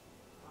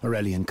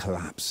 Aurelian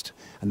collapsed,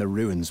 and the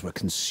ruins were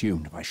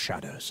consumed by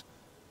shadows.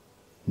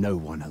 No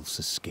one else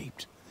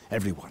escaped.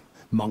 Everyone,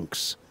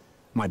 monks,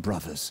 my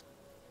brothers,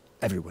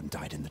 everyone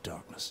died in the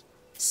darkness.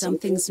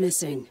 Something's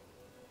missing.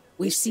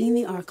 We've seen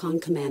the Archon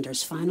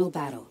Commander's final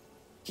battle.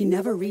 He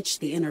never reached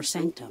the inner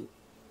sanctum.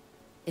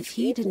 If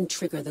he didn't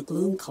trigger the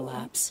gloom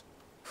collapse,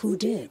 who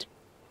did?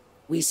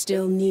 We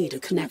still need a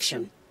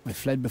connection. I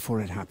fled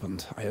before it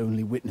happened. I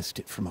only witnessed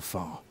it from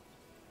afar.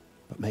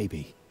 But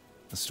maybe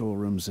the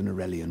storerooms in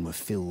Aurelian were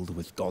filled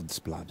with God's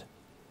blood.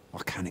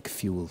 Arcanic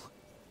fuel.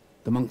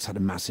 The monks had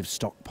a massive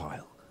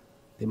stockpile.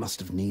 They must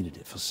have needed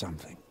it for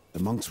something.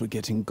 The monks were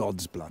getting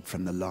God's blood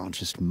from the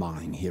largest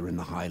mine here in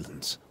the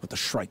Highlands, what the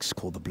Shrikes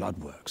call the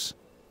Bloodworks.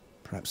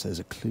 Perhaps there's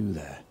a clue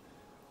there.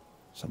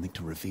 Something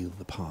to reveal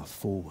the path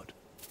forward.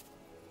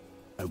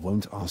 I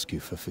won't ask you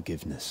for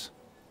forgiveness.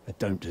 I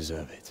don't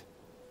deserve it.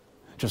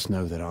 Just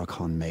know that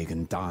Archon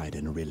Megan died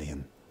in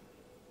Aurelian.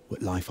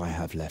 What life I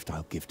have left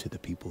I'll give to the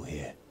people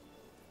here.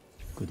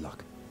 Good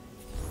luck.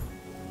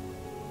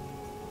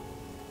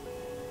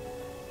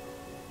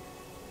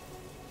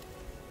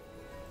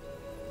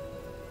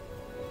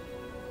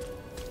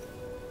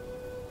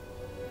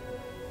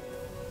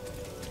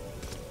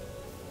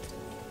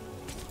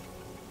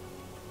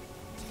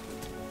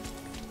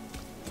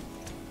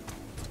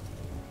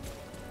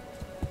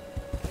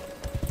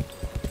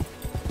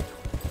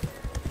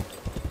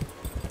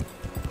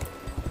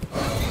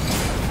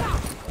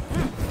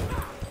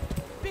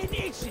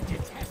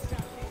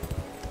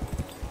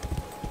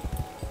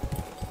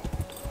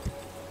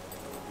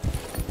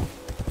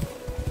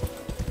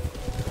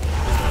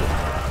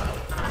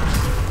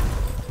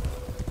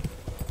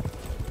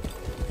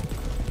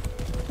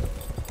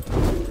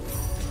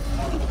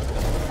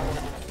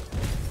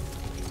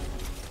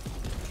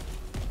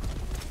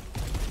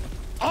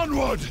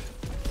 Onward!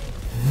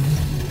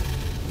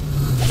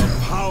 The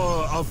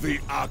power of the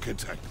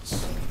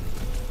architects.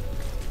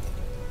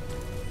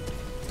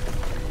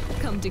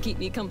 Come to keep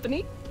me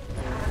company?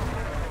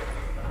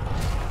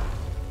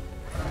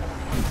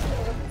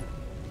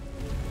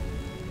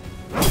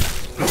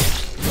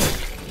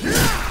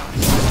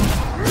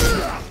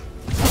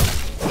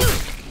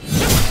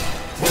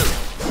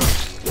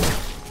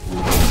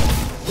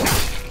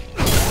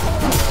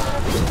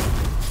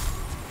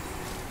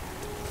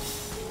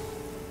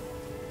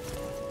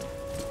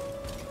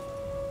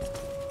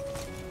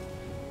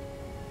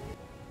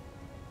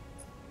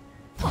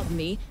 Pardon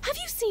me, have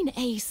you seen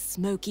a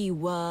smoky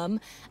worm?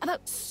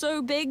 About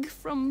so big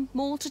from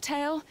maw to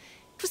tail?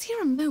 It was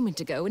here a moment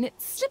ago and it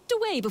slipped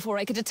away before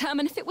I could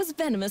determine if it was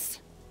venomous.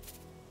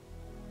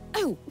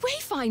 Oh,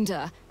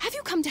 Wayfinder! Have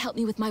you come to help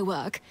me with my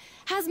work?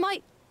 Has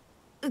my...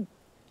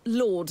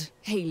 Lord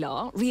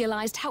Halar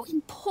realized how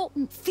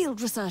important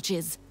field research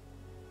is?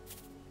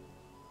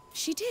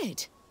 She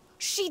did.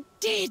 She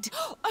did!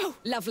 Oh,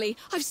 lovely.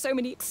 I've so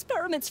many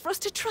experiments for us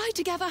to try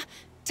together.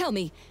 Tell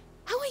me,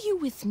 how are you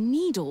with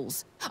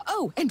needles?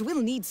 Oh, and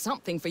we'll need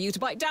something for you to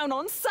bite down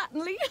on,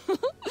 certainly.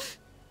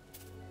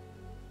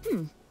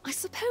 I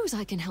suppose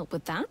I can help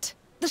with that.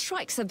 The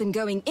Shrikes have been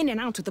going in and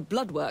out of the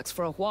Bloodworks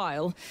for a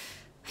while.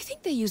 I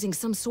think they're using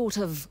some sort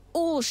of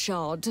ore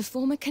shard to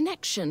form a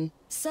connection.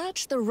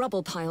 Search the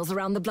rubble piles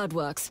around the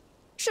Bloodworks.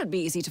 Should be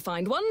easy to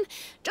find one.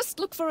 Just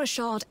look for a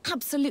shard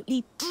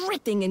absolutely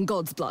dripping in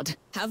God's blood.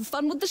 Have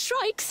fun with the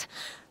Shrikes.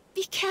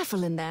 Be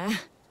careful in there.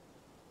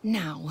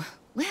 Now,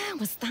 where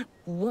was that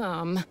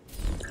worm?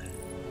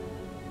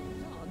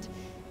 God,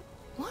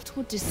 what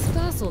would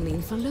dispersal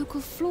mean for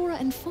local flora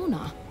and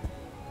fauna?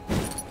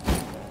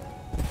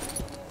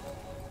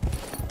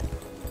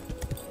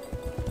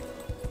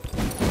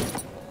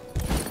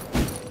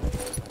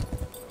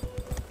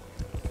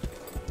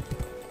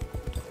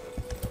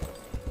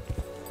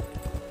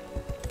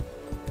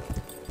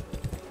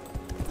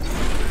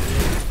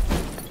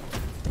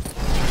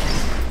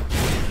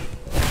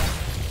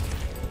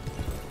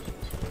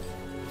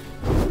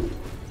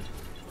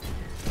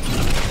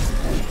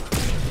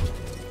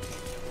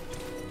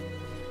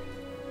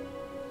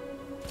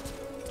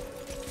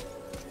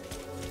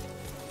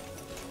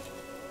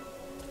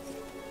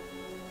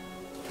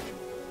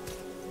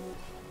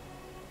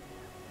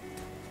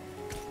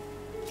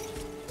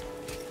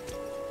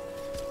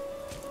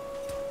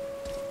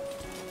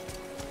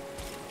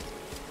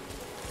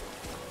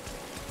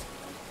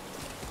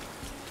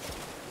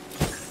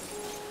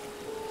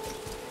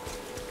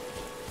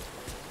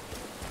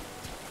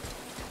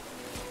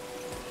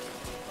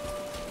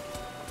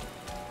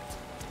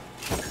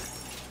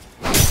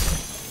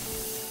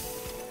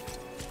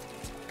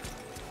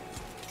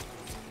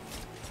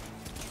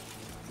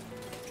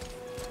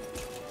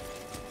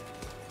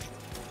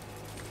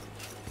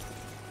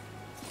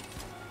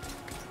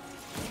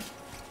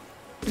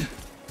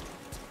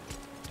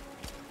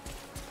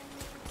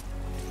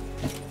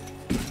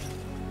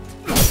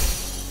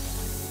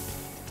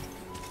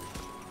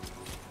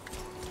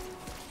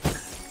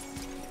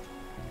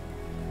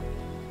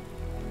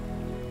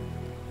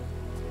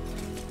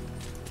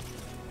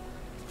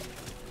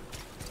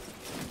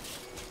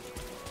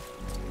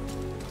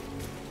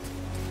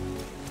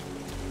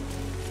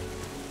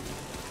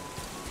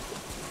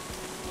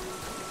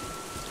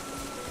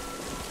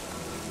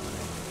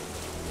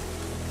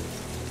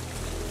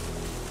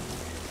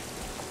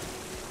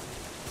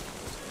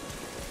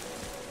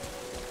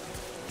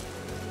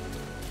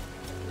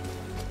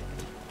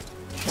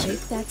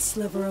 Take that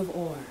sliver of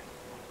ore.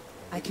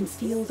 I can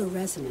feel the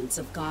resonance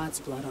of God's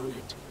blood on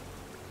it.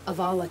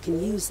 Avala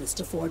can use this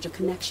to forge a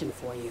connection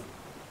for you.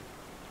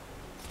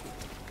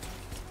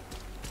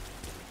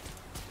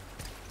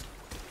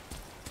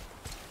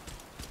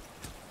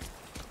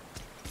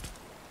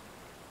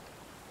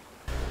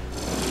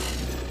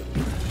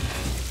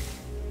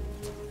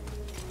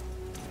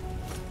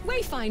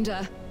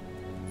 Wayfinder!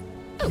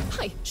 Oh,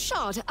 hi,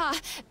 Shard.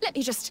 Let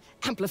me just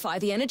amplify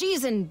the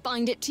energies and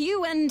bind it to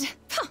you and...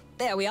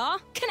 there we are.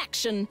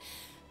 Connection.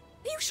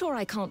 Are you sure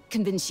I can't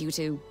convince you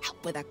to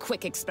help with a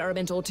quick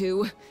experiment or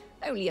two?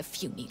 Only a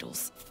few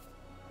needles.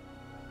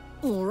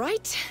 All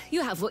right,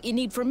 you have what you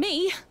need from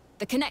me.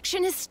 The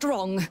connection is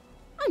strong.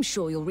 I'm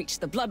sure you'll reach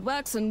the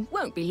Bloodworks and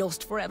won't be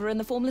lost forever in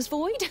the formless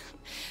void.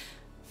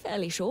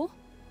 Fairly sure.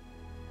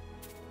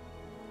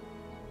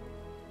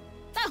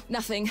 Oh,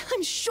 nothing.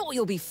 I'm sure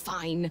you'll be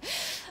fine.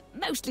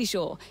 Mostly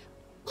sure.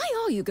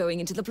 Why are you going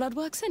into the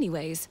Bloodworks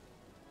anyways?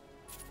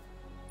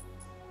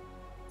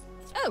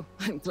 Oh,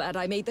 I'm glad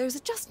I made those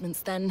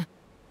adjustments then.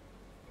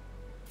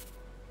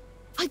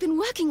 I've been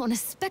working on a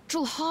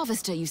spectral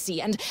harvester, you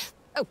see, and...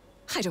 oh,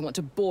 I don't want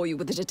to bore you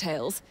with the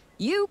details.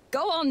 You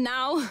go on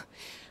now.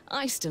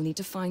 I still need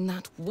to find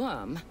that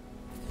worm.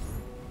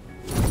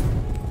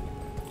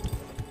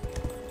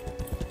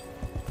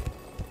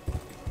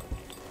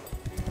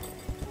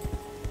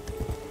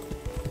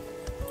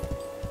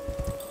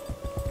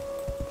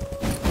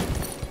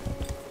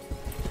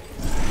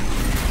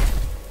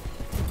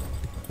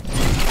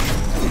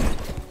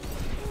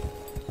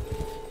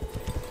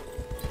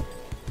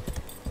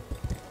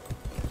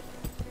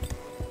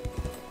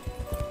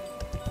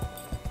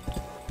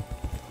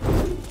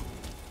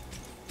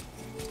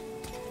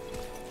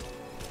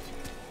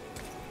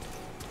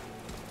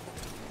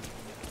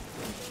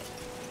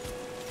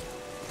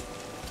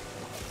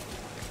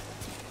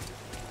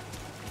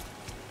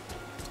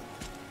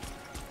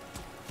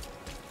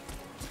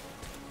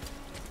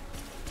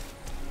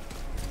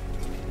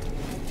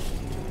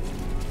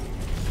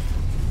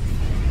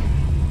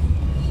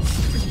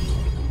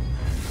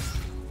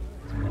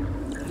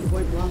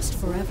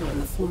 Forever in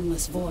the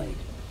formless void.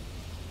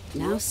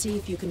 Now see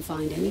if you can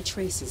find any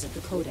traces of the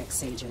Codex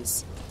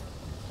sages.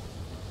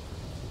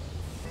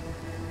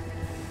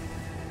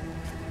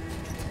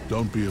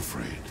 Don't be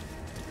afraid.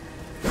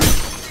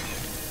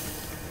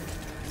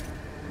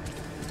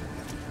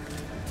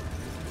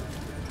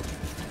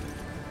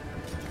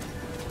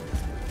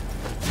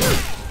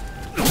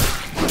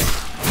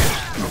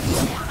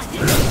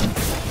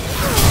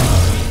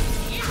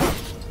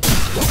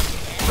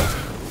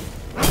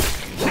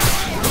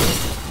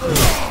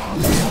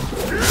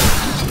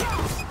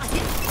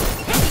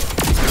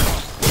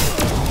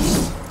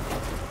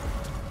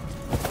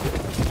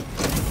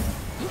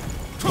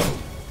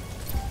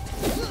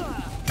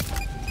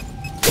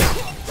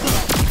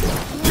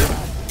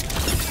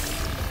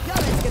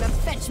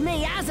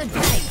 Me as a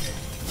day.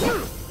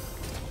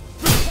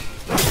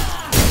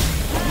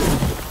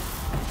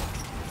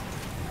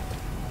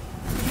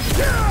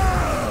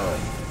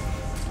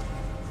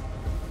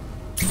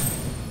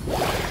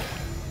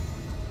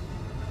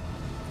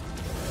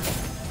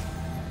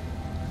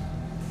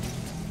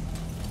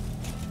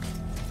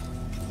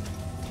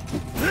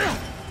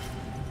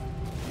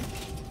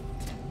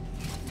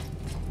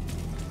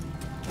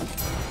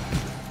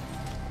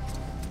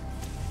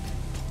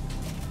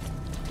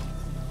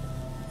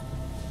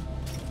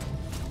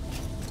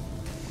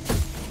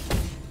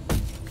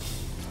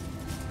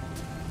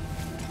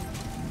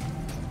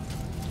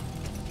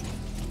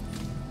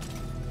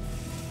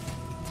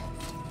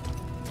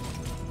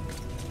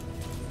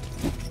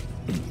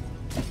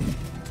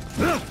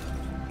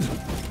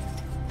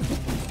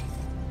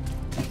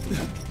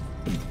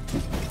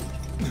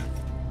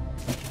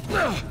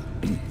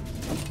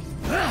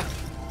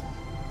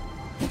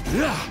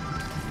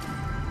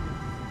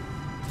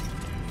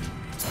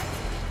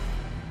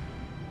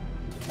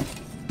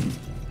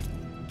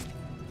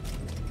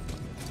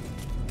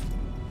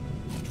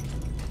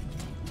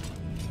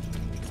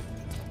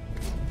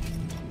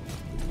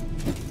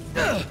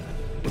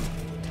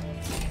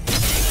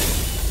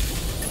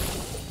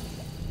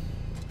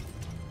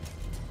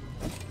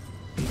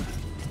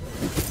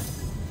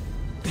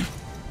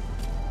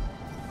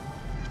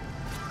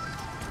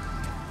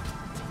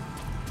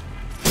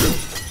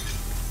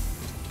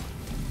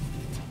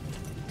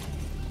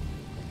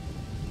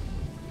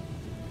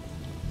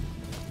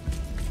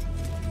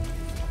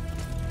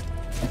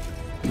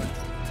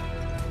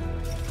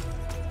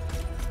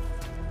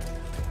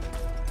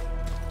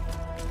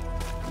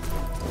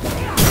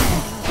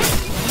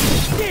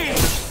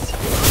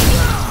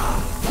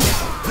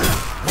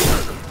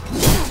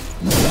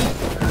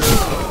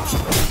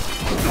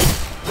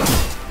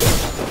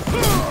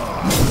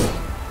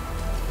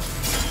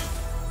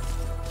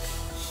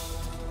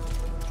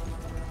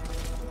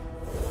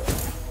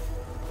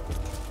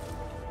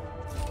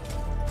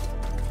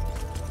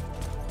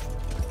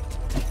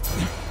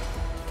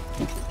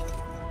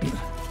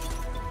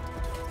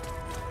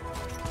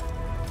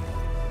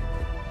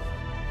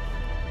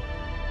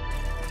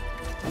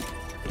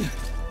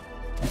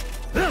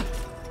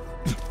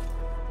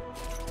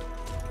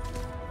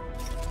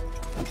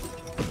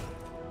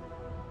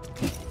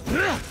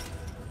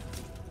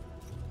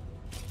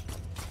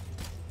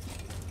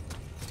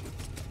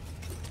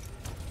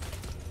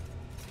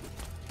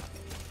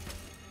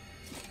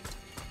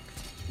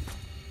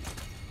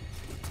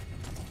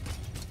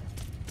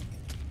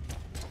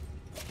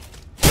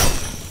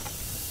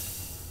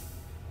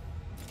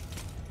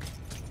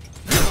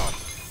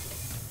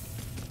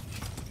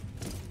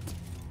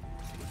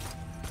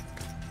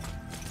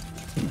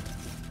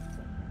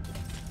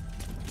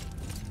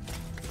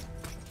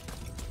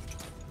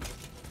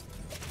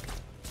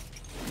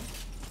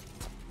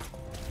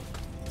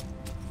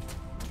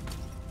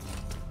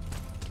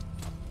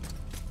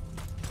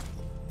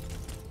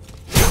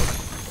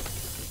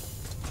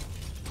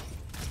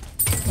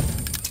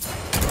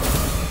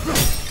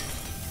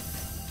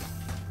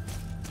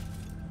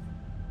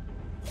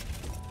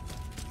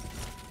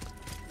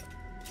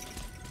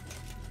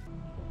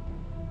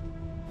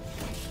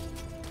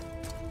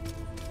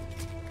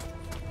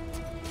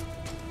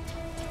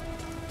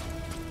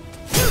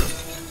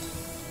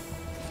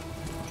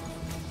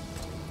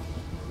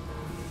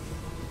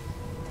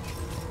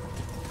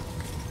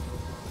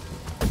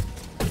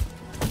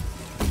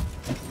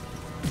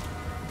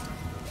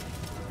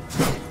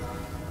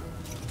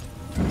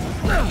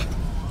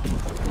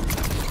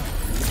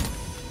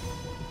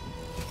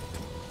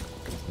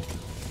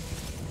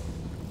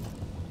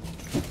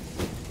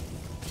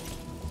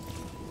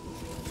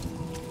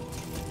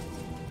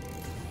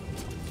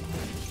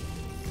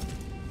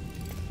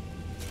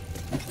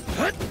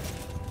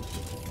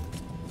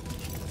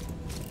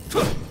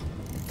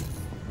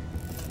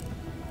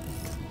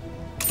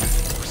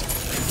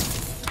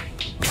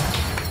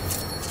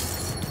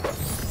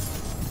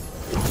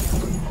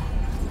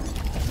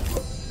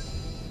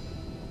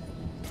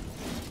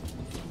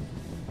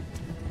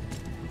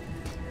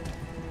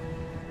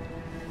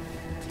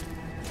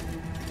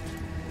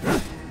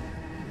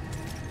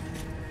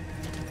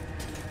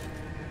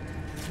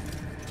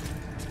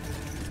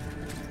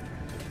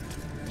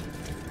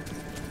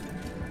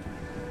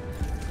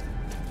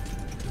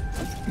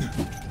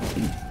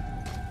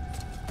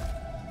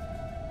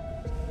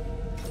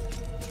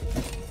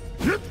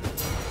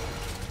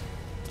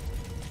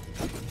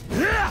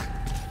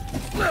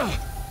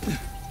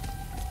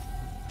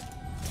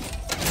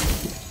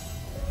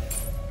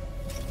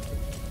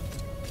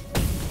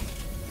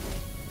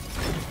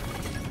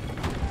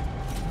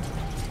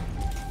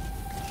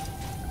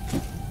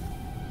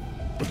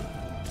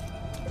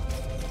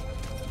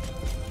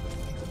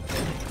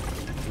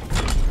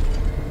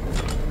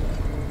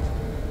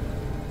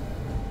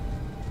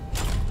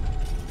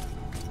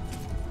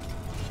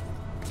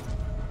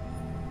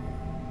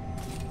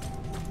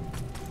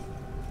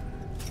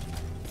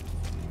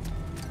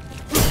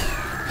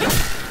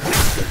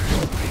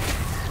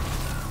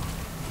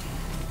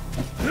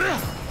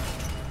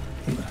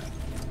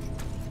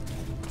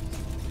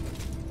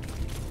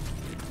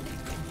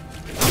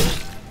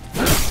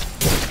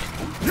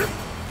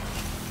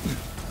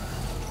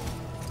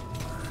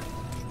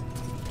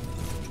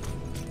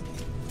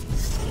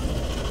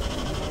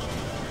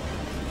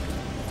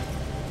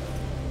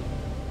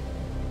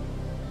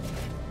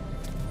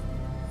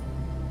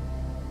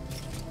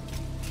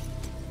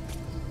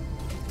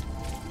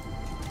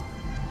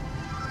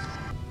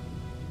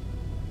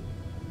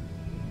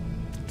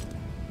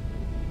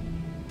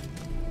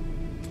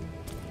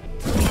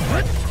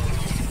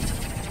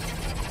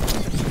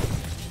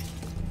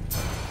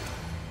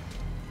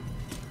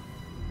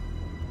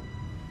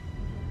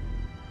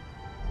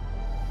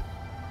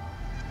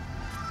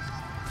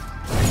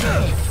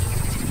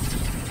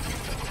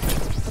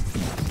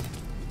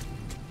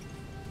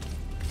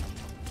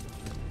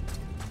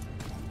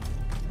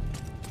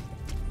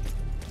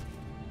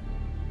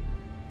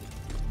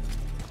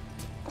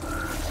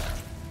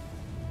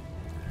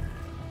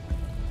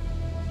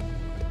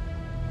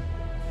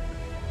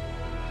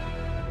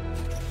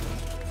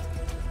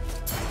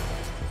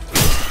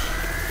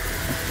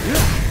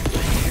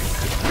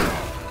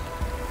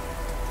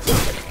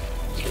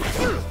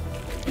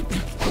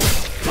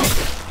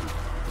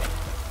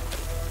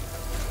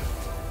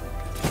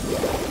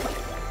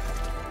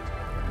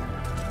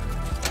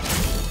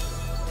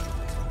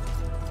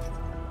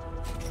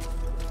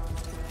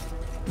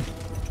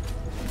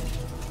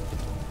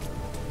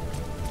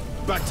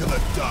 Back to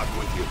the dark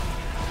with you.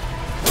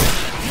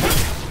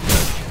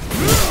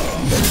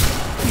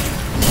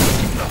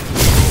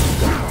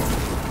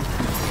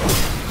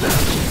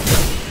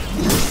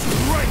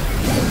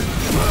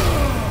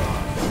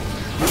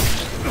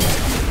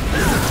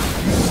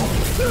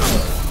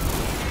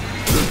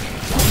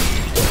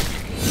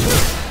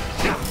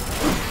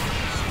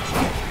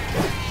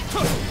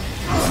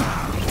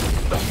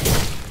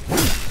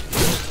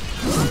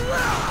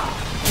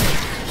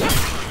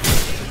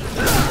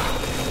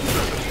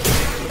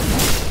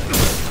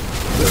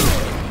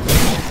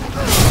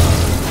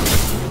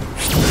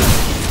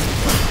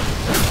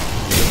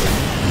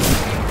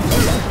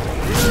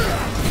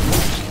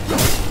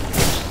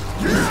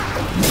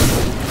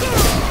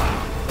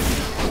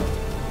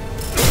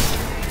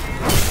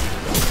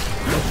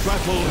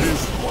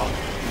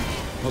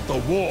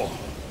 War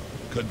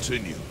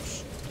continues.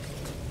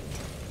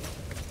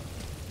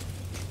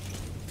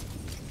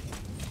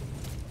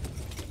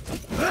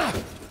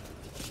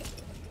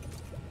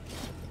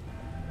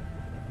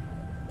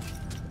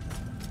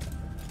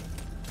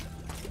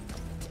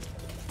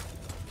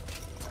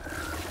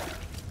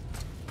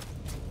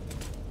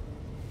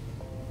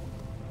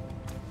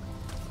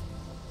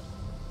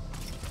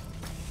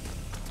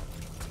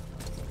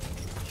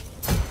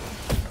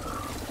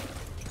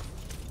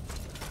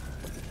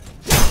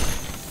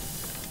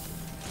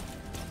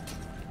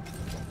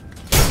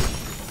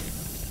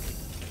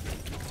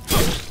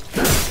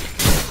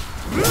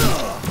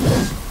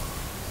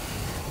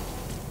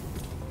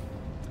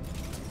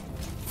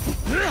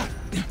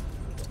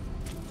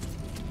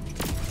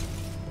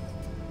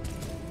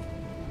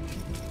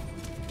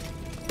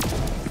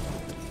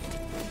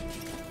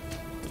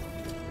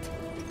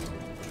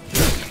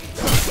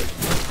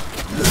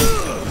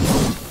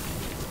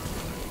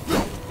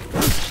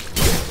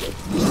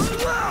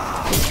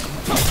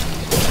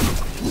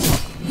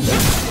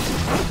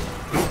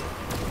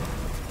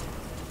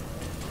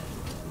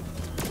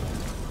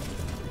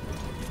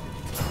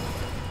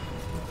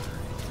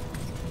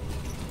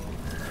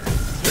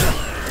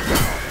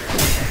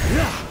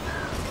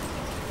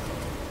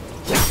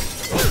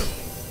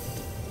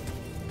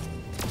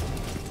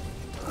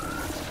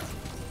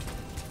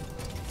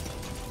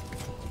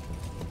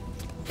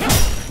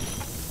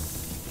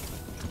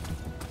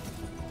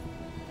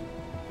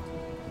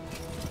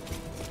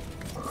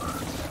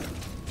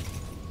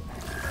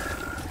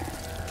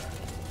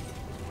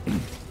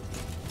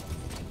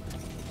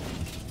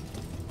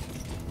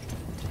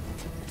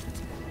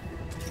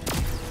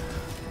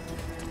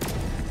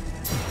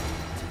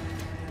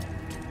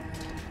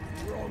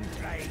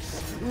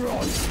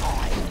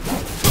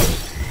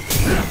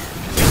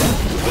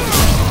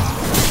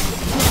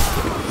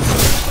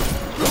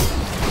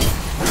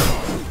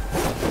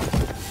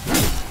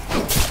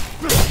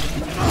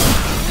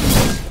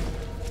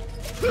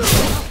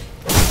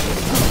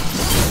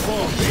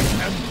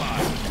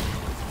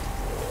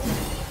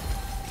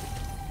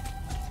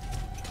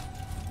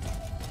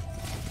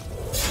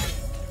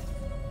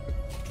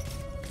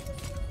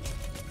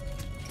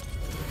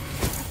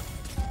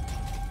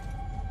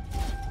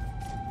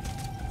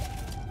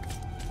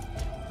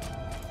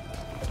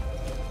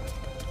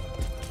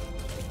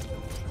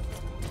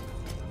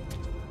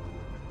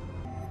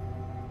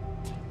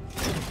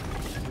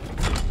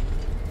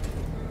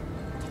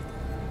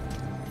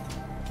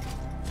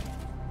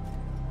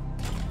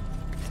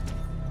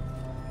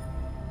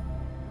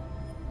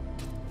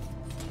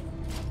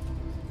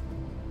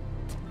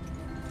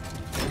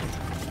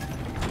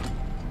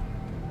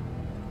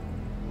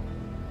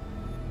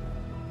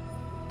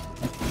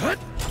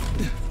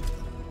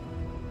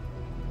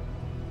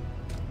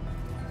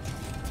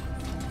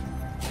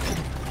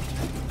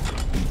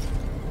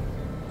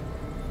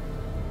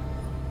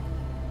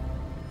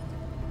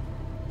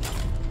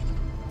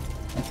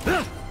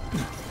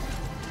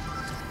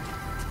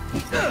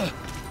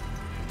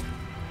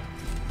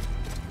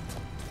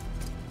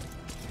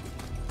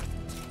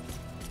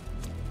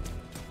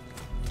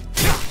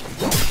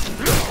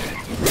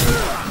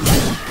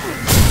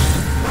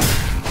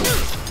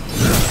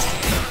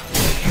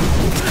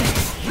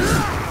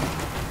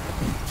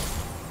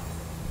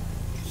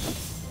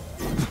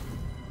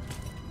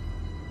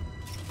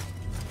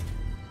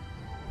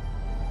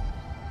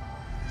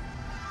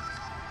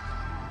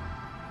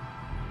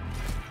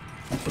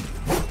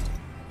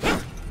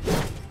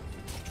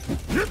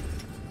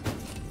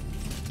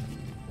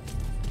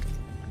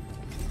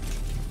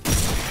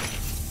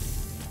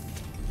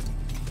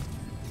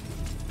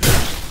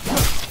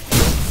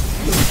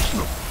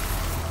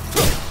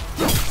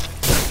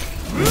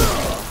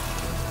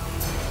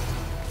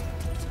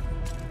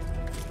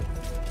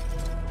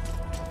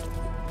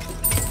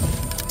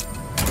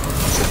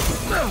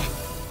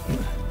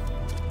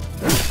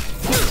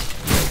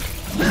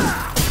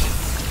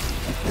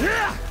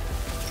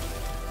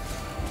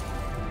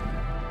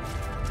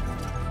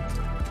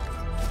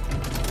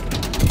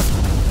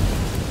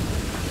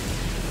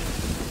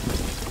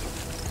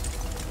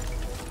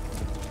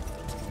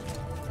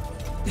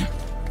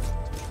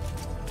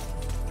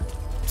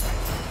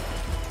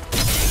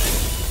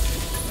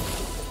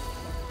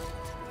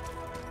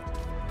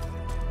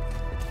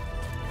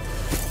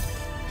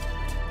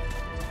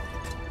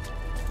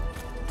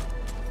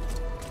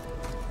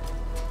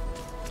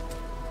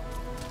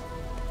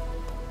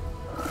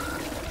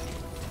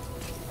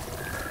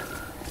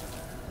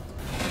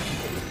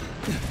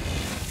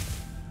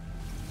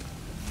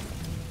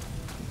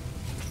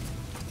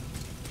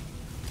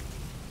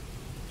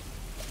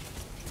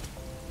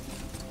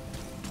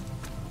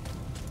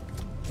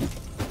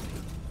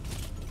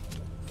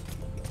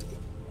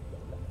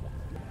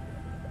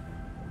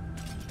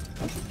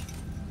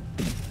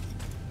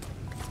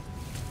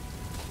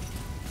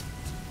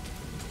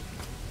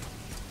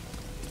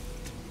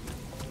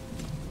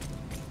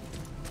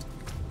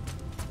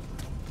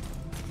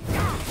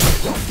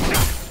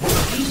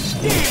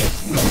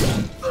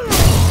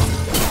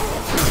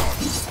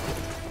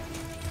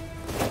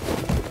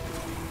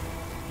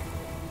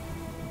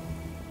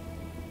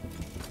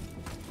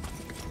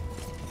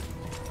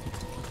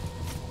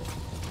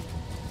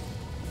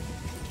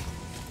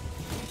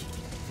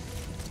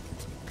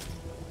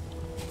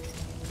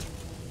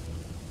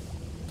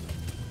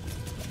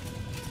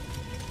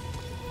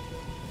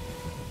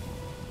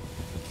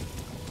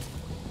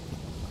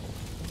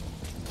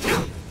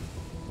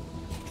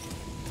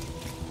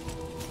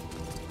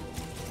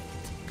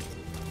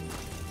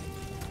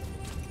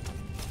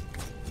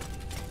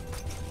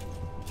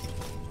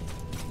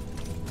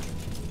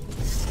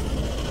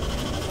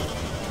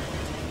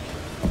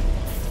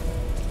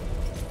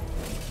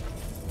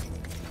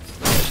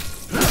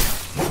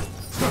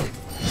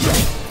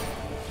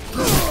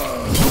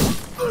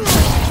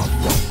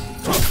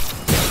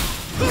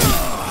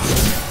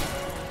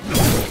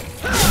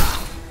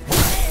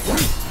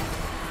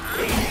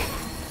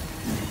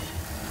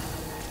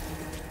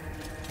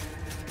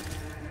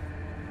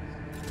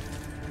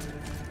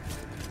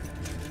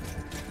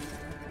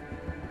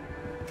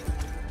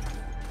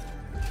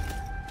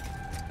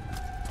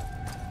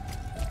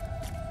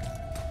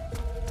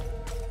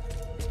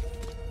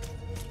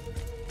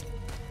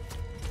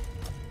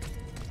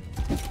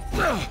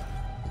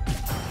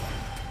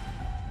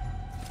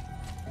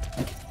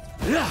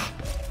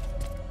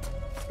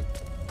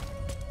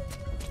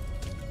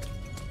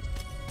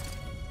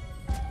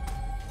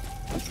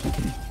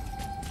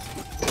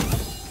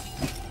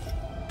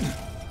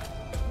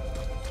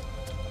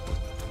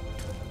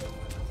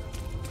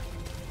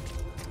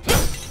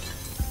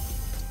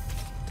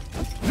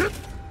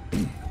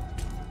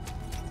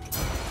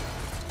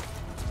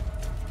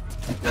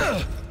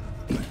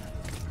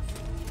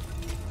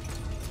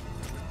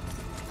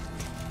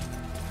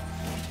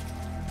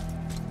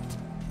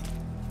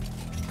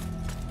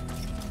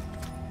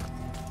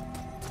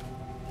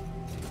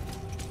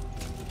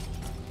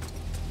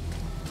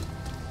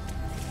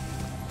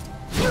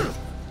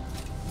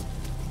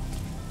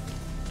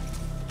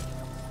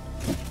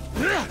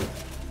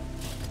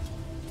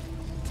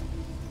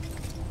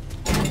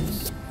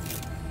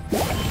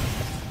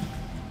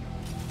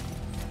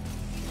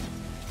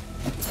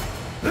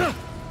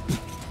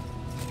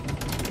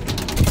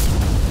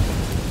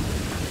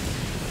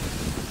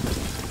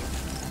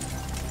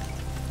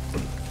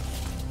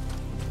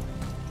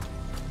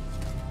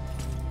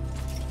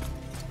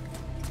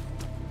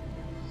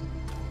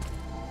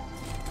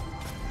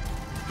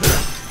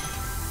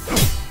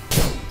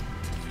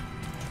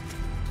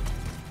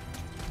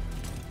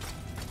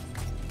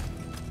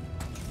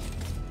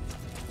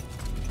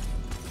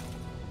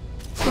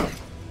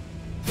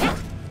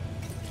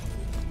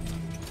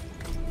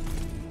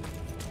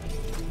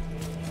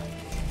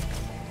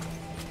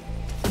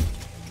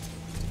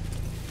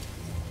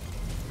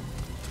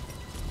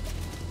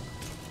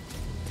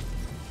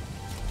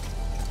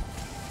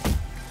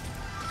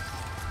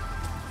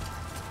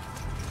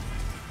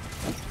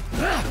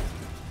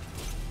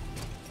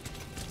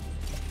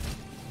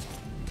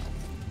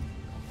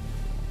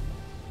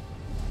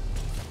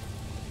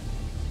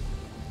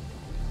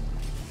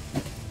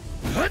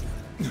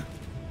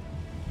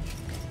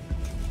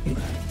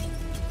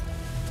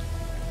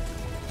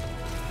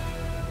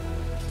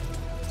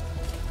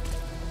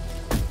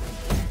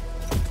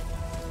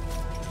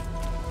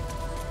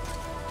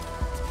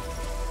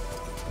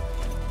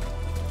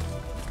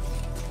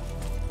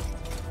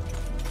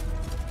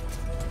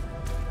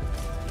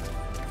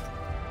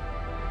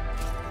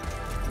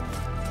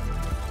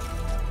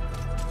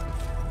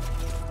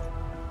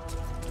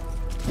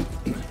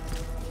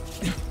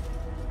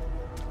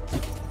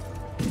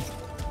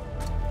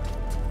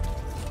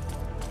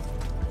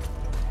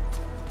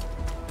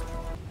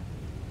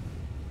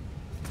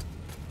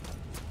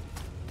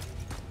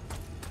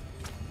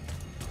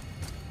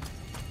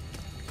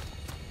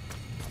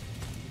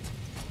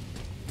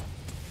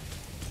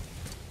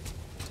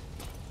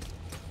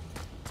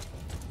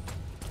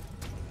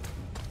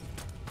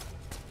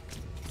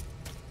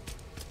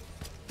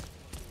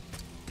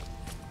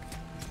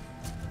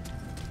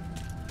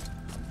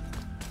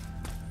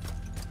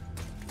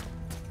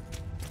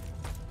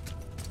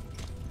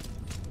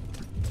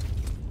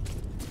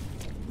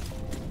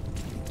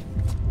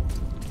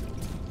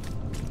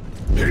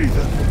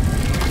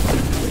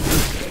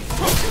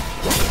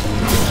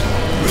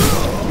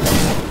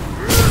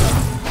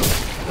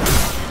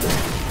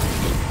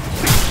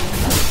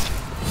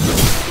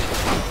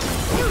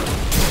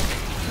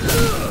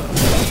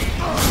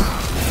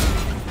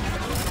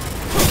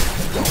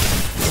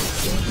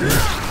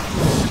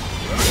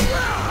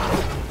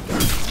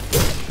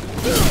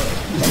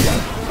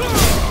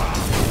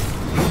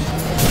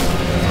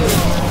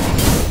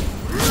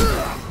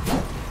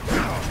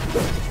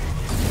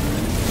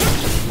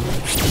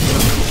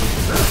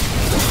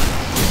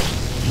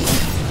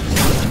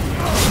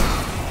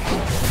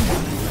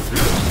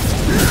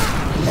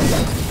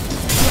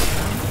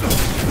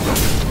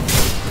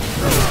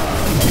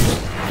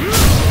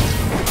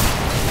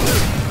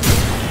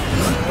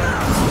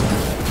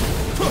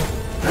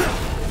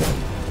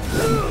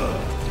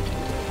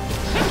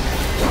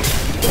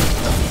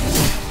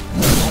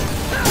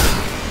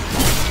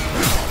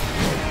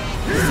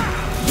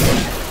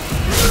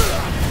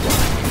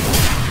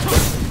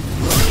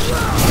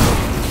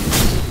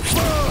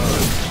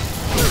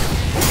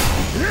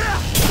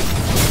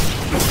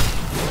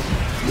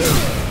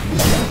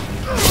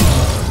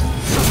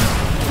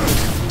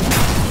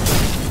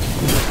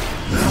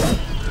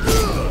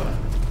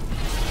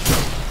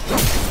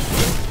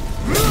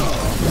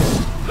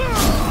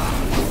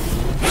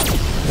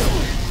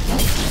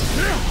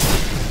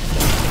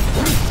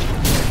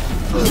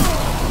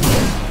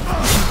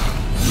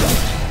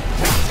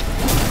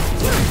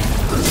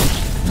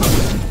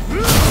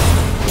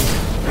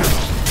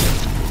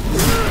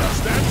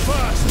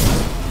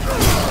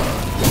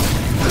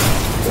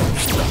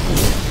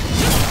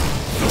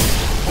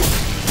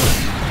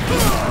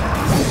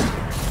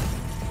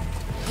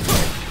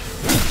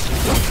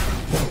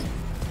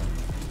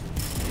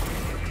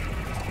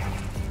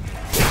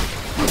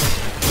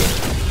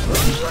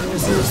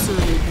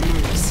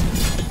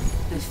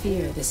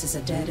 this is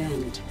a dead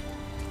end.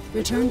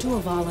 Return to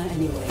Avala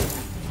anyway.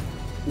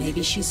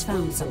 Maybe she's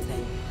found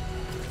something.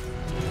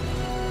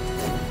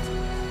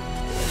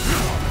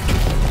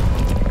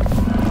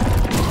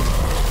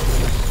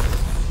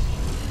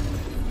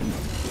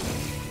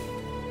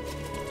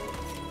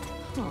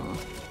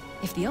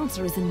 If the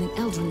answer is in the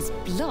Eldrin's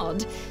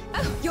blood...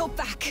 Oh, you're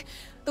back!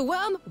 The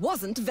worm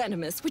wasn't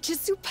venomous, which is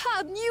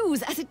superb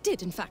news, as it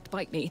did in fact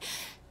bite me.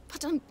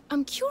 But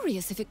I'm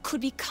curious if it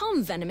could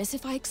become venomous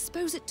if I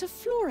expose it to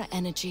flora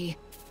energy.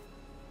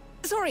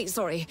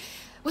 Sorry.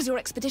 Was your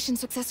expedition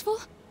successful?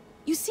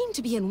 You seem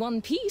to be in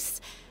one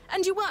piece,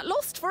 and you weren't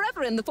lost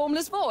forever in the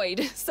formless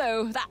void,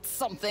 so that's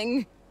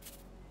something.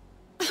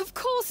 Of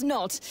course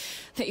not.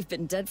 They've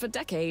been dead for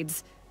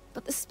decades.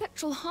 But the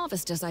spectral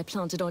harvesters I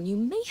planted on you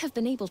may have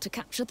been able to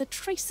capture the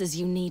traces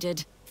you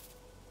needed.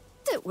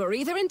 Don't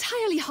worry, they're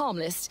entirely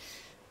harmless.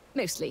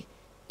 Mostly.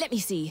 Let me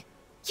see.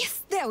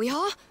 Yes, there we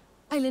are.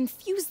 I'll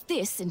infuse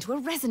this into a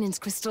resonance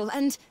crystal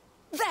and...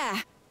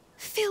 there!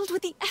 Filled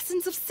with the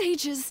essence of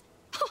sages.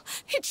 Oh,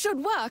 it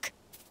should work.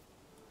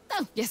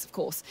 Oh, yes, of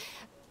course.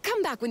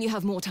 Come back when you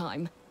have more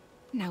time.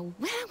 Now,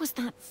 where was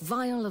that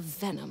vial of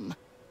venom?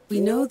 We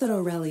know that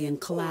Aurelian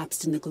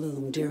collapsed in the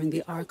gloom during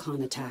the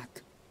Archon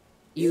attack.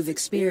 You've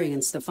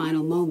experienced the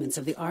final moments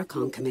of the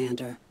Archon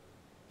commander.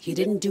 He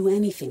didn't do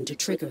anything to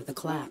trigger the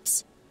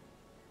collapse.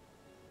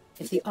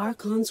 If the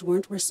Archons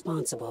weren't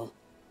responsible,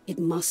 it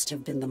must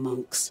have been the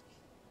monks.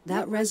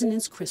 That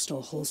resonance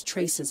crystal holds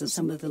traces of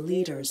some of the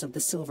leaders of the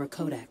Silver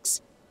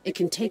Codex. It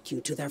can take you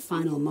to their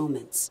final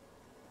moments.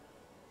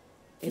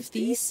 If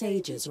these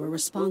sages were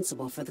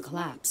responsible for the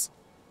collapse,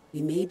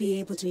 we may be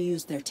able to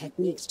use their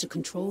techniques to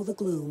control the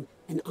gloom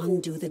and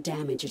undo the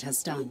damage it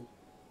has done.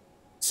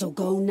 So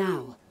go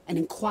now and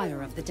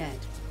inquire of the dead.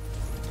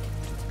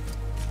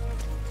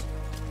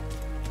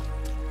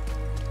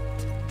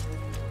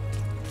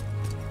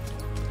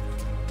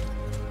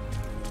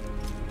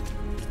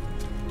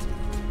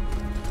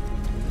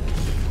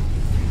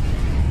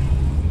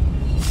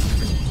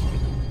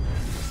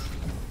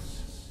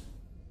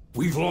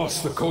 We've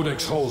lost the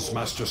Codex hulls,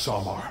 Master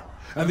Samar,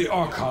 and the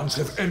Archons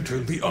have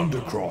entered the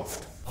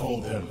Undercroft.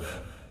 Hold them.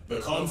 The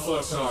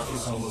Conflux Ark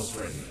is almost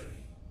ready.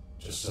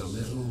 Just a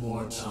little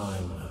more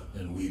time,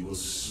 and we will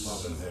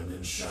smother them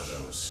in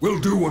shadows. We'll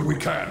do what we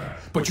can,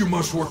 but you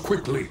must work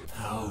quickly.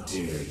 How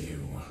dare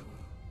you?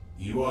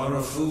 You are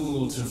a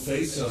fool to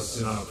face us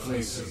in our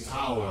place of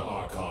power,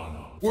 Archon.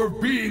 We're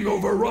being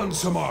overrun,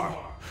 Samar.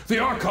 The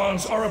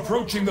Archons are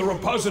approaching the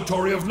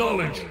repository of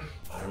knowledge.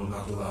 I will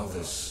not allow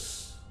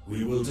this.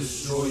 We will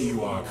destroy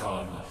you,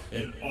 Archon,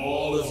 and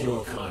all of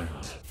your kind.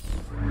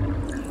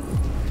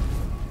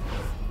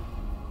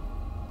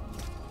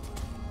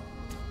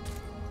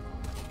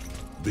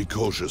 Be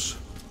cautious.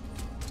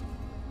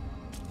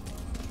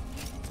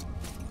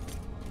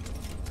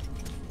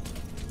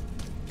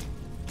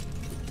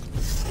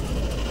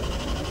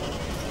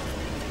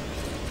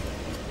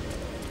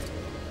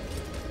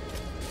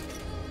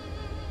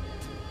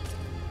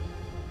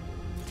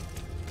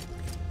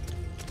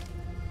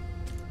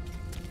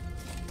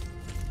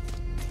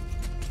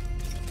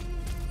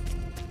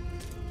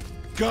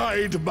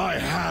 Guide my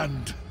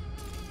hand!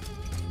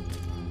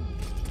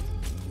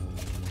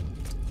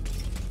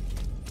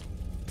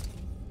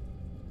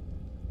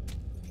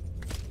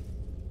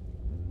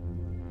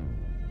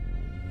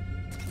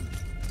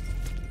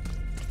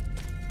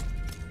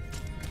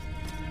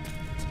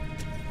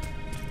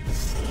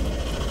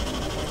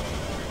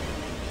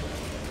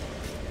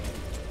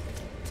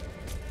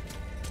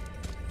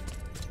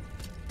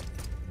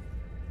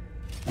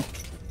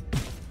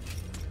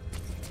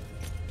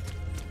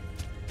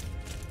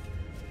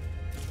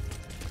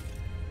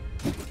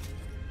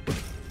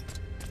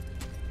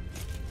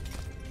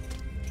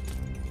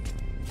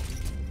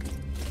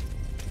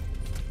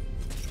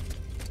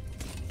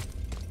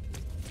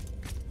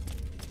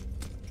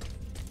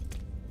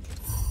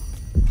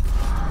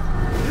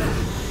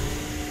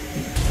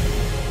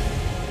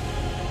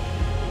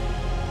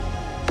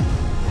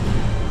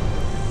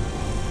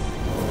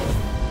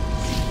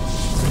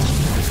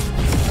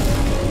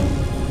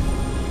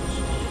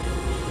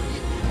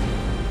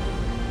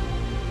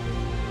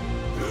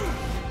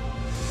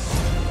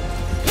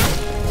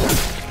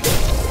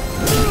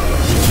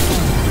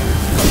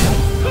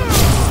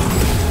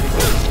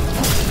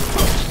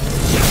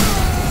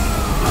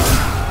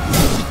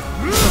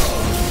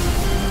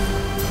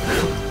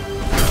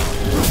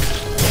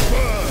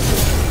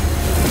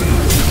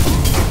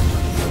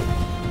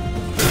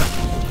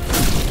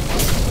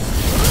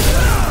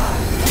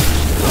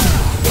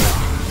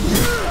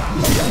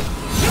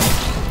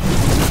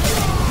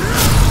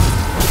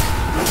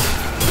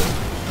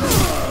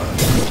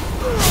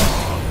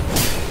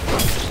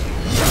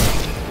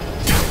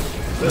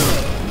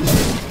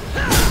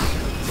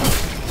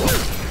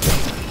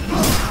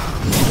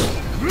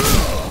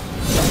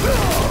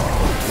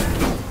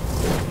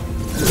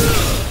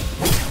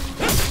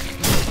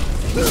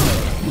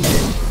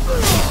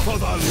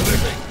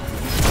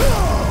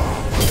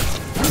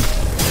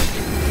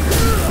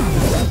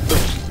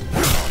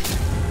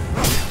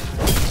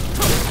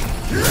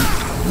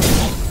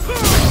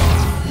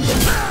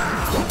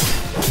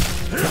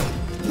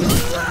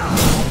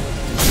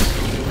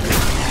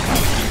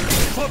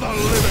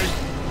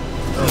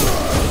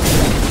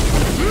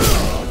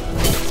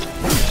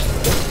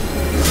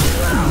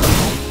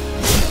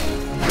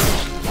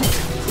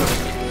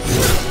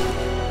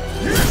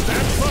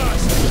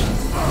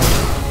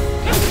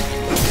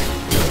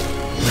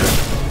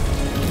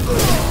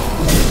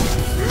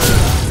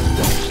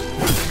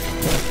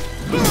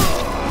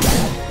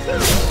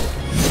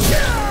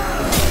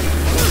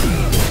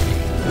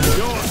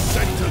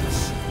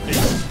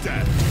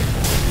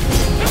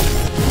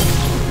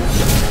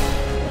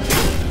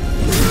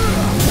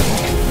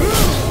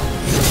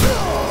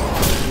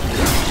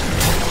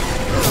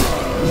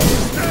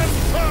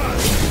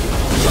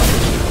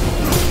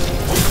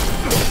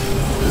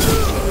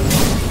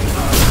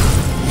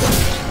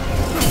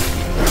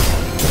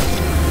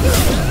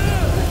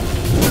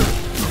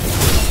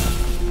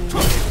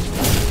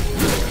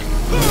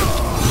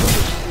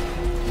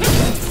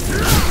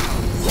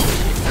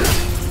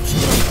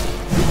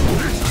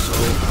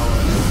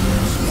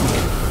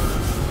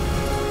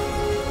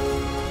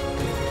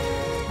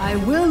 I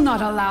will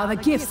not allow the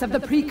gifts of the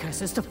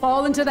precursors to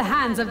fall into the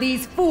hands of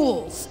these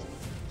fools!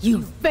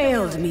 You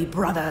failed me,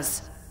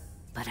 brothers!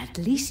 But at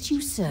least you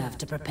served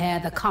to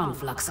prepare the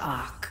Conflux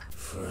Arc.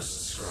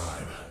 First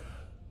scribe.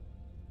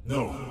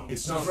 No,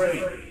 it's not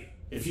ready.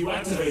 If you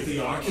activate the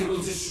Arc, it will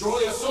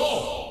destroy us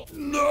all!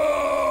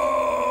 No!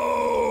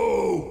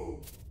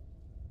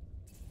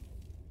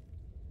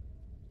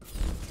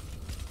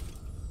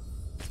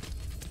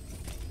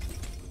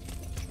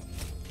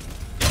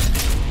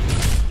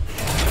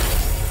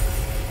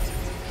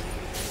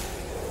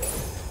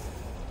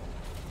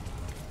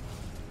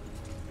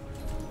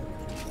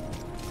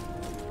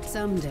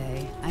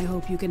 Someday, I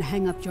hope you can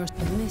hang up your...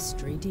 The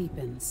mystery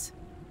deepens.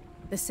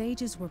 The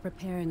sages were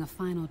preparing a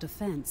final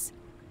defense,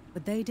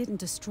 but they didn't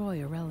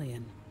destroy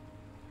Aurelian.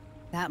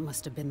 That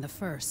must have been the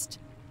first,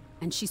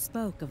 and she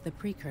spoke of the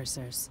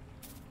precursors.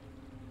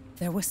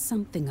 There was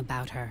something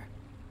about her.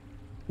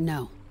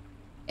 No.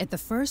 If the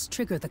first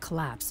triggered the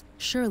collapse,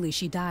 surely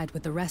she died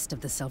with the rest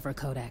of the Silver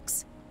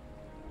Codex.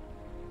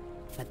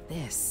 But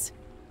this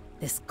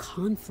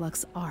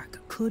Conflux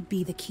Arc could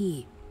be the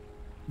key.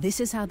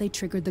 This is how they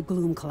triggered the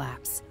Gloom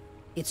collapse.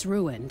 It's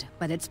ruined,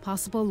 but it's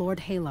possible Lord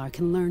Halar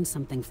can learn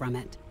something from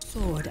it.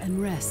 Sword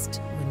and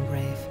rest,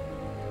 Wingrave.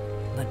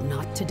 But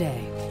not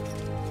today.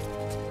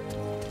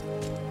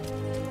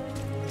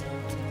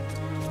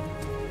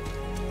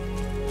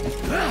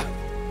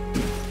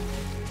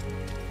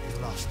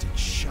 Blasted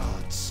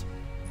shards.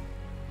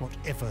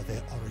 Whatever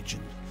their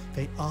origin,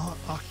 they are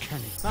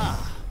arcanic.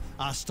 Ah,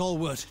 our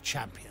stalwart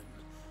champion.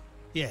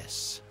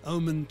 Yes,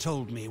 Omen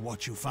told me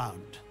what you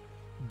found.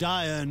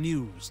 Dire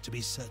news, to be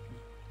certain.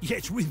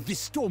 Yet with this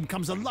storm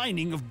comes a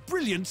lining of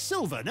brilliant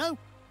silver, no?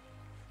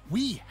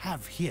 We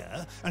have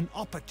here an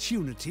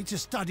opportunity to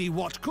study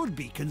what could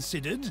be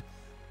considered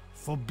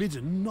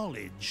forbidden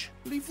knowledge.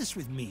 Leave this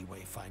with me,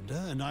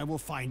 Wayfinder, and I will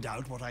find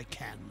out what I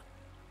can.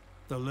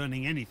 Though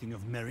learning anything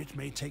of merit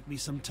may take me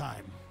some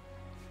time.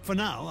 For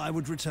now, I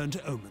would return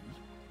to Omen.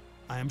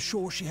 I am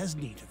sure she has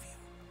need of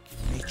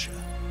you.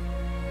 Nature.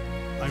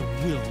 I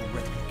will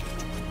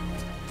replicate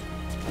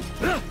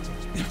one.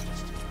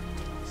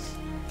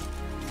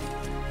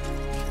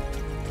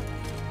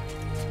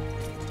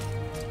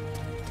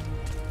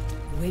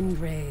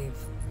 Wingrave,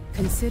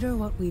 consider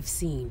what we've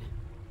seen.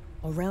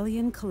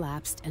 Aurelian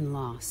collapsed and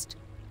lost.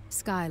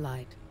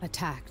 Skylight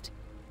attacked.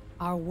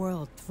 Our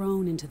world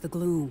thrown into the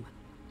gloom.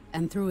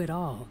 And through it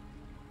all,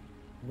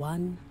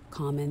 one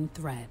common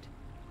thread.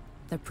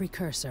 The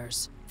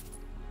precursors.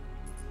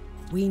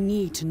 We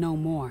need to know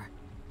more.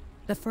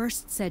 The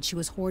first said she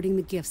was hoarding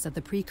the gifts of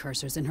the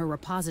precursors in her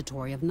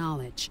repository of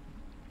knowledge.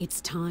 It's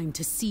time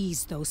to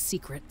seize those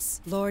secrets.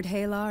 Lord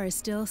Halar is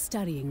still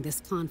studying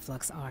this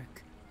Conflux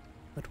Arc.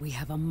 But we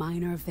have a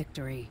minor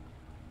victory.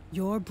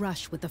 Your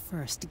brush with the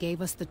first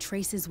gave us the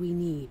traces we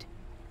need.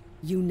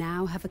 You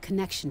now have a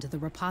connection to the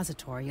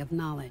repository of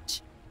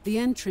knowledge. The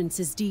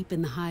entrance is deep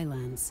in the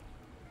Highlands,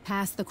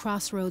 past the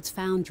Crossroads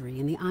Foundry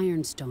and the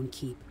Ironstone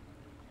Keep.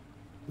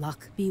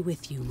 Luck be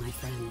with you, my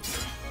friend.